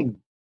something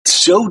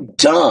so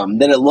dumb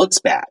that it looks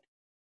bad.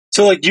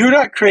 So, like, you're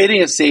not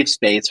creating a safe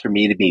space for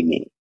me to be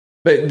me.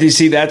 But you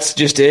see, that's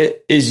just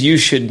it, is you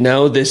should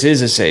know this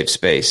is a safe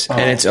space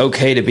and it's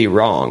okay to be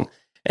wrong.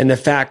 And the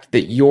fact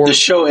that the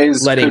show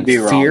is letting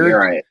fear, wrong. You're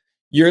right.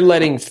 You're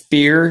letting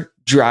fear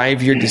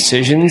drive your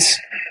decisions.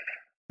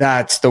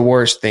 That's the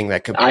worst thing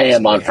that could I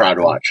am on Fraud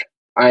Watch.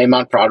 I am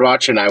on Fraud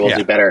Watch and I will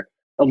do better.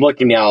 I'm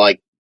looking now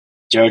like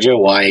JoJo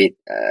White,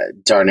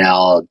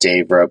 Darnell,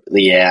 Dave Rope.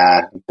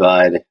 Yeah,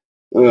 Bud.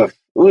 Oof.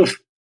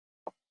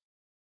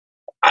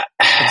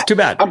 It's too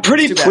bad. I'm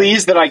pretty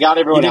pleased that I got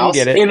everyone else.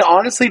 And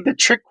honestly, the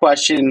trick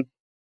question,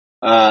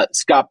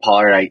 Scott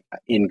Pollard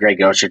and Greg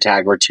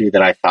Ostertag were two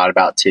that I thought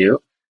about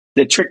too.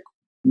 Getting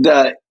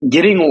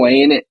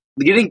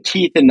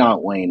Keith and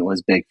not Wayne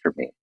was big for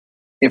me.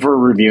 If we're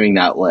reviewing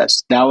that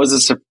list, that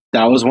was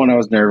one I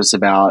was nervous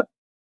about.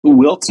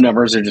 Wilt's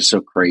numbers are just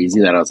so crazy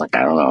that I was like,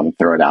 I don't know, I'm gonna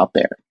throw it out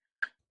there.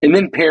 And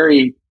then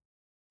Perry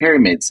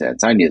made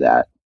sense. I knew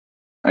that.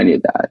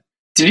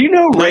 Did you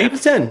know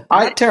Rafe? Terrible.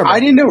 I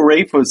didn't know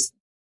Rafe was.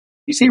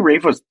 You say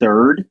Rafe was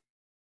third?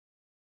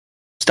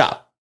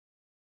 Stop.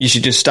 You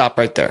should just stop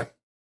right there.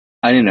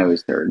 I didn't know he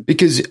was third.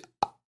 Because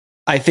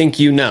I think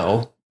you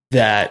know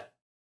that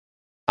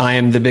I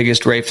am the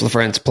biggest Rafe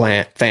LaFrance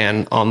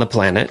fan on the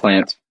planet.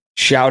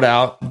 Shout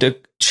out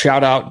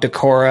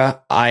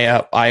Decorah,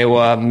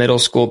 Iowa middle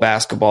school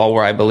basketball,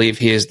 where I believe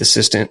he is the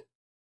assistant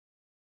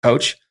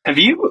coach. Have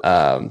you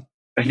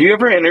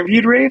ever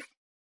interviewed Rafe?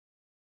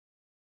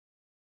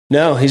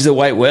 No, he's the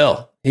white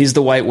whale.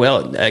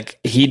 Like,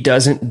 he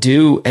doesn't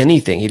do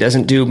anything. He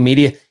doesn't do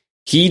media.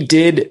 He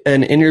did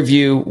an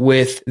interview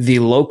with the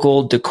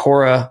local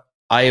Decorah,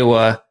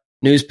 Iowa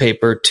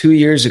newspaper 2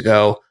 years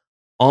ago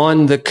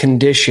on the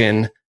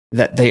condition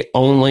that they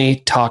only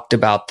talked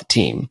about the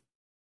team.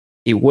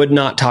 He would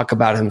not talk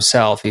about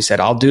himself. He said,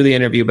 I'll do the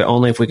interview, but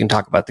only if we can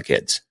talk about the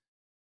kids.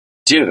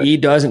 Dude. He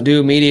doesn't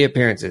do media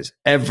appearances.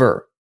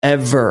 Ever.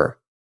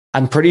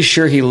 I'm pretty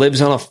sure he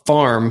lives on a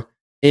farm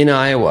in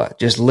Iowa,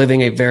 just living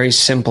a very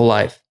simple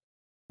life.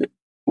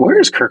 Where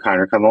is Kirk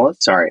Heinrich on the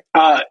list? Sorry.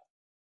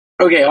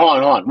 Okay,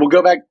 hold on. We'll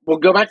go back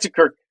to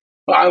Kirk.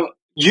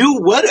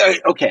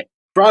 Okay.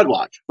 Fraud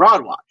Watch.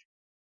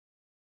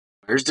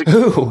 Where's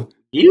Who?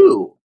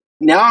 You.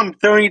 Now I'm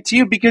throwing it to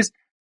you because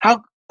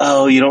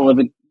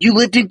you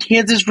lived in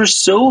Kansas for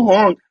so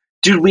long.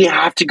 Dude, we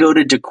have to go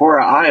to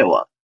Decorah,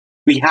 Iowa.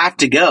 We have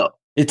to go.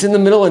 It's in the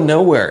middle of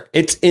nowhere.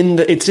 It's in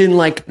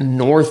like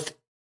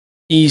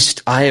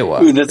northeast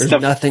Iowa. Ooh, that's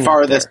the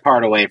farthest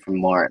part away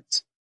from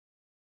Lawrence.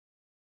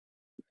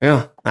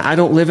 Yeah, I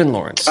don't live in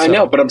Lawrence. I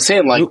know, but I'm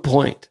saying like moot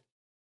point.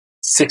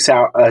 6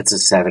 hour. It's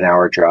a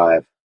 7-hour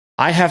drive.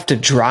 I have to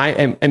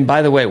drive. And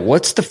by the way,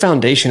 what's the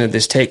foundation of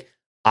this take?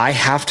 I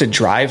have to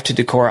drive to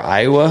Decorah,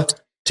 Iowa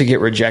to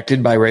get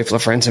rejected by Rafe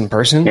LaFrance in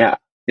person. Yeah,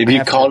 if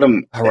you called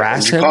him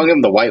calling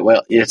him the white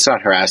whale, it's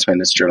not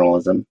harassment; it's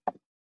journalism.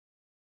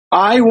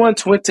 I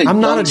once went to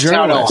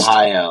Youngstown,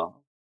 Ohio.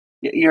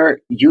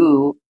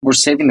 You were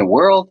saving the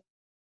world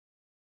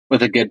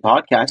with a good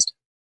podcast.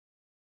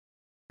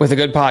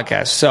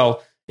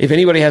 So if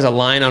anybody has a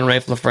line on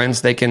Rafe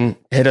LaFrance they can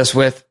hit us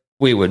with,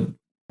 we would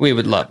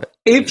love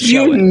it.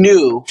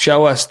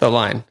 Show us the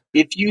line.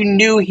 If you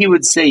knew he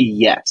would say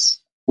yes,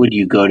 would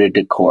you go to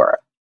Decorah?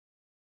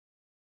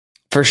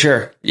 For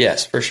sure.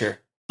 Yes, for sure.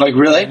 Like,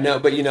 really? No,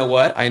 but you know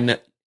what? I know.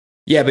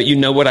 Yeah, but you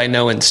know what I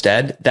know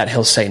instead? That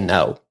he'll say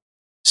no.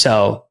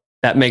 So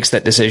that makes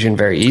that decision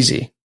very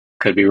easy.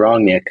 Could be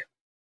wrong, Nick.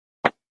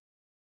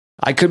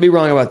 I could be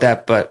wrong about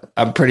that, but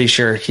I'm pretty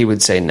sure he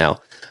would say no.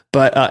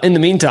 But in the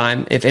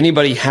meantime, if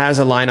anybody has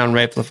a line on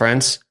Rafe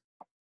LaFrance,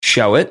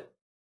 show it.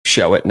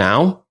 Show it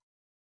now.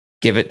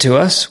 Give it to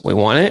us. We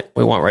want it.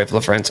 We want Rafe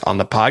LaFrance on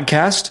the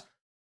podcast.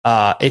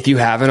 If you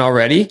haven't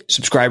already,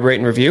 subscribe, rate,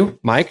 and review.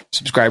 Mike,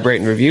 subscribe, rate,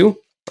 and review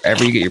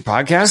wherever you get your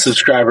podcast.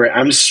 Subscriber.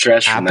 I'm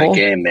stressed from Apple. that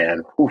game,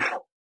 man. Oof.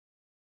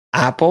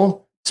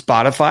 Apple,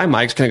 Spotify.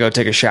 Mike's going to go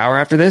take a shower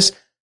after this.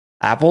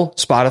 Apple,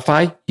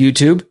 Spotify,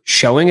 YouTube,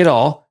 showing it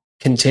all.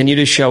 Continue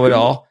to show it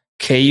all.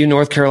 KU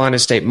North Carolina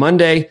State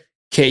Monday.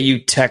 KU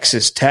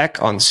Texas Tech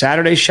on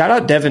Saturday. Shout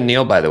out Devin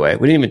Neal, by the way.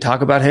 We didn't even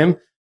talk about him.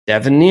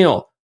 Devin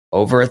Neal,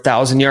 over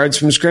 1,000 yards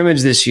from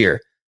scrimmage this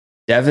year.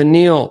 Devin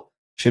Neal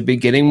should be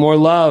getting more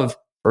love.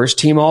 First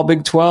team All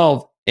Big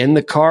 12 in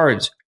the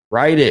cards.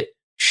 Write it.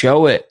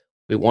 Show it.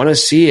 We want to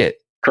see it.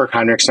 Kirk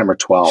Heinrich's number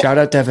 12. Shout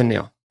out Devin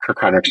Neal. Kirk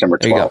Heinrich's number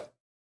 12. There you go.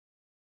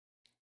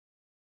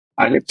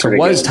 I did So pretty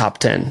was good. top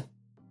 10.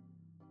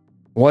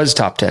 Was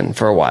top 10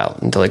 for a while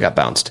until he got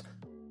bounced.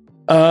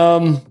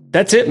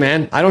 That's it,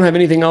 man. I don't have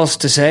anything else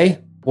to say.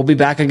 We'll be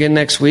back again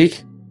next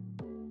week.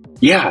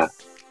 Yeah.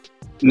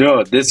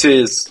 No, this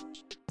is...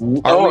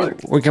 Are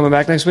we coming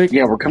back next week?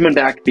 Yeah, we're coming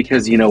back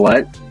because you know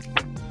what?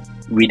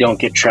 We don't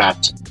get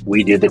trapped.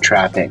 We do the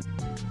trapping.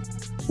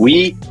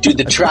 We do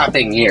the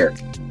trapping here.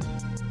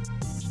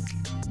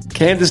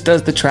 Kansas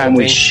does the trapping. And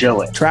we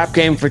show it. Trap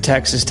game for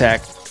Texas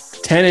Tech.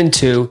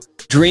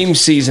 10-2. Dream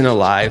season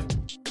alive.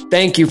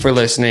 Thank you for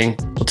listening.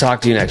 We'll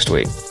talk to you next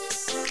week.